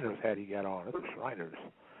Shriner's hat he got on. That's a Shriner's.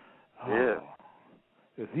 Oh. Yeah.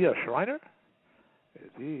 Is he a Shriner?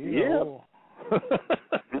 Is he? Yeah.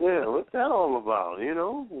 Yeah, what's that all about,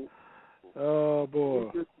 Oh,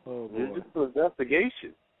 boy. It's just an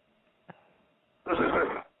investigation.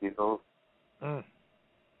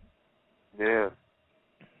 Yeah.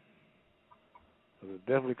 It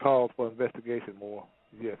definitely calls for investigation more.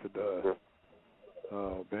 Yes, it does. Yeah.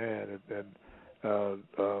 Oh, man.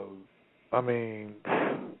 I mean,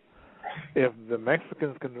 if the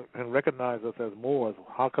Mexicans can recognize us as Moors,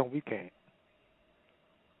 how come we can't?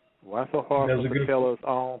 Why so hard for them to tell us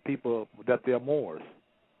our own people that they're Moors?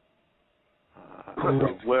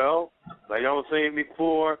 Well, like I was saying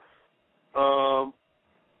before,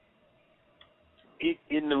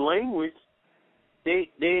 in the language,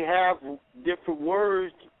 they have different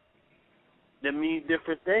words that mean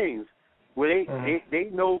different things. Where they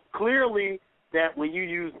know clearly that when you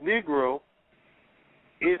use Negro,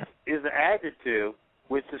 is an adjective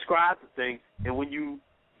which describes the thing, and when you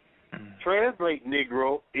translate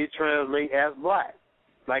Negro, it translates as black.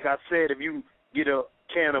 Like I said, if you get a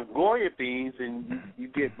can of Goya beans and you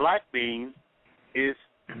get black beans, it's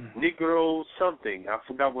Negro something. I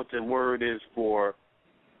forgot what the word is for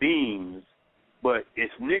beans, but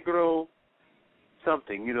it's Negro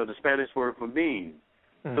something, the Spanish word for beans.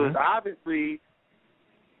 So it's obviously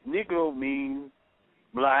Negro means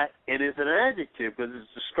black, and it's an adjective because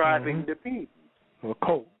it's describing the beans. A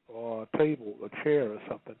coat or a table, a chair or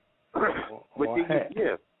something. Or a hat.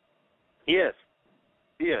 Yes.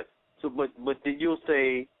 So, but then you'll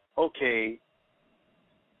say, okay,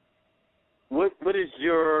 what is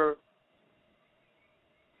your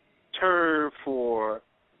term for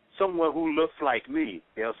someone who looks like me?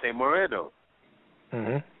 They'll say Moreno.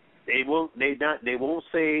 They won't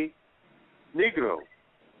say Negro.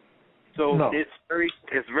 So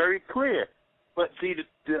it's very clear. But see,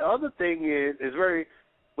 the other thing is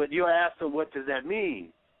but you ask them, what does that mean?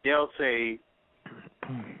 They'll say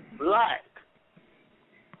black.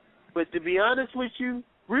 But to be honest with you,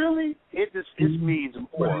 really, it means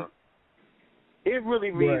more. It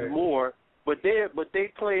really means more. But they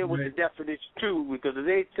play with the definition too, because if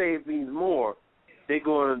they say it means more, they're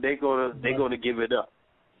gonna give it up.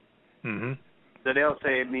 So they'll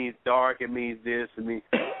say it means dark, it means this, it means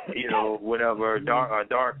whatever, a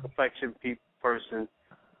dark complexion person.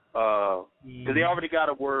 Because they already got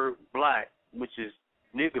a word black, which is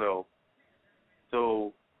Negro.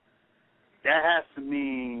 So that has to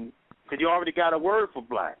mean, because you already got a word for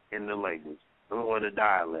black in the language or the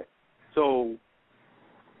dialect. So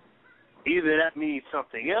either that means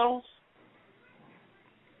something else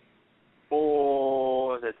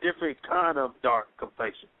or a different kind of dark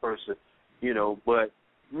complexion person, but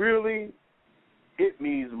really it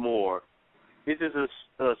means more. It is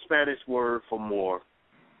a Spanish word for more.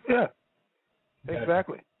 Yeah,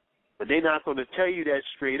 exactly. But they're not going to tell you that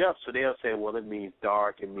straight up, so they'll say, well, it means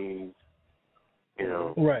dark, it means,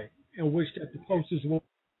 Right, in which that the closest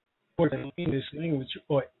word in English language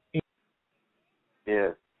or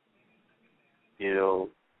yeah.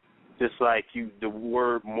 Just like the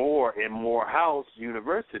word more in Morehouse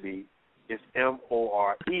University is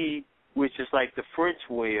More, which is like the French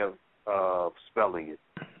way of spelling it.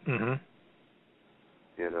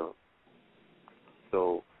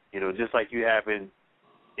 So, just like you have in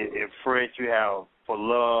French, you have for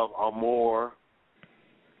love, amour.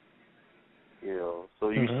 So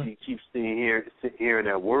you keep hearing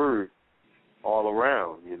that word all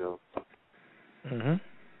around.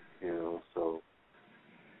 So.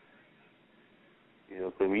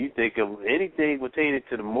 So when you think of anything pertaining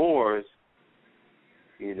to the Moors,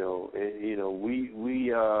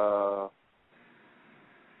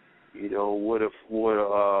 what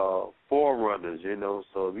forerunners,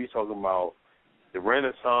 So if you're talking about the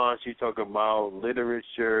Renaissance, you're talking about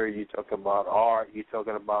literature, you're talking about art, you're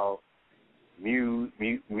talking about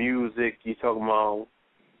music, you're talking about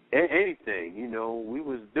anything, we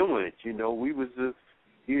was doing it, we was the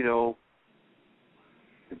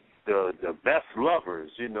best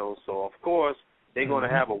lovers, So of course they're going to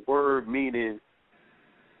have a word meaning,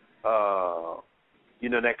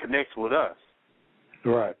 that connects with us.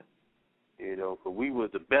 Right. Because we were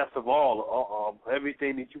the best of all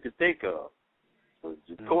everything that you could think of. So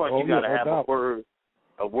of course you got to have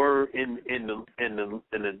a word in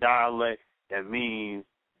the dialect that means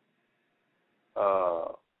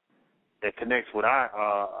that connects with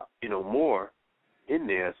our more in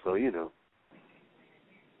there. So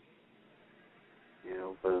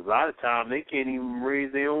but a lot of times they can't even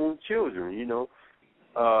raise their own children.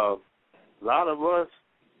 A lot of us,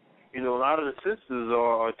 a lot of the sisters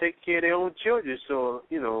are taking care of their own children. So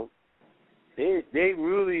they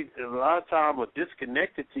really a lot of times are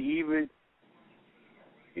disconnected to even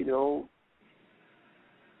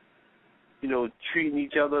treating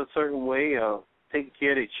each other a certain way, taking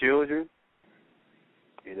care of their children,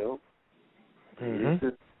 Mm-hmm.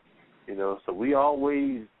 So we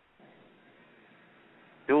always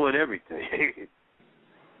doing everything,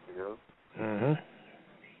 Mm-hmm.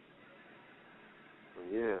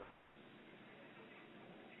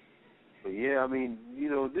 But yeah, I mean,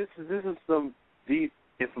 this is some deep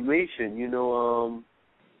information, and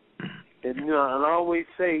and I always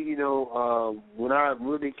say, when I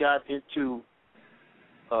really got into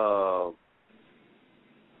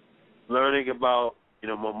learning about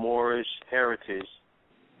my Moorish heritage,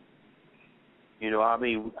 I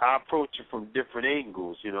mean, I approach it from different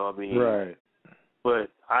angles, Right. But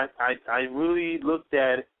I really looked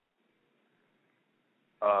at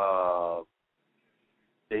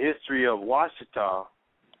the history of WASHITAW,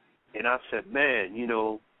 and I said, man,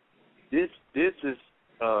 this is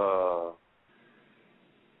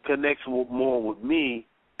connects more with me.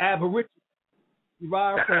 Aboriginal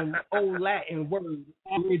derived from Old Latin word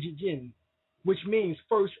aborigine, which means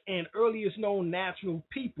first and earliest known natural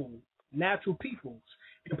peoples,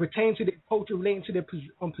 and pertain to their culture relating to their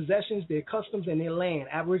possessions, their customs, and their land.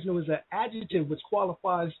 Aboriginal is an adjective which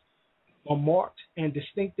qualifies a marked and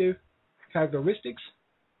distinctive characteristics,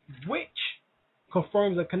 which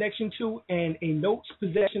confirms a connection to and a notes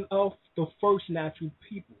possession of the first natural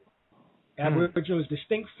people. Aboriginal is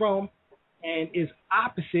distinct from and is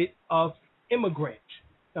opposite of immigrant.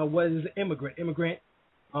 Now, what is an immigrant? Immigrant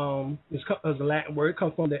is a Latin word. It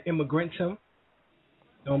comes from the immigrantum,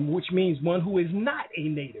 which means one who is not a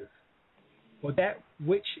native, or that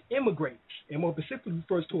which immigrates, and more specifically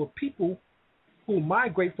refers to a people who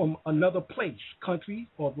migrate from another place, country,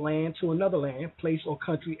 or land to another land, place, or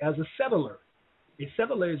country as a settler. A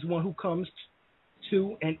settler is one who comes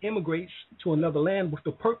to and immigrates to another land with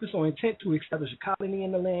the purpose or intent to establish a colony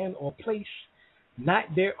in the land or place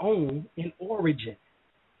not their own in origin.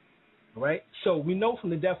 All right? So we know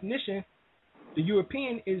from the definition, the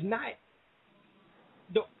European is not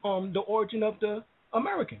the origin of the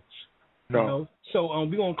Americans. No. So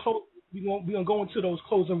we're gonna go into those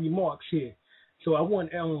closing remarks here. So I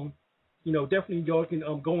want definitely y'all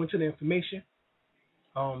can go into the information.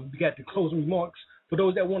 We got the closing remarks. For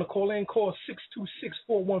those that want to call in, call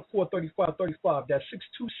 626-414-3535. That's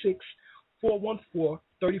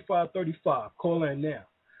 626-414-3535. Call in now.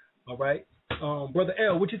 All right. Brother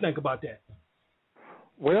L, what you think about that?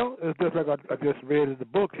 Well, it's just like I just read in the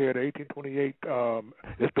book here, the 1828.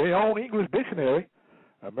 It's their own English dictionary,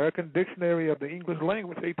 American Dictionary of the English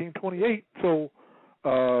Language, 1828. So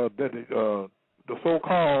the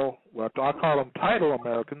so-called, I call them title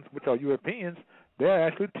Americans, which are Europeans, they're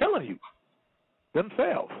actually telling you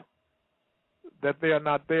themselves that they are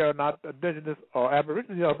not indigenous or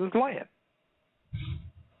aboriginal of this land.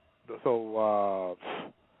 So,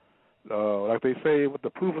 like they say, what the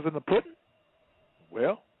proof is in the pudding.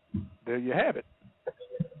 Well, there you have it.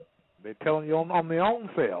 They're telling you on their own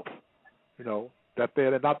selves, that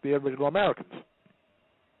they're not the original Americans.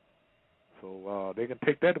 So they can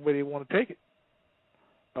take that the way they want to take it.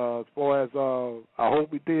 As far as I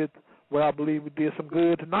hope we did, well, I believe we did some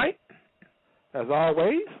good tonight, as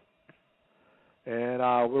always. And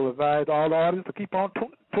I will advise all the audience to keep on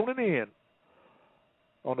tuning in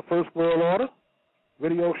on the First World Order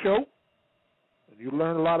video show. And you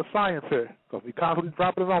learn a lot of science here, because we constantly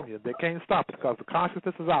dropping it on you. They can't stop it, because the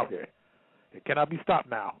consciousness is out there. It cannot be stopped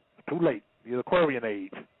now. It's too late. The Aquarian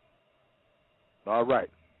age. All right.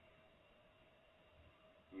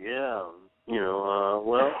 Yeah.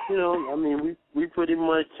 I mean, we pretty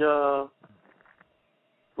much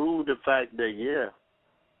proved the fact that,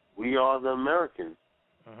 we are the Americans.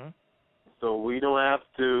 Mm-hmm. So we don't have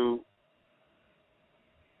to,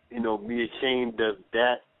 be ashamed of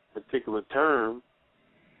that particular term,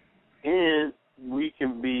 and we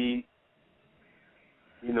can be,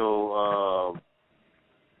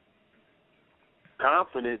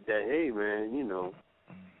 confident that, hey, man,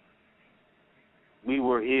 we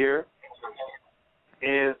were here,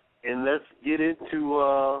 and let's get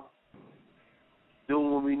into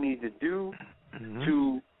doing what we need to do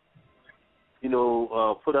to,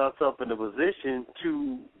 put ourselves in a position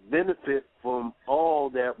to benefit from all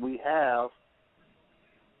that we have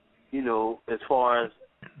as far as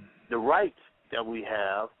the rights that we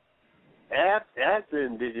have as the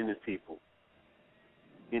indigenous people.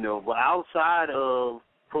 But outside of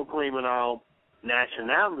proclaiming our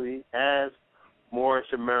nationality as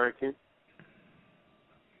Moorish American,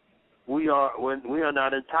 we are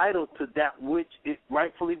not entitled to that which it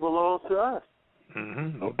rightfully belongs to us.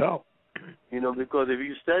 Mm-hmm, no doubt. Because if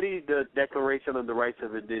you study the Declaration of the Rights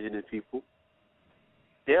of Indigenous People,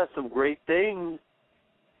 there are some great things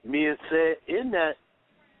being said in that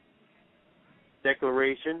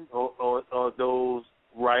declaration or those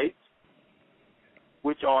rights,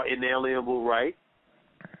 which are inalienable rights.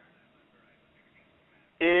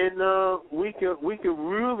 And we could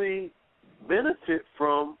really benefit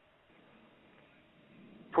from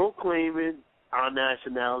proclaiming our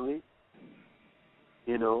nationality.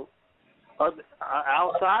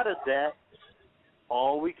 Outside of that,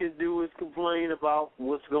 all we can do is complain about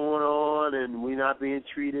what's going on and we not being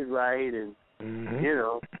treated right, and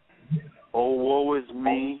oh, woe is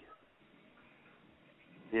me.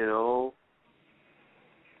 No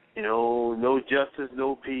justice,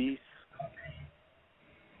 no peace.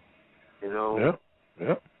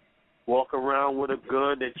 Walk around with a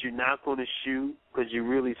gun that you're not going to shoot because you're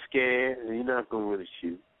really scared and you're not going to really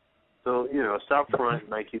shoot. So, stop fronting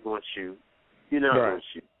like you're going to shoot. You're not going to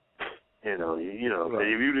shoot. Right.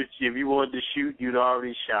 If you wanted to shoot, you'd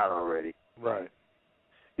already shot already. Right.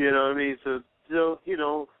 You know what I mean? So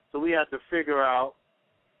we have to figure out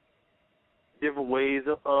different ways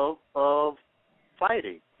of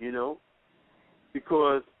fighting,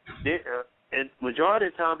 because and majority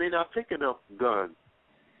of the time they're not picking up guns.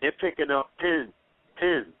 They're picking up pens.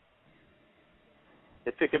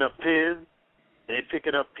 They're picking up pens, and they're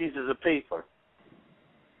picking up pieces of paper.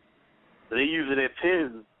 So they're using their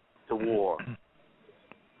pens to war.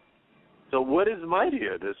 So what is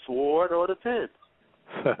mightier, the sword or the pen?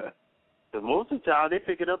 Because most of the time they're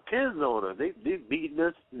picking up pens on us. They're beating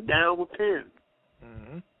us down with pens.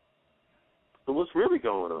 Mm-hmm. So what's really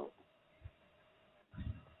going on?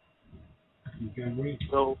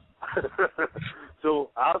 So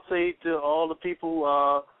I'll say to all the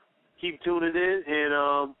people, keep tuning in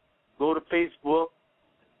and go to Facebook,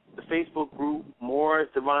 the Facebook group, Moorish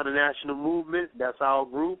Divine National Movement. That's our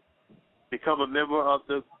group. Become a member of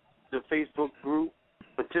the Facebook group.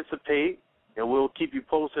 Participate, and we'll keep you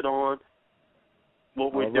posted on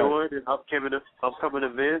what we're doing and upcoming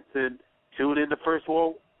events. And tune in to First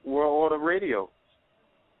World Order Radio.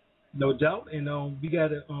 No doubt. And we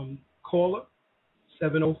got a caller.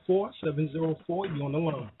 704-704, you're on the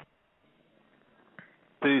line.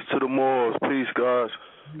 Peace to the Moors. Peace, guys.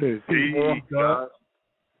 Peace, God.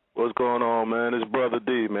 What's going on, man? It's Brother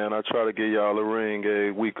D, man. I try to get y'all a ring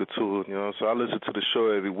every week or two, so I listen to the show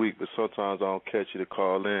every week, but sometimes I don't catch you to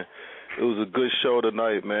call in. It was a good show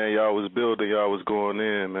tonight, man. Y'all was building, y'all was going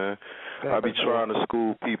in, man. I be trying to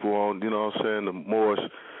school people on, the Moorish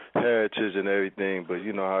heritage and everything, but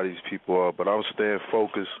you know how these people are. But I'm staying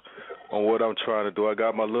focused on what I'm trying to do. I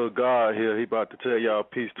got my little guy here. He about to tell y'all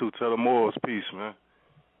peace too. Tell the Moors peace, man.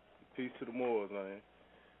 Peace to the Moors, man.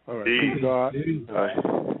 All right, peace, God. All right.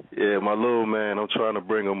 Yeah, my little man. I'm trying to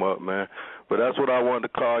bring him up, man. But that's what I wanted to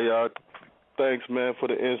call y'all. Thanks, man, for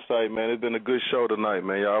the insight, man. It's been a good show tonight,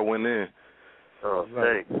 man. Y'all went in. Oh,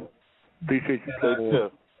 thanks. Appreciate you.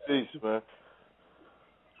 Peace, man.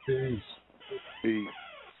 Peace.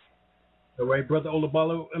 All right, Brother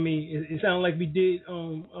Olabalo. I mean, it sounded like we did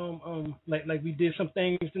like we did some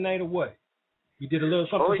things tonight, or what? We did a little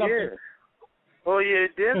something. Oh yeah,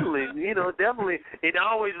 definitely. Definitely. And I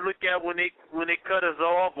always look at when they cut us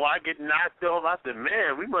off, or I get knocked off. I said,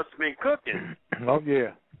 man, we must have been cooking. Oh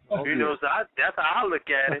yeah. So that's how I look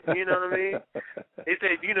at it. You know what I mean? They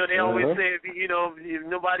say, they always say, if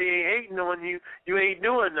nobody ain't hating on you, you ain't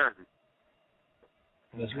doing nothing.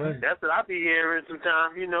 That's right. That's what I be hearing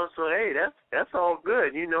sometimes, So hey, that's all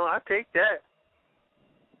good, I take that.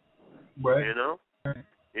 Right.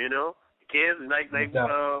 You can't like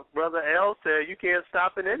Brother L said, you can't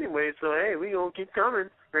stop it anyway. So hey, we gonna keep coming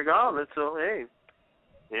regardless. So hey,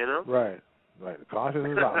 Right. The conscience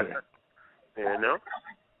is out here.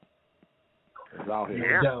 It's out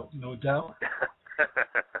here. No doubt.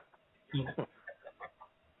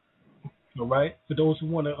 All right. For those who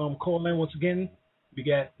want to call in once again, we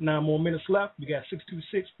got 9 more minutes left. We got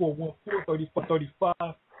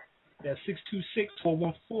 626-414-3435. That's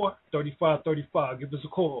 626-414-3535. Give us a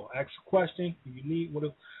call. Ask a question if you need.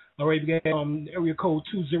 All right, we got area code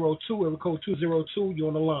 202. Area code 202. You're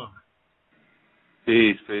on the line.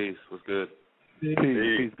 Peace. What's good?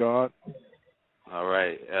 Peace, God. All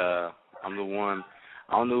right. I'm the one.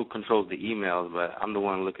 I don't know who controls the emails, but I'm the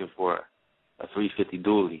one looking for a 350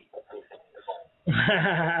 dually.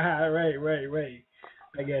 Right.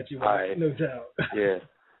 I got you, man. All right. No doubt. Yeah.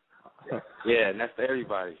 Yeah, and that's for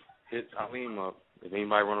everybody. Hit Alim up. If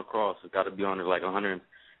anybody run across, it's got to be under like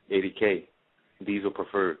 180K, diesel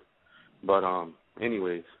preferred. But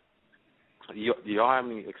anyways, do y'all have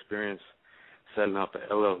any experience setting up an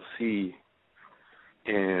LLC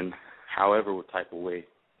in however what type of way,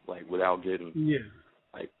 like without getting,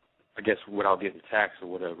 like I guess without getting taxed or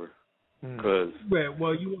whatever? Because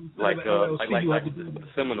well, you like have to do it.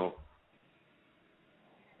 Seminole.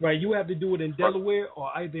 Right, you have to do it in Delaware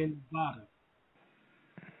or either in Nevada.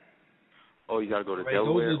 Oh, you got to go to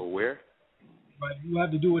Delaware or where? Right, you have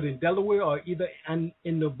to do it in Delaware or either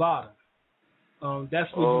in Nevada.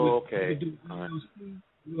 That's what you would do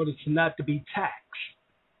in order to not to be taxed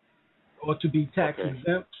or to be tax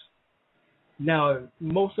exempt. Now,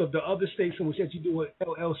 most of the other states in which you do an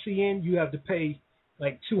LLC in, you have to pay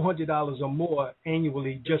like $200 or more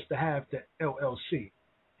annually just to have the LLC.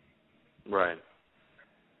 Right.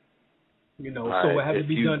 So it has to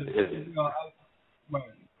be done.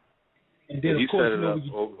 Right. And then, if you of course, set it up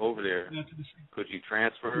over there, could you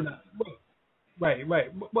transfer? Right.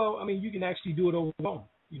 Well, I mean, you can actually do it over the phone.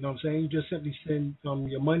 You know what I'm saying? You just simply send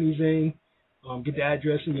your monies in, get the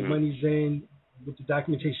address and your monies in with the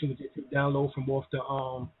documentation which you can download from off the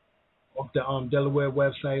Delaware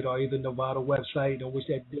website or either Nevada website, in which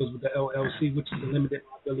that deals with the LLC, which is a limited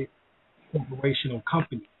liability corporation or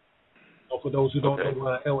company. For those who don't know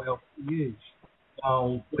what LLC is,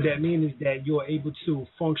 what that means is that you're able to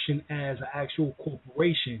function as an actual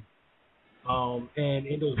corporation, and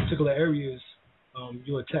in those particular areas,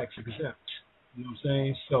 you're tax exempt. You know what I'm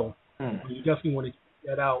saying? So you definitely want to check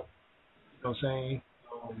that out. You know what I'm saying?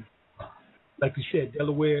 Like you said,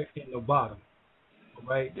 Delaware and Nevada. All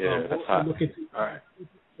right. Yeah, that's hot. Look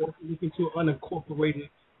into unincorporated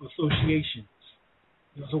associations.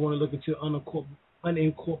 You also want to look into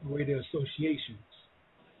unincorporated associations.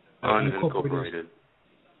 Unincorporated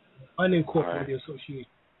associations.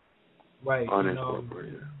 Right.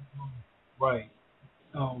 Unincorporated. Right.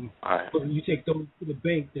 So you take those to the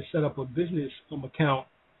bank to set up a business account,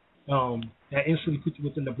 that instantly puts you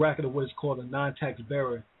within the bracket of what is called a non-tax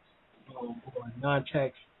bearer, or a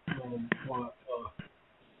non-tax, or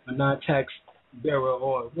a non-tax bearer,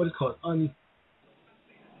 or what is called unbearable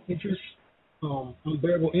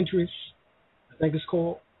interest. I think it's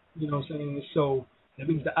called. You know what I'm saying? So that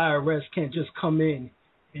means the IRS can't just come in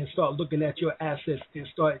and start looking at your assets and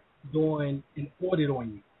start doing an audit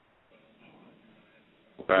on you.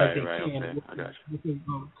 Right. Okay. I got you.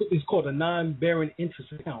 It's called a non-bearing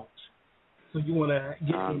interest account. So you want to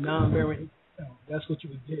get a non-bearing interest account. That's what you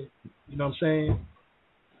would get. You know what I'm saying?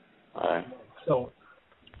 All right. So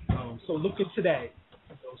look into that.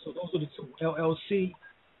 So those are the two. LLC.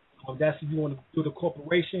 That's if you want to do the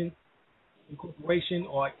incorporation,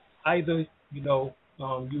 or either you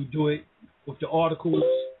do it with the articles,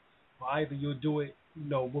 or either you'll do it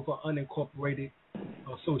with an unincorporated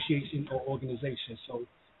association or organization. So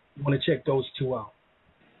you want to check those two out.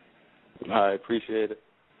 I appreciate it.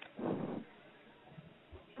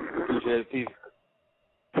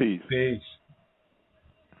 Peace.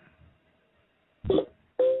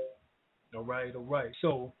 All right.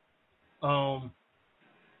 So,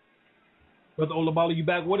 Brother Olabala, you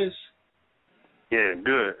back with us? Yeah,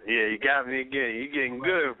 good. Yeah, you got me again. You're getting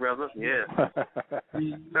good, brother. Yeah.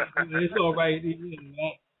 It's all right.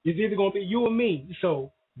 It's either going to be you or me.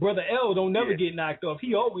 So, Brother L don't never get knocked off.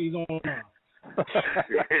 He always on time. For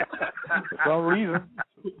some reason.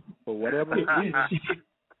 For whatever reason.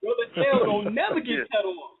 Brother L don't never get cut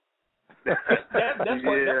off. That's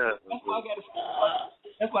why I got to start.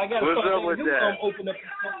 That's why I got to start letting him open up the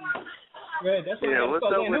show. Right, that's why I got to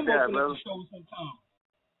start letting him open up the show sometime.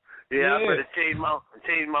 Yeah, I better change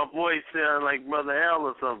my voice sound like Brother L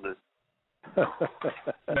or something.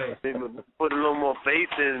 Maybe put a little more faith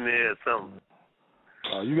in there or something.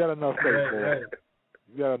 Oh, you got enough faith, man. Right.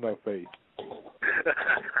 You got enough faith.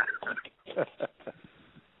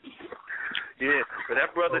 Yeah, but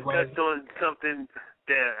that brother touched on something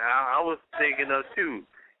that I was thinking of too.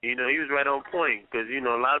 He was right on point because a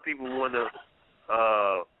lot of people want to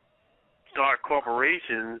start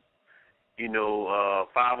corporations.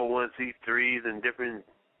 501c3s and different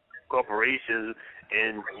corporations,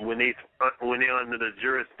 and when they're under the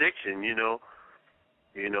jurisdiction,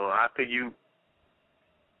 how could you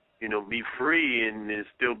be free and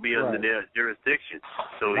still be under their jurisdiction?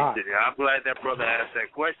 So I'm glad that brother asked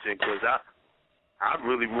that question because I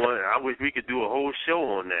wish we could do a whole show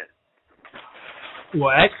on that. Well,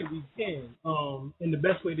 actually, we can. And the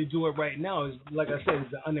best way to do it right now is, like I said, is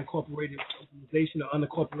the unincorporated organization or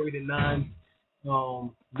unincorporated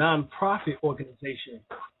nonprofit organization,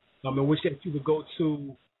 in which that you would go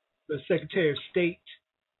to the Secretary of State,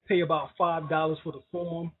 pay about $5 for the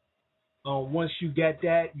form. Once you get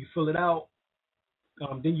that, you fill it out.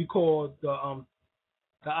 Then you call the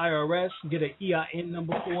IRS, get an EIN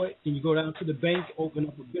number for it. Then you go down to the bank, open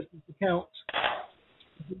up a business account.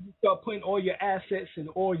 Then you start putting all your assets and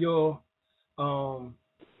all your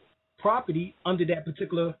property under that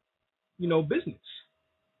particular, business.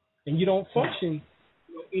 And you don't function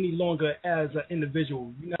any longer as an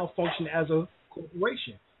individual. You now function as a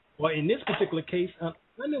corporation. Or in this particular case, an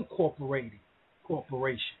unincorporated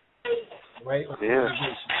corporation. Right? Or yeah.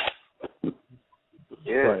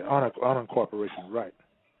 Yeah. Right. Unincorporation. Right.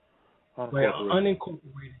 Right.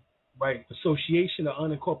 Unincorporated. Right. Association or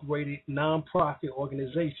unincorporated nonprofit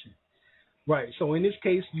organization. Right. So in this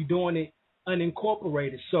case, you're doing it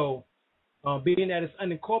unincorporated. So being that it's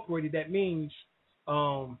unincorporated, that means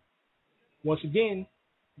once again,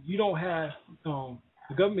 you don't have the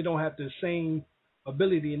government don't have the same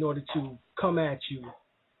ability in order to come at you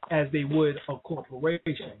as they would a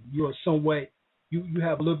corporation. You're somewhat you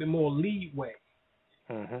have a little bit more leeway.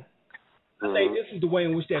 Mm-hmm. I think this is the way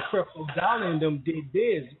in which that Creflo Dollar and them did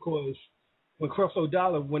theirs, because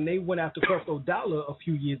when they went after Creflo Dollar a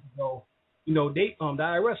few years ago, they the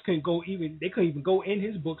IRS couldn't even go in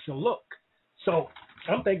his books and look. So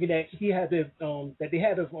I'm thinking that he had to that they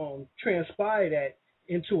had to transpire that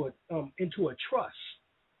into a trust.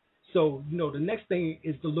 So the next thing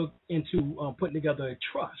is to look into putting together a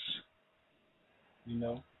trust.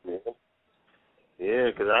 Yeah,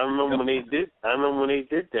 because I remember when they did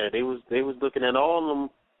that. They was looking at all of them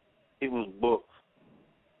people's books.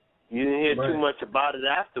 You didn't hear too much about it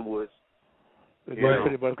afterwards. Is it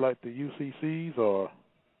pretty much like the UCCs or?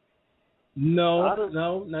 No,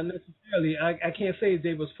 not necessarily. I can't say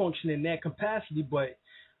they was functioning in that capacity, but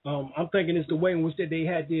I'm thinking it's the way in which that they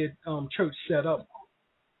had their church set up.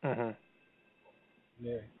 Mm-hmm.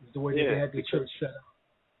 Yeah, it's the way that they had their church set up.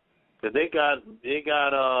 Cause they got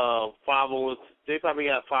 501. They probably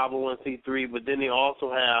got 501c3, but then they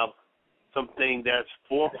also have something that's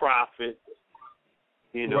for profit.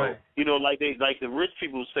 Right. Like the rich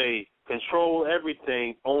people say, control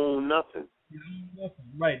everything, own nothing.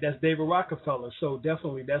 Right, that's David Rockefeller. So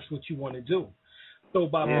definitely, that's what you want to do. So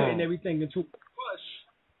by putting everything into a trust,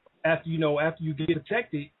 after you get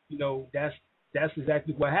protected, that's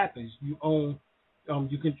exactly what happens. You own,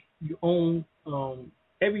 you own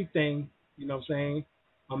everything. You know what I'm saying?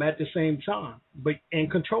 At the same time, and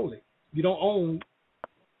control it. You don't own,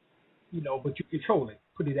 but you control it.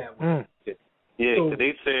 Put it that way. Yeah, so cause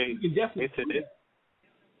they say because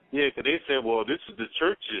they said, well, this is the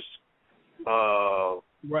church's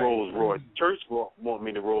Rolls Royce. Church want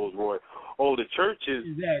me to Rolls Royce. Oh, the churches.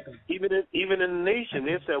 Exactly. Even in the nation,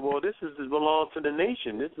 they said, well, this belongs to the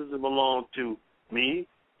nation. This doesn't belong to me.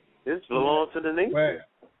 This belongs to the nation. Right.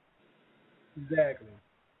 Exactly.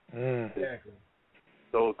 Exactly.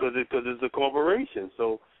 So, because it's a corporation,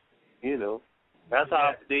 so that's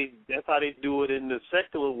how they do it in the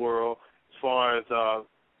secular world as far as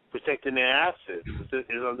protecting their assets.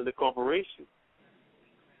 It's under the corporation.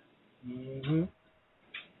 Mhm.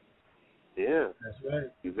 Yeah. That's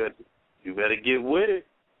right. You better get with it.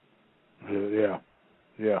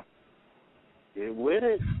 Yeah. Get with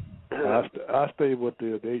it. I stay with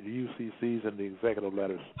the UCCs and the executive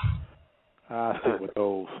letters. I stick with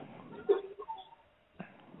those.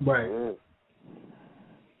 Right.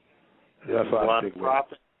 That's why I stick with.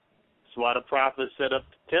 That's why the prophet set up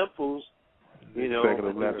the temples.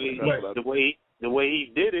 The way he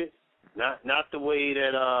did it, not the way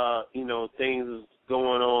that things is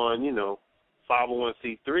going on.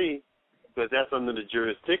 501c3, because that's under the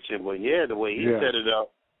jurisdiction. But the way he set it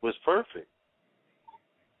up was perfect.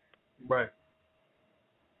 Right.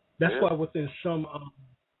 That's why within some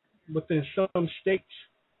states,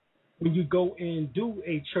 when you go and do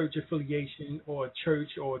a church affiliation or a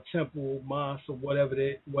church or a temple, mosque or whatever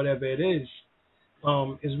it is,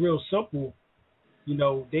 it's real simple.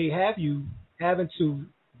 They have you having to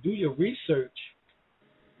do your research,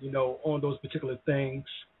 on those particular things,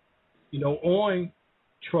 on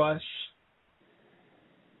trust.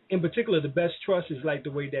 In particular, the best trust is like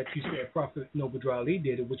the way that you said Prophet Noble Drew Ali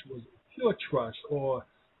did it, which was a pure trust or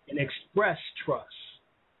an express trust.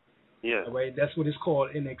 Yeah. All right, that's what it's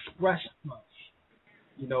called, an express trust.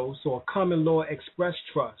 So a common law express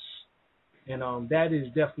trust, and that is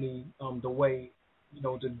definitely the way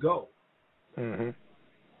to go. Mhm.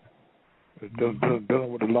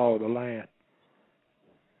 Dealing with the law of the land.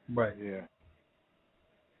 Right. Yeah.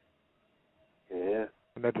 Yeah.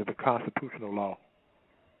 And that is the constitutional law.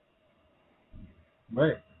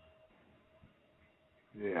 Right.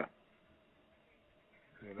 Yeah.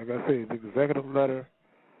 Like I say, the executive letter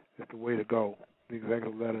is the way to go. The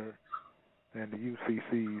executive letter and the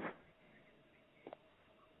UCCs.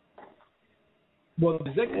 Well, the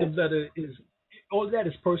executive letter is, all that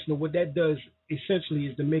is personal. What that does essentially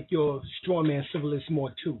is to make your strawman civilists more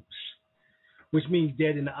obtuse, which means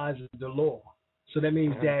dead in the eyes of the law. So that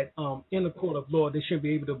means that in the court of law, they shouldn't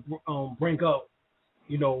be able to bring up,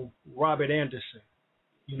 Robert Anderson.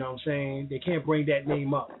 You know what I'm saying? They can't bring that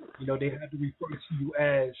name up. They have to refer to you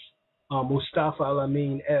as Mustafa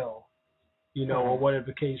Alim El, or whatever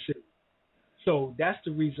the case is. So that's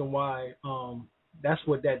the reason why that's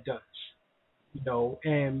what that does.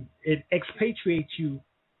 And it expatriates you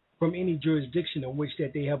from any jurisdiction in which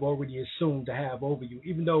that they have already assumed to have over you,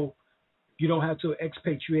 even though you don't have to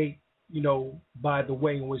expatriate, by the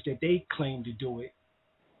way in which that they claim to do it.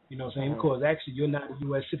 You know what I'm saying? Because actually you're not a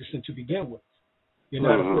U.S. citizen to begin with. You're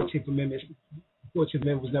not a 14th Amendment. The 14th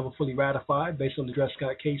Amendment was never fully ratified based on the Dred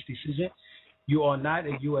Scott case decision. You are not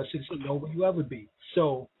a U.S. citizen, nor will you ever be.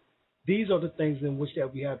 So these are the things in which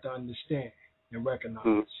that we have to understand and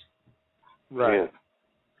recognize. Right.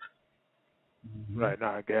 Right.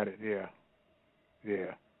 Now I get it.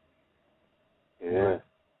 Yeah.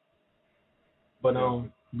 But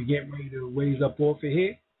we getting ready to raise up off it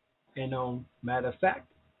here. And matter of fact,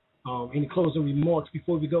 any closing remarks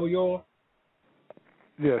before we go, y'all?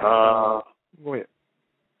 Yes. Go ahead.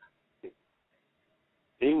 You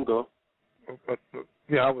can go.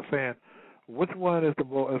 Yeah, I was saying, which one is the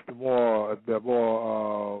more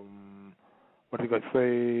what you could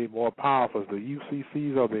say more powerful, the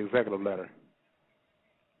UCCs or the executive letter?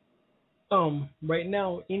 Right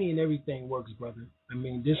now, any and everything works, brother. I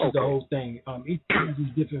mean, this is the whole thing. Each one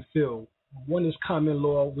is different field. One is common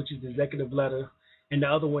law, which is the executive letter, and the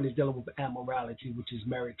other one is dealing with amorality, which is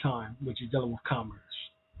maritime, which is dealing with commerce.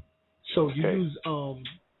 So you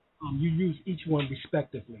use each one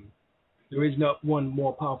respectively. There is not one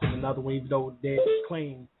more powerful than another one, even though they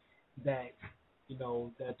claim that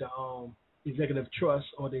that the executive trust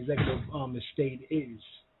or the executive estate is,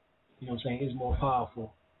 is more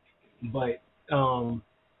powerful. But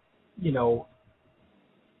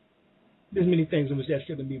there's many things in which that's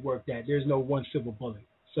going to be worked at. There's no one silver bullet.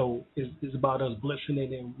 So it's about us blitzing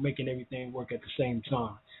it and making everything work at the same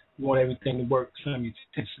time. We want everything to work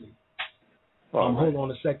simultaneously. Hold on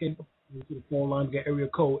a second. Go to the phone line. We got area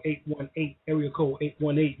code 818. Area code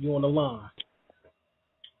 818. You on the line?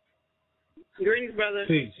 Greetings, brother.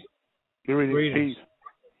 Peace. Greetings.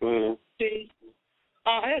 Peace.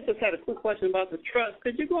 I just had a quick question about the trust.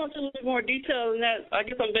 Could you go into a little bit more detail in that? I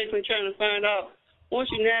guess I'm basically trying to find out, once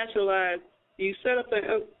you nationalize, you set up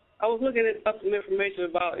I was looking up some information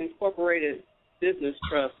about incorporated business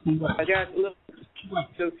trust. I got a little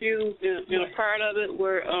confused in a part of it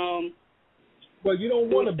where well, you don't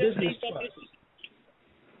want a business trust.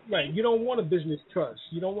 Right, you don't want a business trust.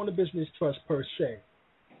 You don't want a business trust per se.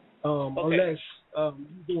 Unless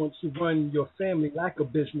you want to run your family like a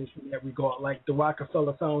business in that regard, like the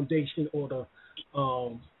Rockefeller Foundation or the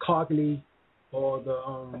Cogney or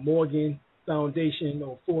the Morgan Foundation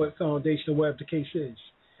or Ford Foundation, whatever the case is.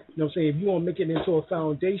 You know what I'm saying? If you want to make it into a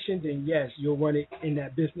foundation, then yes, you'll run it in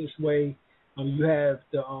that business way. You have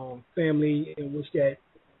the family in which that,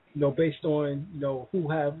 based on, who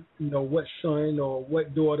have, what son or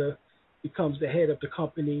what daughter becomes the head of the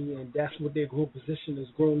company, and that's what their group position is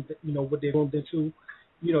groomed, what they're groomed into.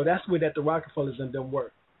 That's where that the Rockefellers and them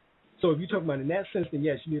work. So if you're talking about in that sense, then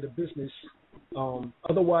yes, you need a business.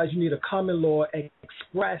 Otherwise, you need a common law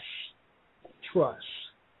express trust.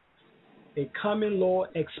 A common law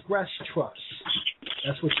express trust.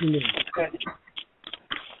 That's what you need.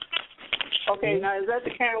 Okay, now is that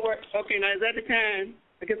the kind of work? Okay, now is that the kind?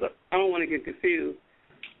 I guess I don't want to get confused.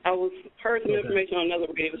 I heard some information on another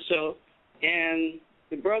radio show, and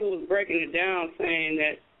the brother was breaking it down, saying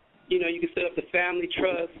that you can set up the family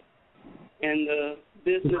trust and the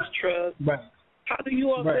business trust. Right. How do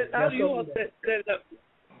you all set it up?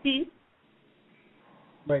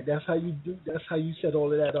 Right. That's how you do. That's how you set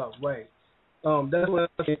all of that up. Right. That's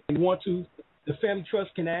what I'm saying. You want to. The family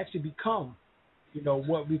trust can actually become,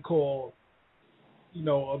 what we call,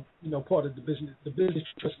 part of the business. The business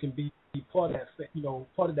trust can be part of that,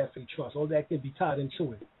 part of that family trust. All that can be tied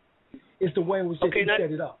into it. It's the way in which you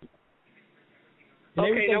set it up. And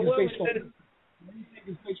everything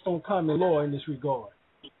is based on common law in this regard.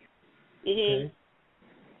 Okay?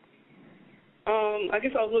 I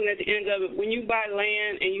guess I was looking at the end of it. When you buy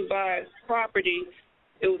land and you buy property,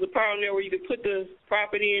 it was a part on there where you could put the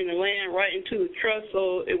property and the land right into the trust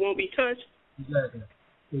so it won't be touched? Exactly.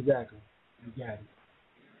 You got it.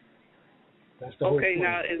 That's the whole point.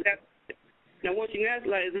 Now, is Now, once you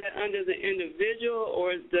nationalize, is that under the individual,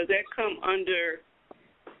 or does that come under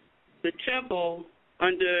the temple,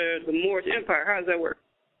 under the Moorish Empire? How does that work?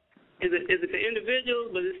 Is it the individual,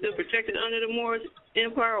 but it's still protected under the Moorish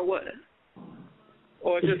Empire, or what?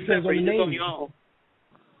 Or just separate, just on your own?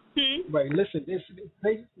 Right. Listen,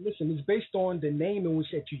 it's based on the name in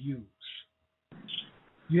which that you use.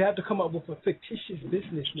 You have to come up with a fictitious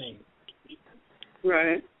business name.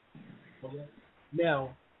 Right. Okay.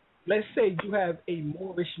 Now, let's say you have a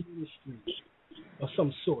Moorish ministry of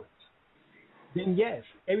some sort. Then yes,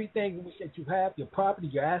 everything in which that you have, your property,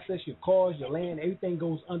 your assets, your cars, your land, everything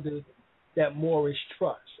goes under that Moorish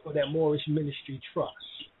trust or that Moorish ministry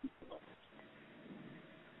trust.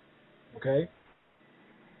 Okay?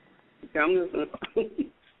 Okay, I'm listening.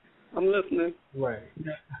 I'm listening. Right.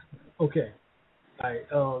 Okay. All right.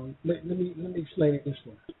 Let me explain it this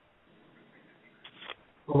way.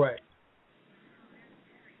 All right.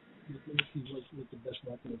 Let me see what's the best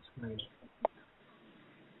way I can explain it.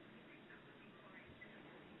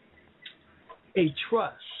 A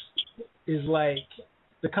trust is like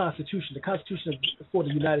the Constitution. The Constitution for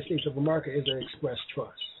the United States of America is an express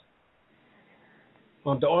trust.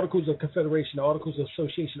 The Articles of Confederation, the Articles of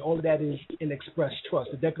Association, all of that is an express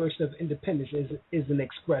trust. The Declaration of Independence is an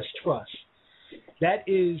express trust. That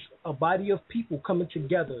is a body of people coming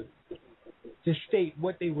together to state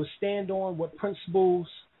what they will stand on, what principles,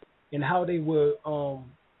 and how they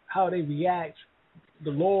react, the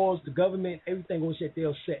laws, the government, everything was that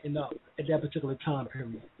they're setting up at that particular time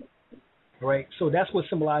period. All right? So that's what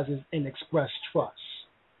symbolizes an express trust.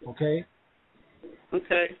 Okay?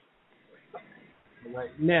 Okay. All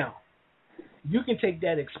right. Now, you can take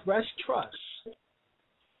that express trust,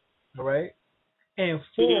 all right, and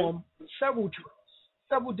form several trusts,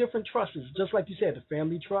 several different trusts, just like you said, the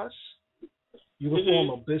family trust. You can form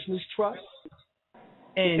a business trust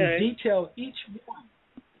and detail each one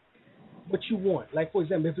what you want. Like, for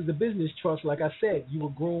example, if it's a business trust, like I said, you will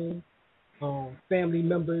groom family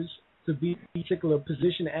members to be a particular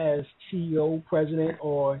position as CEO, president,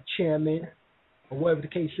 or chairman, or whatever the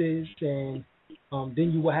case is, and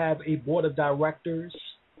then you will have a board of directors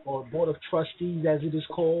or board of trustees, as it is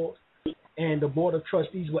called, and the board of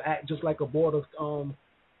trustees will act just like a board of,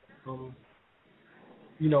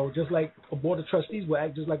 just like a board of trustees will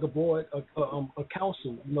act just like a board, a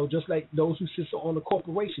council, just like those who sit on the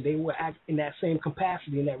corporation, they will act in that same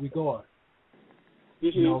capacity in that regard.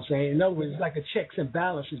 You know what I'm saying? In other words, it's like a checks and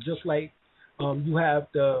balances, just like you have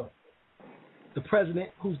the president,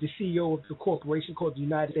 who's the CEO of the corporation called the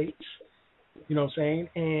United States. You know what I'm saying?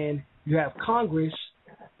 And you have Congress,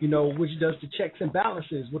 which does the checks and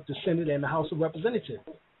balances with the Senate and the House of Representatives,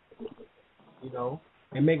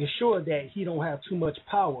 and making sure that he don't have too much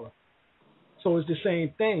power. So it's the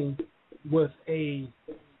same thing with a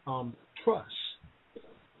trust.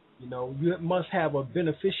 You must have a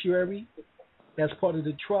beneficiary that's part of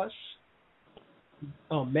the trust,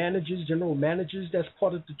 managers, general managers that's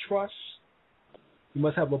part of the trust. You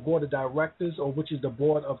must have a board of directors, or which is the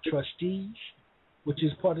board of trustees, which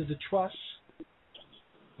is part of the trust.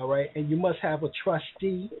 All right, and you must have a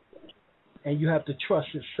trustee, and you have the trust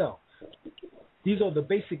itself. These are the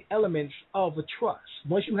basic elements of a trust.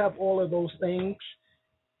 Once you have all of those things,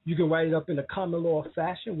 you can write it up in a common law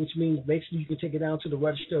fashion, which means basically you can take it down to the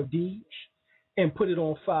Register of Deeds and put it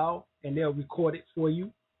on file, and they'll record it for you,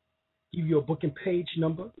 give you a book and page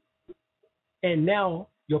number, and now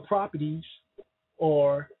your properties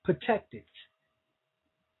are protected.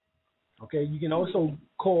 Okay, you can also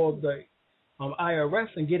call the IRS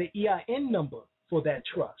and get an EIN number for that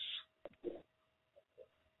trust.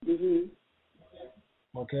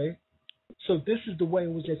 Okay, so this is the way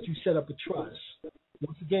in which that you set up a trust.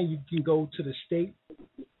 Once again, you can go to the state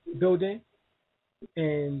building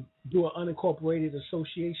and do an unincorporated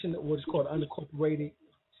association, what is called unincorporated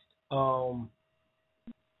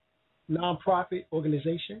nonprofit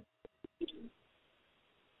organization,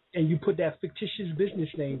 and you put that fictitious business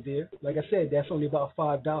name there. Like I said, that's only about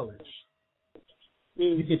 $5.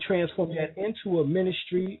 You can transform that into a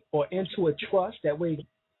ministry or into a trust. That way,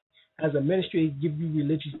 as a ministry, it gives you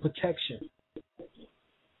religious protection.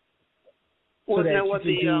 Well, isn't that what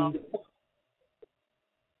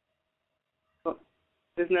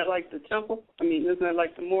isn't that like the temple? I mean, isn't that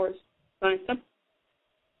like the Moorish Science Temple?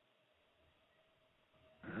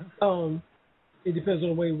 It depends on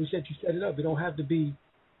the way in which that you set it up. It don't have to be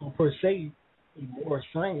per se a Moorish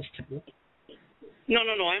Science Temple. No.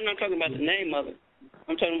 I'm not talking about the name of it.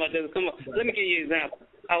 I'm talking about this. Come on. Let me give you an example.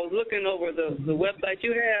 I was looking over the website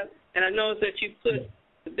you have, and I noticed that you put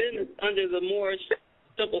the business under the Moorish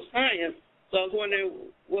Temple Science, So I was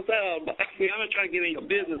wondering, what's that all about? I mean, I'm not trying to get in your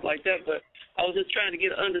business like that, but I was just trying to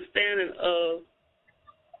get an understanding of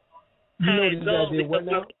how it goes. You what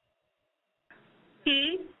now?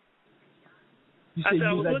 You said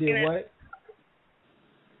you did what?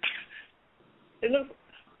 It looks,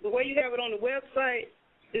 the way you have it on the website,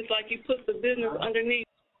 it's like you put the business underneath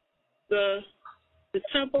the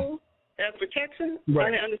temple as protection.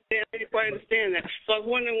 Right. I didn't quite understand that. So I was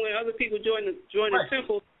wondering when other people join the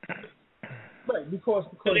temple. Right, because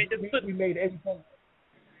we made everything.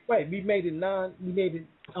 Right, we made it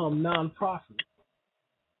non-profit.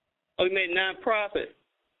 Oh, we made it non-profit.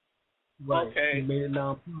 Right. Okay. We made it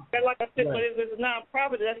non-profit. Like I said, right. But if it's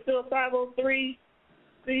non-profit, that's still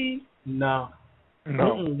 503c. No.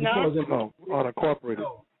 Unincorporated. No.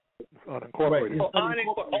 Unincorporated.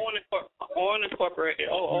 Unincorporated.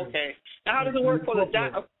 Oh, okay. Now, how does it work for the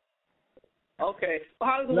Okay. Well,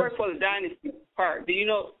 how does it work for the dynasty part? Do you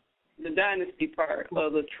know the dynasty part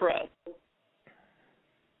of the trust?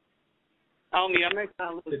 I may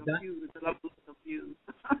sound a little confused because I'm a little confused.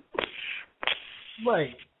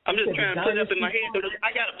 Right. I'm just trying to put it up in my head.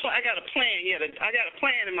 I got a plan. Yeah, I got a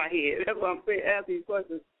plan in my head. That's what I'm saying. Asking you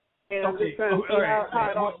questions. And I'm just trying to figure out how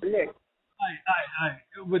it all connects. All right.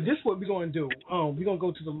 But this is what we're going to do. We're going to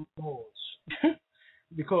go to the laws.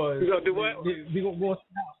 Because we're going to do what? We're going to go to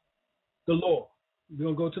the law. We're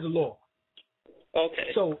going to go to the law.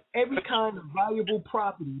 Okay. So every kind of valuable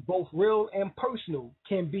property, both real and personal,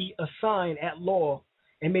 can be assigned at law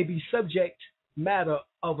and may be subject matter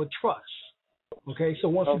of a trust. Okay, so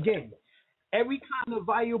once again, every kind of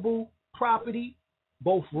valuable property,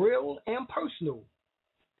 both real and personal,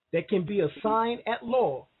 that can be assigned at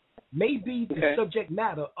law may be the subject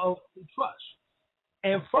matter of the trust.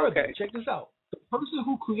 And further, check this out. The person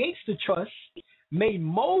who creates the trust may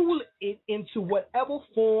mold it into whatever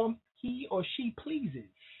form he or she pleases.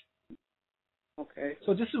 Okay.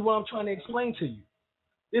 So this is what I'm trying to explain to you.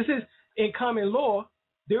 This is, in common law,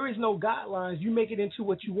 there is no guidelines. You make it into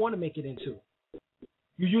what you want to make it into.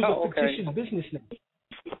 You use a fictitious business name.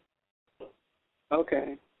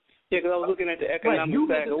 Okay. Yeah, because I was looking at the economic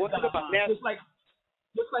side. What's it about now?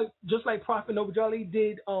 Just like Prophet Nobajali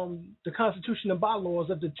did the Constitution and bylaws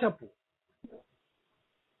of the temple.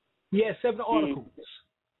 He had 7 articles.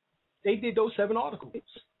 They did those 7 articles.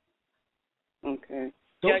 Okay.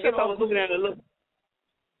 Yeah, I guess I was looking at it a little.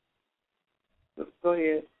 Go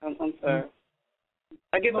ahead. I'm sorry.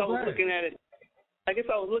 I guess I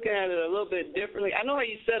was looking at it a little bit differently. I know how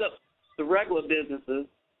you set up the regular businesses,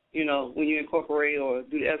 you know, when you incorporate or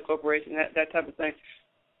do the S corporation, that type of thing.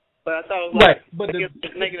 But I thought it was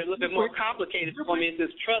making it a little bit more complicated for me. It's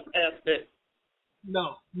this trust aspect.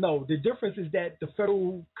 No. The difference is that the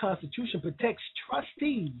federal Constitution protects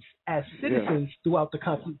trustees as citizens throughout the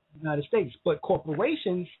Constitution of the United States. But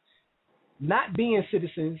corporations, not being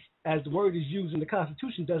citizens, as the word is used in the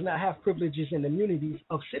Constitution, does not have privileges and immunities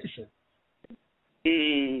of citizens.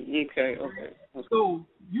 Okay. So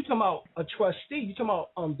you talking about a trustee, you talking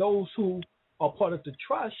about those who are part of the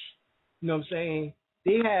trust, you know what I'm saying,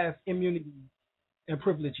 they have immunity and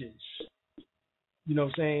privileges, you know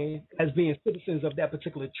what I'm saying, as being citizens of that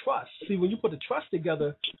particular trust. See, when you put a trust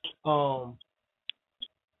together, you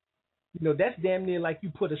know, that's damn near like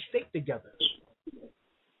you put a stake together.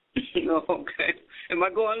 Okay. Am I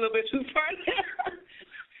going a little bit too far there?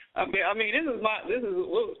 I mean, this is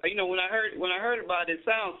you know, when I heard about it, it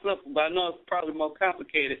sounds simple, but I know it's probably more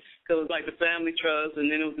complicated because it's like the family trust,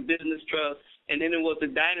 and then it was the business trust, and then it was the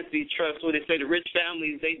dynasty trust, where they say the rich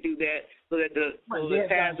families, they do that so that it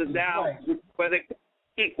passes down, whether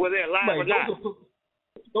they're alive or not.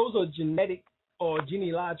 Those are genetic or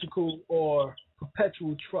genealogical or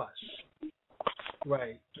perpetual trusts,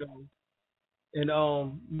 right? So, and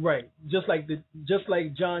just like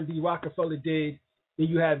John D. Rockefeller did. Then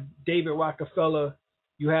you have David Rockefeller,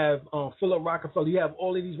 you have Philip Rockefeller, you have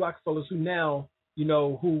all of these Rockefellers who now, you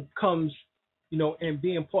know, who comes, you know, and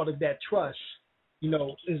being part of that trust, you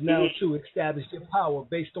know, is now to establish their power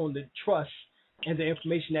based on the trust and the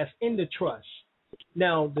information that's in the trust.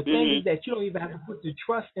 Now, the thing is that you don't even have to put the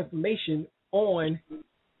trust information on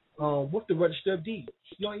with the Register of Deeds.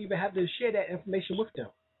 You don't even have to share that information with them.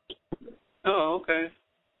 Oh, okay.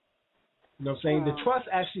 You know what I'm saying? The trust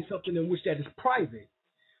actually is something in which that is private.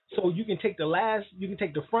 So you can take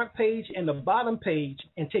the front page and the bottom page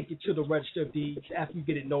and take it to the Register of Deeds after you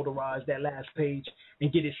get it notarized, that last page,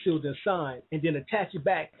 and get it sealed and signed, and then attach it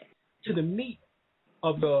back to the meat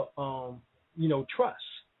of the trust.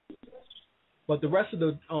 But the rest of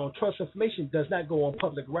the trust information does not go on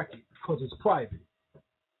public record because it's private.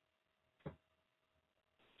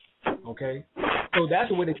 Okay? So that's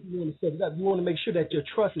the way that you want to set it up. You want to make sure that your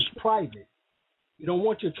trust is private. You don't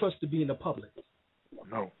want your trust to be in the public.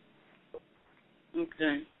 No.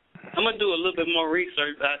 Okay. I'm gonna do a little bit more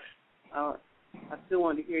research. I still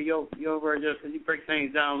want to hear your version because you break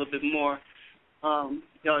things down a little bit more.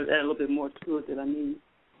 Y'all add a little bit more to it that I need.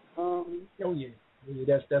 Oh yeah,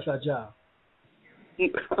 that's our job.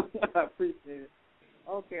 I appreciate it.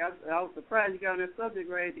 Okay, I was surprised you got on that subject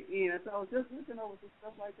right at the end. So I was just looking over some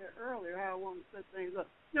stuff like that earlier, how I want to set things up.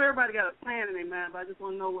 Everybody got a plan in their mind, but I just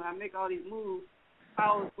want to know when I make all these moves,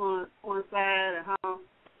 how it's going to coincide and how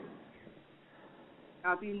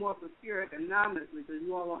I'll be more secure economically, because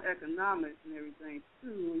you all on economics and everything,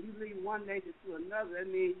 too. When you leave one nation to another, that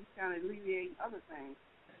means you kind of alleviate other things.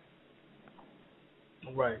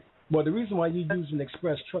 Right. Well, the reason why you use an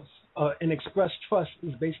express trust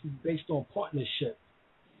is basically based on partnership.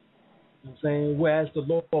 You know what I'm saying? Whereas the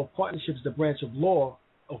law of partnership is the branch of law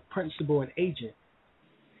of principal and agent.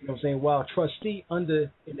 You know what I'm saying? While trustee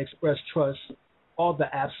under an express trust are the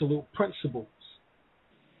absolute principles.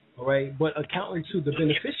 All right? But accounting to the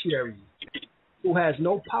beneficiary, who has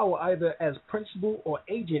no power either as principal or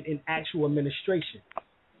agent in actual administration.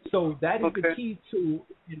 So that is the key to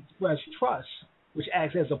express trust, which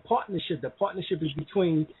acts as a partnership. The partnership is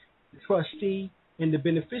between the trustee and the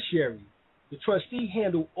beneficiary. The trustee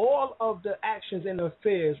handle all of the actions and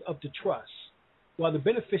affairs of the trust, while the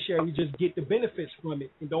beneficiary just get the benefits from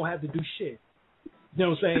it and don't have to do shit. You know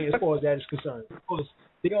what I'm saying? As far as that is concerned, because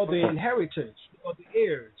they are the inheritors, they are the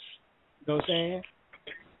heirs. You know what I'm saying?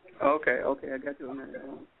 Okay, I got you on that.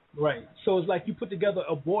 Right. So it's like you put together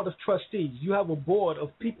a board of trustees. You have a board of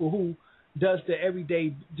people who does the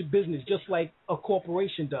everyday business, just like a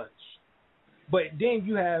corporation does. But then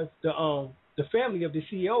you have the family of the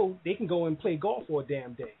CEO. They can go and play golf for a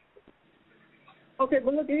damn day. Okay,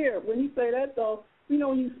 but look here. When you say that, though, you know,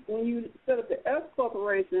 when you set up the S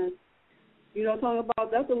corporation, you know, talking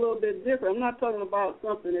about that's a little bit different. I'm not talking about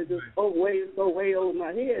something that's just way over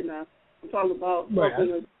my head now. I'm talking about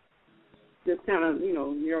something that's just kind of, you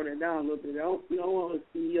know, narrow that down a little bit. I don't want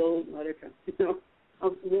a CEO and all that kind of, you know.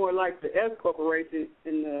 I'm more like the S corporation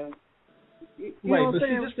and you know right, but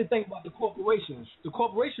see, this is the thing about the corporations. The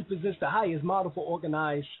corporation presents the highest model for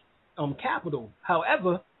organized capital.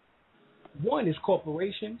 However, 1 is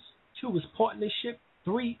corporations, 2 is partnership,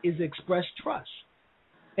 3 is express trust.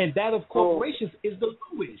 And that of corporations is the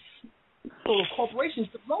lowest. So the corporation is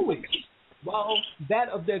the lowest, while that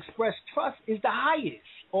of the express trust is the highest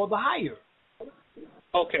or the higher.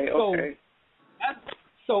 Okay.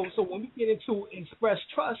 So when we get into express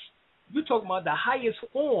trust, you're talking about the highest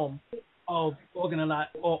form of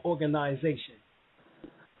organization.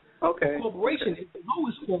 Okay. A corporation is the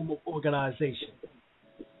lowest form of organization.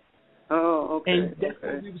 Oh, okay. And that's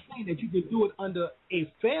what we were saying, that you can do it under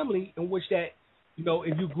a family in which that, you know,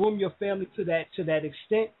 if you groom your family to that extent,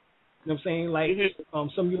 you know what I'm saying? Like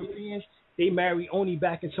some Europeans, they marry only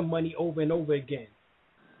back into money over and over again.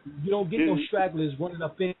 You don't get no stragglers running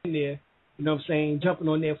up in there, you know what I'm saying, jumping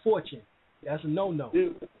on their fortune. That's a no-no.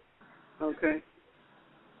 Okay.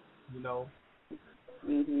 You know?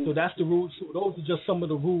 So that's the rules. So those are just some of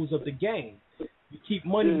the rules of the game. You keep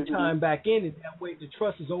money time back in, and that way the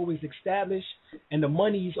trust is always established and the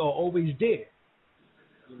monies are always there.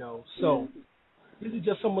 You know, so these are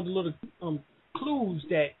just some of the little clues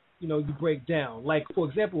that, you know, you break down. Like, for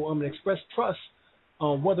example, an express trust,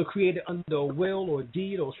 whether created under a will or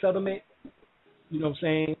deed or settlement, you know what I'm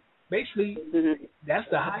saying? Basically, that's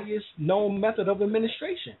the highest known method of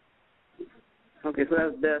administration. Okay, so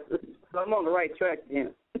that's best. So I'm on the right track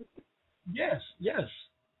then. Yes.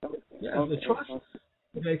 Okay. The trust,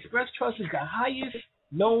 the express trust is the highest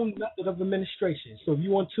known method of administration. So if you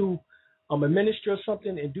want to administer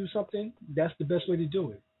something and do something, that's the best way to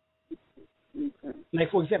do it. Okay. Like,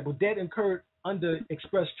 for example, debt incurred under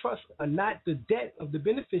express trust are not the debt of the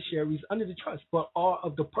beneficiaries under the trust, but are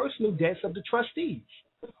of the personal debts of the trustees,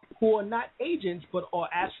 who are not agents but are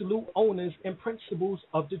absolute owners and principals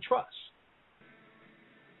of the trust.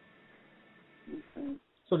 Okay.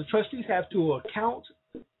 So the trustees have to account,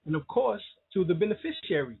 and of course, to the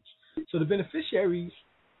beneficiaries. So the beneficiaries,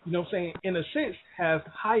 you know what I'm saying, in a sense, have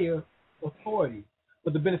higher authority,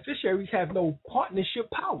 but the beneficiaries have no partnership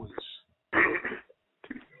powers.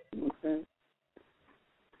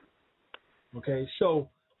 Okay, so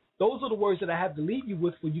those are the words that I have to leave you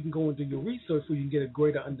with, where you can go and do your research, so you can get a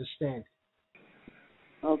greater understanding.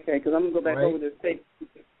 Okay, because I'm gonna go back over this tape.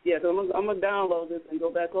 Yeah, so I'm gonna download this and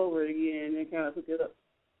go back over it again and kind of hook it up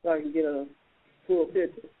so I can get a full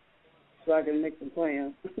picture, so I can make some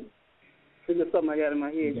plans. This is something I got in my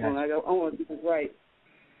head. Gotcha. I want to do this right.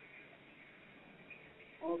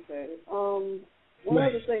 Okay. One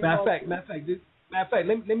other thing. Matter of fact, Matter of fact,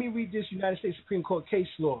 let me read this United States Supreme Court case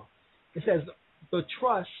law. It says the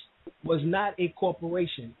trust was not a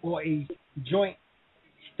corporation or a joint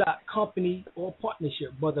stock company or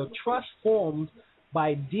partnership, but a trust formed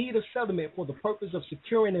by deed of settlement for the purpose of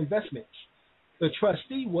securing investments. The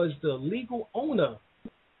trustee was the legal owner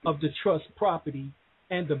of the trust property,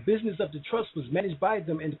 and the business of the trust was managed by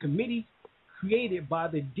them, and the committee created by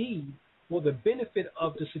the deed for the benefit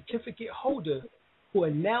of the certificate holder who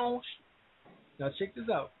announced, now check this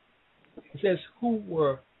out, it says who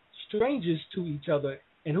were strangers to each other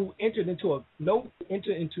and who entered into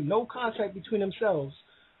no contract between themselves,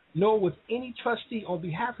 nor with any trustee on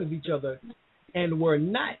behalf of each other, and were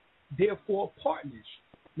not therefore partners.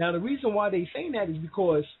 Now the reason why they saying that is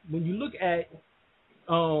because when you look at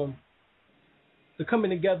the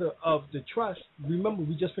coming together of the trust, remember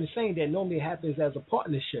we just been saying that normally it happens as a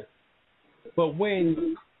partnership. But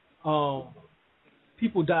when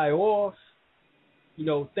people die off, you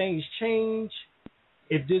know, things change.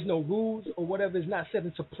 If there's no rules or whatever is not set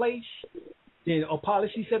into place, then a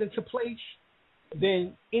policy set into place,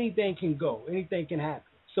 then anything can go, anything can happen.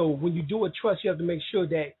 So when you do a trust, you have to make sure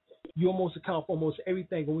that you almost account for almost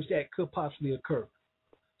everything in which that could possibly occur,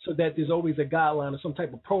 so that there's always a guideline or some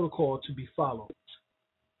type of protocol to be followed,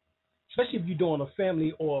 especially if you're doing a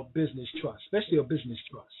family or a business trust, especially a business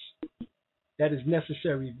trust. That is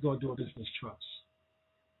necessary if you're going to do a business trust.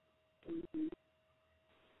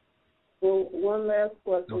 Well, one last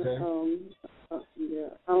question. Okay. I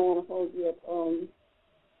don't want to hold you up.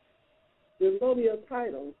 The allodial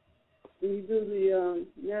title, when you do the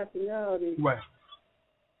nationality. Right.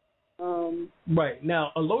 Right.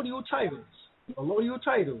 Now, allodial titles, when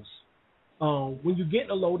you get an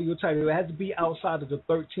allodial title, it has to be outside of the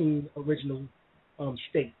 13 original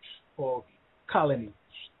states or colonies,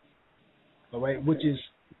 all right, which is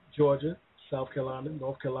Georgia, South Carolina,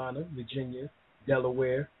 North Carolina, Virginia,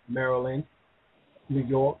 Delaware, Maryland, New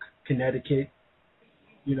York, Connecticut,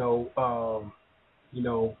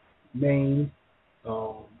 Maine,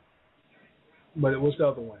 but what's the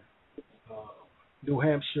other one? New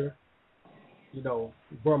Hampshire,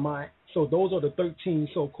 Vermont. So those are the 13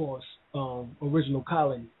 so-called original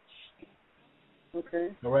colonies. Okay.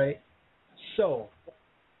 All right. So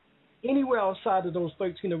anywhere outside of those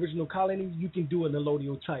 13 original colonies, you can do an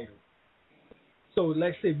allodial title. So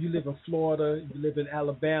let's say if you live in Florida, you live in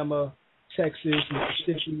Alabama, Texas,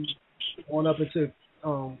 Mississippi, on up into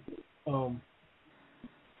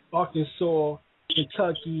Arkansas,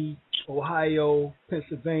 Kentucky, Ohio,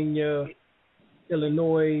 Pennsylvania,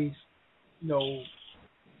 Illinois.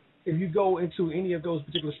 If you go into any of those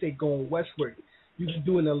particular states going westward, you can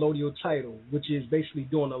do an allodial title, which is basically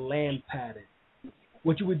doing a land pattern.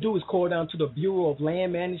 What you would do is call down to the Bureau of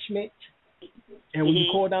Land Management, and when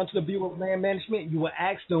you call down to the Bureau of Land Management, you will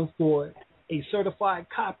ask them for a certified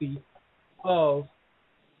copy of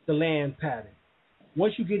the land pattern.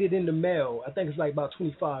 Once you get it in the mail, I think it's like about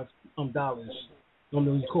 $25 when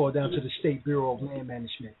you call down to the State Bureau of Land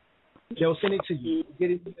Management. They'll send it to you.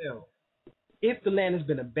 Get it in the mail. If the land has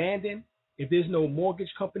been abandoned, if there's no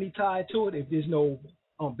mortgage company tied to it, if there's no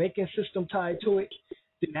banking system tied to it,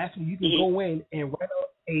 then actually you can go in and write up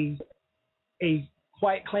a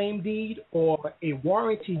quiet claim deed or a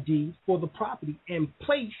warranty deed for the property and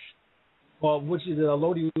place, which is a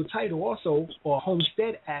allodial title also, or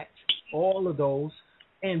Homestead Act, all of those,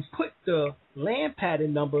 and put the land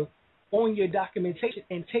pattern number on your documentation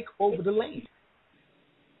and take over the land.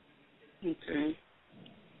 Okay.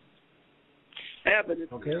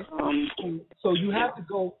 Okay. So you have to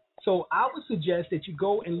go. So I would suggest that you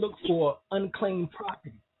go and look for unclaimed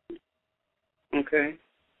property. Okay.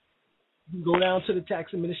 You go down to the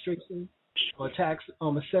tax administration or tax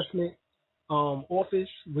assessment office,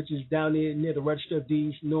 which is down there near the Register of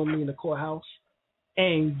Deeds, normally in the courthouse,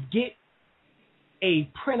 and get a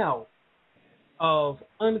printout of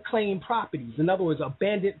unclaimed properties. In other words,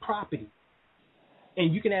 abandoned property.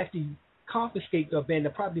 And you can actually confiscate the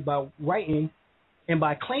abandoned property by writing and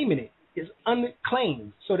by claiming it. It's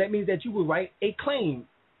unclaimed. So that means that you would write a claim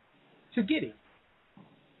to get it.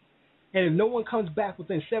 And if no one comes back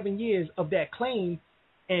within 7 years of that claim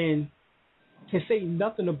and can say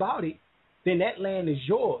nothing about it, then that land is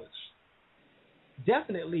yours.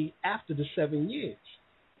 Definitely after the 7 years.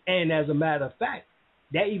 And as a matter of fact,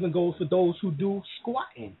 that even goes for those who do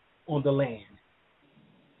squatting on the land.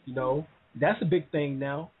 That's a big thing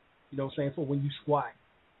now, for when you squat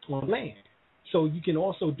on land. So you can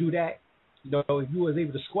also do that. If you was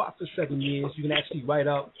able to squat for 7 years, you can actually write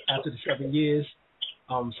up after the 7 years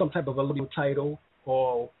some type of allodial title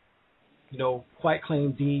or, quiet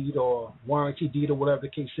claim deed or warranty deed or whatever the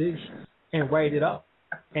case is, and write it up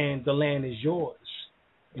and the land is yours.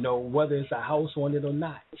 You know, whether it's a house on it or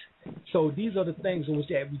not. So these are the things in which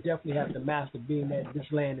that we definitely have to master, being that this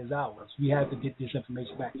land is ours. We have to get this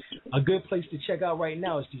information back. A good place to check out right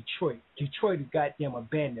now is Detroit. Detroit is goddamn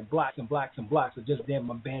abandoned, blocks and blocks and blocks of just damn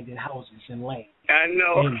abandoned houses and land. I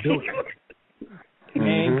know. And buildings.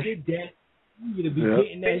 And get that. You need to be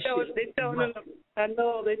getting that shit. They telling them. I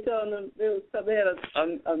know they telling them. They had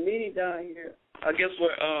a meeting down here. I guess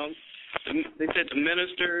where they said the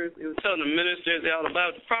ministers. It was telling the ministers all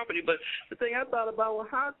about the property. But the thing I thought about, well,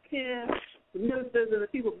 how can the ministers and the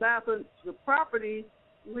people buy the property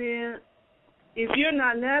when, if you're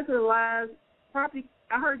not naturalized, property?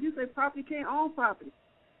 I heard you say property can't own property.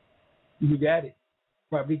 You got it.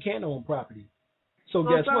 Property can't own property. So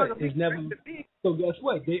guess what? It's never. So guess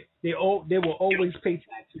what? They will always pay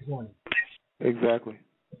taxes on it. Exactly.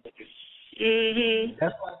 Mhm.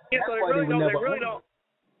 That's why they would never own it.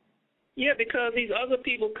 Yeah, because these other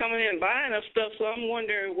people coming in and buying up stuff. So I'm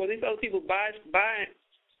wondering, well, these other people buying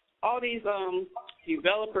all these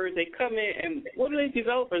developers. They come in and what are these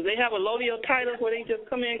developers? They have a Lodeo title where they just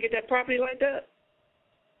come in and get that property like that.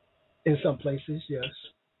 In some places, yes.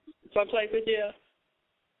 Some places, yeah.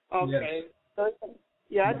 Okay. Yes.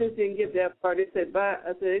 Yeah, I just didn't get that part. They said buy.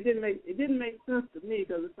 I said it didn't make sense to me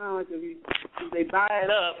because it sounds like if they buy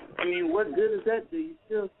it up, I mean, what good does that do? You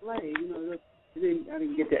still slave, you know. I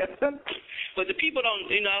didn't get that. But the people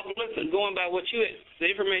don't, you know. I was listening, going by what the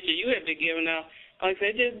information you had been giving out. Like I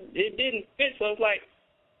said, it didn't fit. So it's like,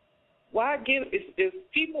 why give? If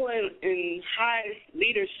people in high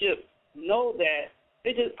leadership know that,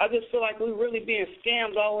 I just feel like we're really being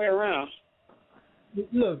scammed all the way around.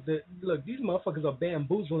 Look, these motherfuckers are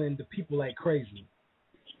bamboozling the people like crazy.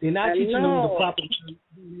 They're not teaching them the proper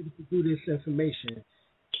way to do this information.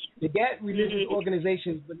 They got religious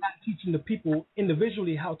organizations, but not teaching the people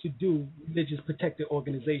individually how to do religious protected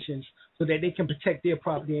organizations so that they can protect their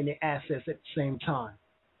property and their assets at the same time.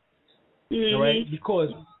 All right?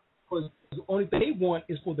 Because the only thing they want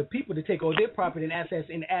is for the people to take all their property and assets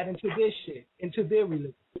and add into their shit, into their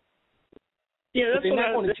religion. Yeah, that's but they're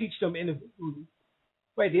not going to teach them individually.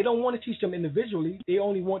 Right, they don't want to teach them individually. They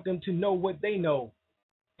only want them to know what they know.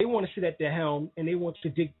 They want to sit at their helm and they want to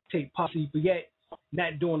dictate policy, but yet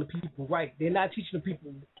not doing the people right. They're not teaching the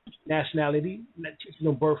people nationality, not teaching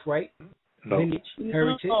them birthright, lineage,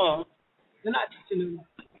 heritage. They're not teaching them.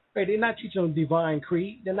 Right, they're not teaching them divine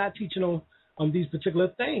creed. They're not teaching them these particular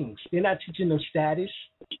things. They're not teaching them status.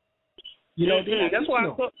 You know, that's why.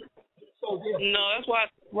 That's why.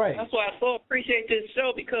 Right. That's why I so appreciate this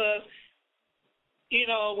show because. You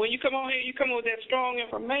know, when you come on here, you come with that strong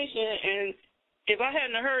information, and if I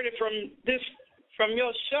hadn't heard it from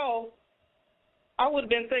your show, I would have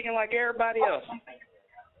been thinking like everybody else.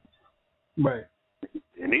 Right.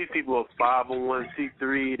 And these people are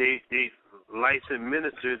 501c3. They licensed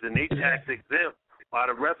ministers, and they tax exempt, while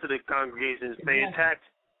the rest of the congregation is paying tax.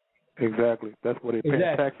 Exactly. That's where they pay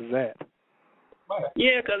taxes at.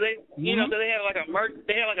 Yeah, because they have like an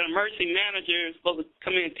emergency manager supposed to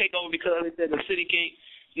come in and take over because they said the city can't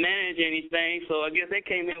manage anything. So I guess he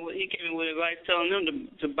came in with advice telling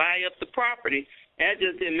them to buy up the property. And that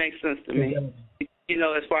just didn't make sense to me. You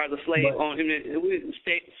know, as far as the slave owner, we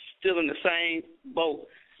stay still in the same boat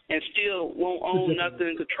and still won't own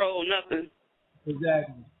nothing, control nothing.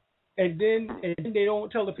 Exactly. And then they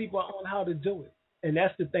don't tell the people on how to do it, and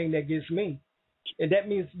that's the thing that gets me. And that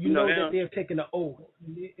means that they're taking an oath,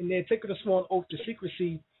 and they're taking a sworn oath to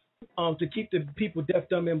secrecy to keep the people deaf,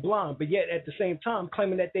 dumb, and blind, but yet at the same time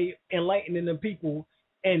claiming that they enlightening the people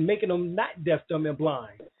and making them not deaf, dumb, and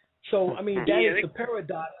blind. So, I mean, that is the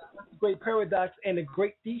paradox, the great paradox and the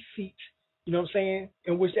great deceit, you know what I'm saying,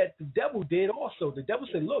 in which that the devil did also. The devil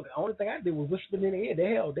said, look, the only thing I did was whisper in their ear.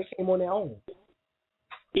 The hell, they came on their own.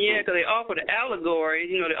 Yeah, because they offer the allegory,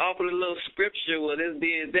 they offer the little scripture, well, this,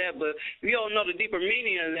 this, that, but if you don't know the deeper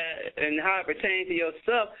meaning of that and how it pertains to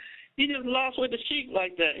yourself, you just lost with the sheep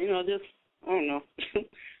like that, I don't know.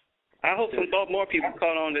 I hope some more people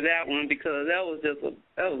caught on to that one because that was just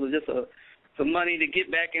some money to get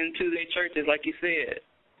back into their churches, like you said.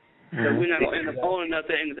 Because we're not going to end up owning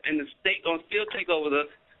nothing, and the state going to still take over the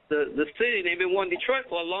city. They've been wanting Detroit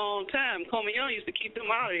for a long time. Coleman Young used to keep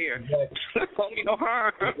them out of here. Don't mean no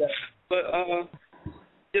harm. But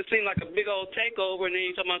it seemed like a big old takeover, and then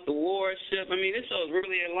you're talking about the warship. I mean, this show is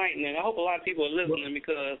really enlightening. I hope a lot of people are listening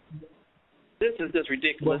because this is just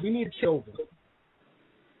ridiculous. Well, we need to show them.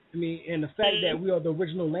 I mean, and the fact that we are the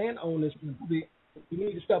original landowners, we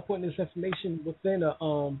need to start putting this information within a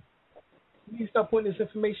we need to start putting this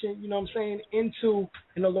information, you know what I'm saying, into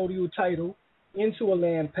an allodial title, into a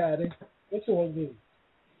land pattern, into a will.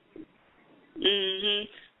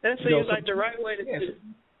 That seems like the right way to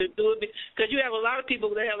do it, because you have a lot of people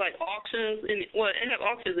that have like auctions, they have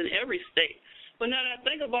auctions in every state. But now that I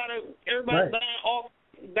think about it, everybody's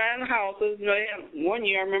buying houses. They have one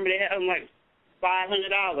year I remember they had them like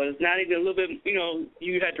 $500. Not even a little bit.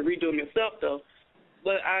 You had to redo them yourself though.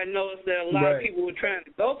 But I noticed that a lot of people were trying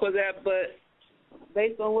to go for that. But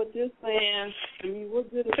based on what you're saying, I mean, what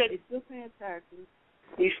good is that? You're still paying taxes.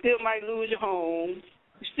 You still might lose your home.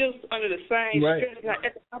 You're still under the same stress, not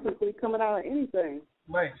economically coming out of anything.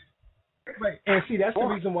 Right. And see, that's the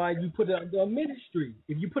reason why you put it under a ministry.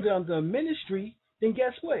 If you put it under a ministry, then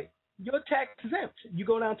guess what? You're tax exempt. You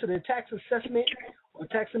go down to the tax assessment or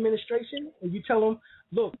tax administration, and you tell them,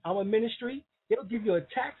 look, I'm a ministry. They'll give you a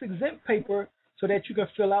tax exempt paper so that you can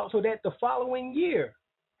fill out, so that the following year,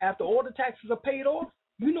 after all the taxes are paid off,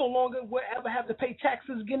 you no longer will ever have to pay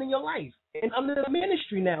taxes again in your life. And under the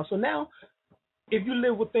ministry now. So now, if you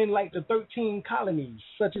live within like the 13 colonies,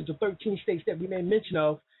 such as the 13 states that we made mention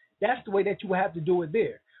of, that's the way that you will have to do it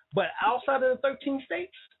there. But outside of the 13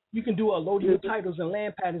 states, you can do allodial titles and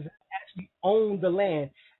land patterns and actually own the land.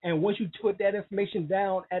 And once you put that information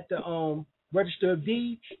down at the Register of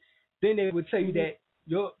Deeds, then they would tell you that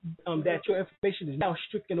your information is now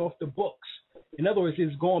stricken off the books. In other words,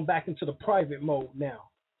 it's going back into the private mode now.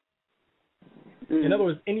 In other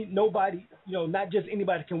words, nobody, not just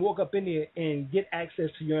anybody can walk up in there and get access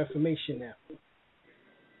to your information now.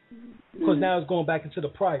 Because now it's going back into the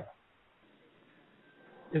private.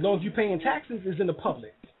 As long as you're paying taxes, it's in the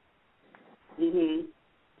public.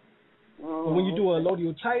 But when you do a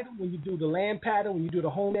allodial title, when you do the land pattern, when you do the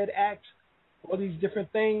Home Ed Act, all these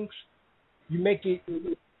different things, you make it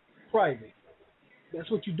private.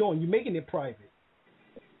 That's what you're doing. You're making it private.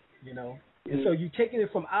 And so you're taking it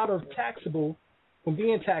from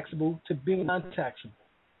being taxable to being non-taxable.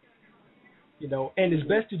 And it's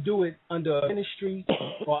best to do it under a ministry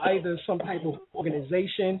or either some type of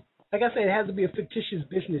organization. Like I said, it has to be a fictitious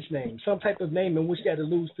business name, some type of name in which that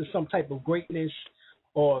alludes to some type of greatness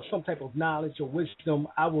or some type of knowledge or wisdom.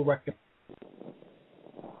 I will recommend.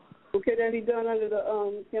 Okay, that be done under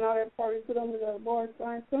the can all that part put under the Moorish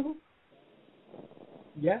Science Temple?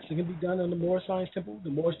 Yes, it can be done under the Moorish Science Temple, the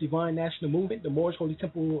Moorish Divine National Movement, the Moorish Holy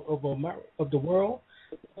Temple of the world.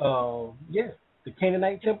 The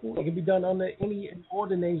Canaanite Temple. It can be done under any and all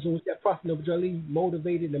the names in which that Prophet Noble Ali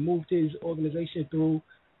motivated and moved his organization through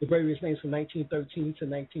the various names from 1913 to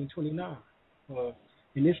 1929.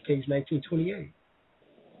 In this case, 1928.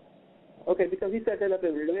 Okay, because he set that up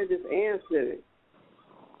in religious and civic.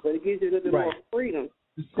 But it gives you a little bit more freedom.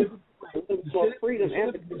 More freedom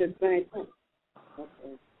and at the same time.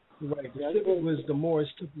 Okay. Right. The civic was the Moorish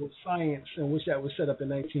Temple of Science, in which that was set up in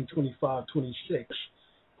 1925-26.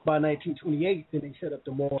 By 1928, then they set up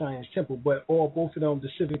the Moorish Science Temple. But both of them, the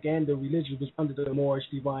civic and the religious, was under the Moorish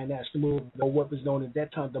Divine National Movement, or what was known at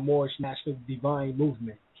that time the Moorish National Divine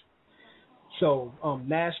Movement. So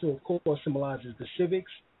national, of course, symbolizes the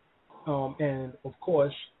civics, and of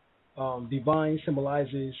course, divine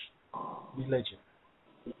symbolizes religion.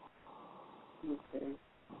 Okay.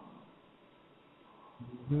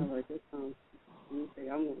 All right, that sounds okay.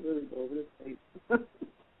 I'm gonna really go over this tape.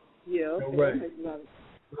 Yeah. Okay. All right.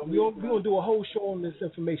 We're gonna do a whole show on this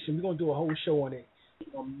information. We're gonna do a whole show on it.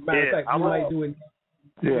 Matter of fact, we might do it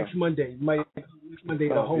next Monday. Next Monday,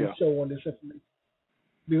 the whole show on this information.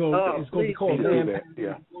 It's gonna be called land pattern.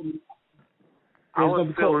 It's gonna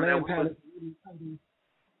be called land pattern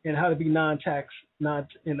and how to be tax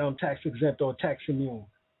exempt or tax immune.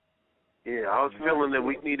 Yeah, I was feeling that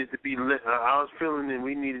we needed to be. I was feeling that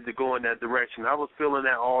we needed to go in that direction. I was feeling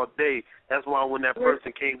that all day. That's why when that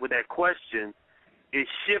person came with that question, it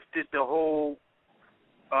shifted the whole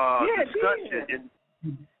discussion,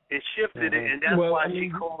 and it shifted it, and that's why she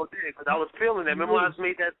called in, because I was feeling that. Remember when I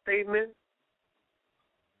made that statement?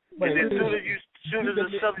 And as soon as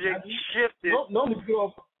the subject shifted.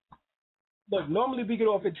 Normally we get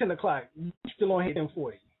off at 10 o'clock. We're still on here at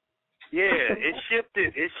 10:40. Yeah, it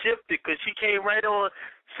shifted because she came right on.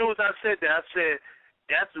 As soon as I said that, I said,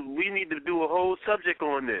 we need to do a whole subject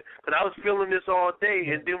on this. But I was feeling this all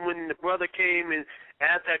day, and then when the brother came and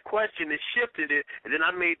asked that question, it shifted it, and then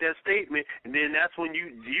I made that statement, and then that's when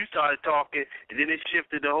you started talking, and then it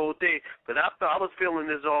shifted the whole day. But I was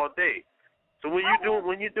feeling this all day. So when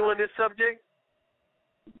you doing this subject?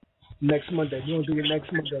 Next Monday. We're gonna do it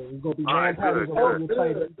next Monday. We're gonna be land patterns on the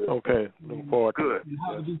title. Okay, looking forward to it. And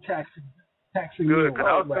how to be taxing. Good, because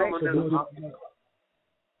I was feeling this.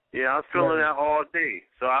 Yeah, I was feeling that all day.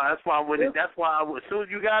 So that's why as soon as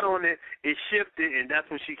you got on it, it shifted, and that's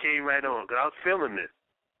when she came right on, because I was feeling this.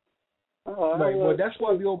 Right. Well, that's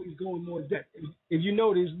why we always go in more depth. If you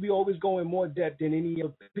notice, we always go in more depth than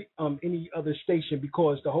any other station,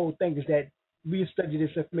 because the whole thing is that we study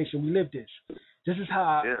this information, we live this. This is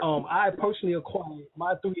how I personally acquired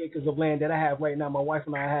my 3 acres of land that I have right now. My wife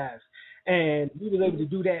and I have, and we were able to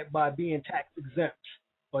do that by being tax exempt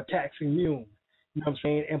or tax immune. You know what I'm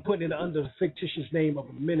saying? And putting it under the fictitious name of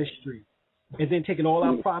a ministry, and then taking all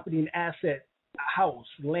our property and asset, house,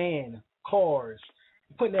 land, cars,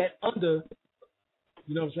 putting that under,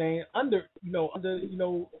 you know what I'm saying, under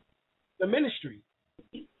the ministry.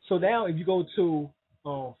 So now if you go to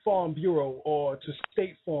Farm Bureau or to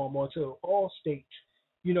State Farm or to all states,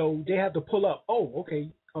 you know, they have to pull up, oh,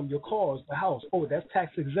 okay, your cars, the house, oh, that's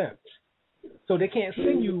tax exempt. So they can't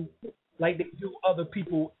send you like they do other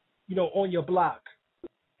people, you know, on your block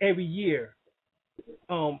every year,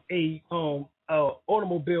 a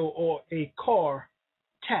automobile or a car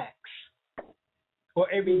tax, or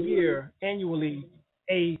every year annually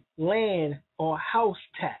a land or house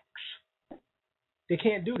tax. They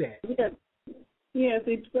can't do that. Yeah.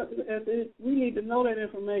 See, we need to know that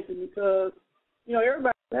information, because you know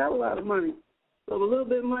everybody has a lot of money. So the little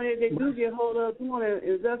bit of money they do get hold of, you want to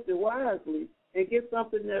invest it wisely and get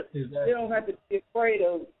something that they don't have to be afraid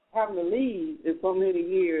of having to leave in so many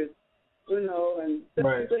years, you know, and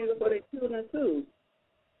things for their children too.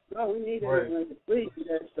 No, we need that information. Please do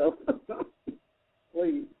that stuff.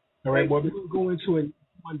 Please. All right, well, we're going to go into it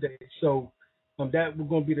Monday. So that we're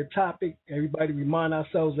going to be the topic. Everybody remind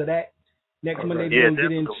ourselves of that. Next Monday, we're going to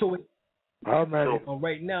get into it. All right.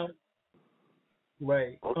 Right now.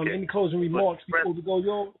 Right. Okay. Any closing remarks before we go,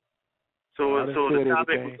 yo? So the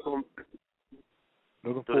topic was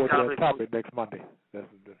looking forward to that topic next Monday. All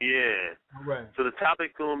right. So the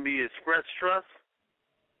topic going to be Express Trust?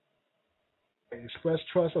 Express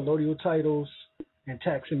Trust, allodial titles, and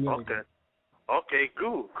tax immunity. Okay,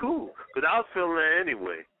 cool. Because I was feeling that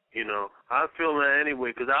anyway, you know. I was feeling that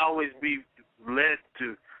anyway because I always be led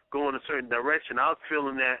to go in a certain direction. I was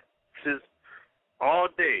feeling that since all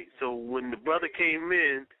day. So when the brother came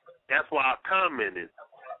in, that's why I commented.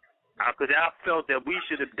 Because I felt that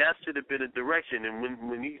that should have been a direction. And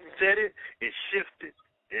when he said it, it shifted.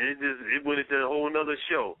 And it went into a whole other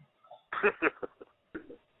show.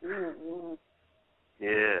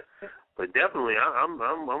 Yeah. But definitely,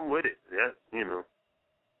 I'm with it. Yeah, you know.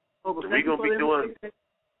 We're gonna be doing.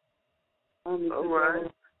 All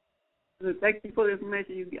right. Thank you for the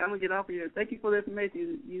information. I'm gonna get off of here. Thank you for the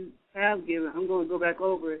information you have given. I'm gonna go back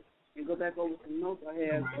over it and go back over some notes I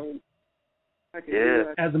have. So I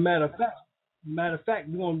can As a matter of fact,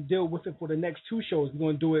 we're gonna deal with it for the next 2 shows. We're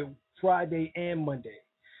gonna do it Friday and Monday.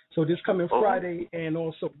 So this coming Friday and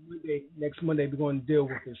also Monday, next Monday, we're gonna deal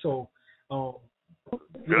with it. So. We're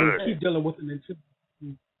going to keep dealing with it until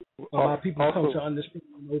our people come to understand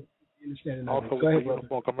it. Also, go ahead,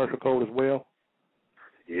 uniform commercial code as well.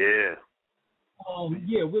 Yeah.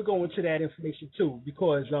 We'll go into that information too,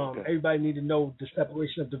 because everybody need to know the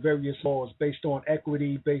separation of the various laws based on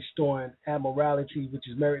equity, based on amorality, which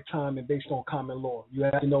is maritime, and based on common law. You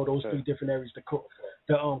have to know those 3 different areas. The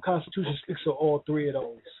Constitution speaks of all 3 of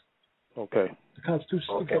those. Okay. The Constitution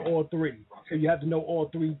speaks of all 3. So you have to know all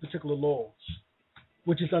 3 particular laws,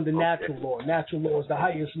 which is under natural law. Natural law is the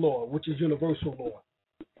highest law, which is universal law.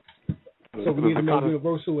 So we need to know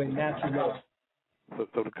universal and natural law.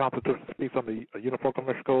 So the Constitution speaks on the Uniform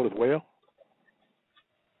Commercial Code as well?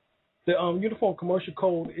 The Uniform Commercial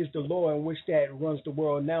Code is the law in which that runs the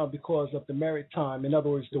world now because of the maritime, in other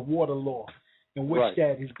words, the water law, in which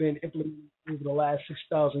that has been implemented over the last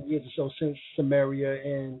 6,000 years or so since Samaria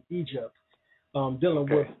and Egypt, dealing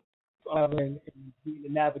with and being the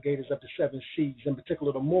navigators of the 7 seas, in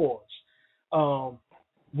particular the Moors.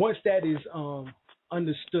 Once that is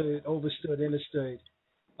understood,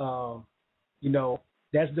 you know,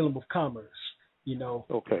 that's dealing with commerce, you know.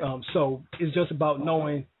 So it's just about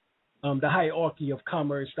knowing the hierarchy of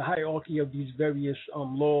commerce, the hierarchy of these various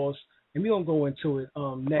laws, and we're going to go into it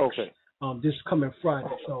next, this coming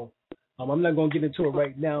Friday. So I'm not going to get into it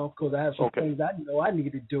right now because I have some things I know I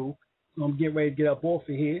need to do. So I'm getting ready to get up off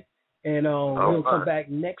of here. And we're going to come back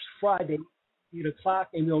next Friday, 8 o'clock,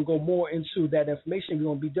 and we're going to go more into that information. We're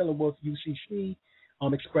going to be dealing with UCC,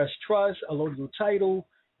 Express Trust, allodial title,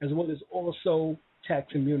 as well as also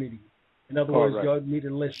tax immunity. In other words, y'all need to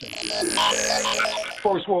listen.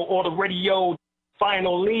 First World Order Radio,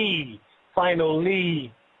 finally,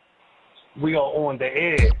 we are on the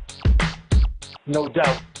air. No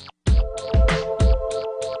doubt.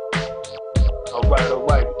 All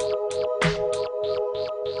right.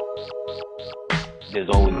 There's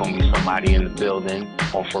always going to be somebody in the building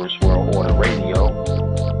on First World Order Radio.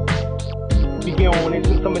 Be to get on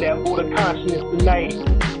into some of that order consciousness tonight.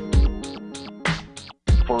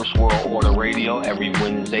 First World Order Radio every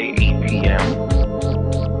Wednesday, 8 p.m.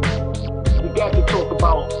 We got to talk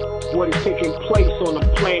about what is taking place on the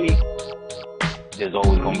planet. There's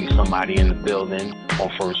always going to be somebody in the building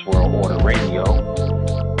on First World Order Radio.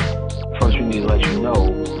 First, we need to let you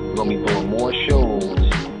know we're going to be doing more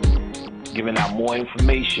shows, giving out more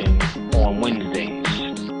information on Wednesdays.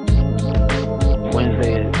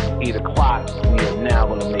 Wednesday at 8 o'clock, we are now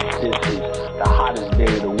going to make this the hottest day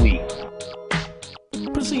of the week.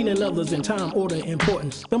 Preceding others in time, order,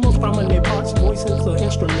 importance. The most prominent parts, voices, or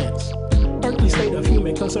instruments. Earthly state of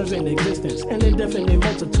human concerns in existence. An indefinite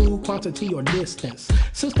multitude, quantity, or distance.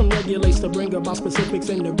 System regulates to bring about specifics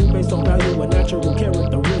in the group based on value and natural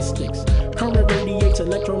characteristics. Current radiates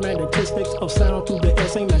electromagnetistics of sound through the air,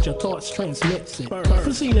 same as your thoughts transmits it.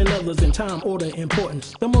 Preceding others in time, order,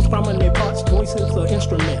 importance. The most prominent parts, voices, or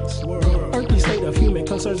instruments. Earthly state of human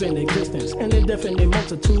concerns in existence. An indefinite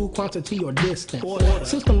multitude, quantity, or distance.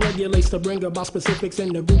 System regulates to bring about specifics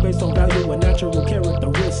in the group based on value and natural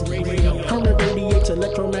characteristics. Current radiates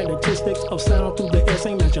electromagnetistics of sound through the air,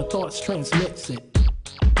 same as your thoughts transmits it.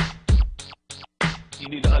 You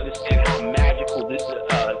need to understand how magical this,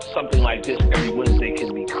 something like this every Wednesday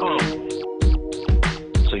can become.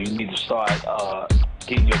 So you need to start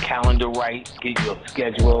getting your calendar right, get your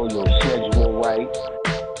schedule right.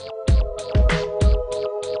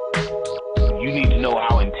 You need to know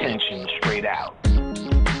our intention straight out.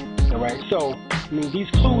 All right, so these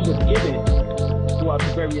clues are given throughout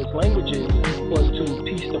the various languages was to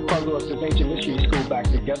piece the puzzle of this ancient mystery school back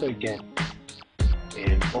together again.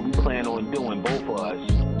 And what we plan on doing, both of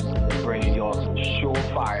us, is bringing y'all some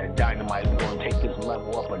surefire dynamite. We're going to take this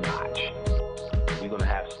level up a notch. We're going to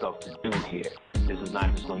have stuff to do here. This is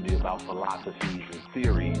not just going to be about philosophies and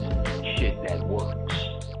theories, shit that works.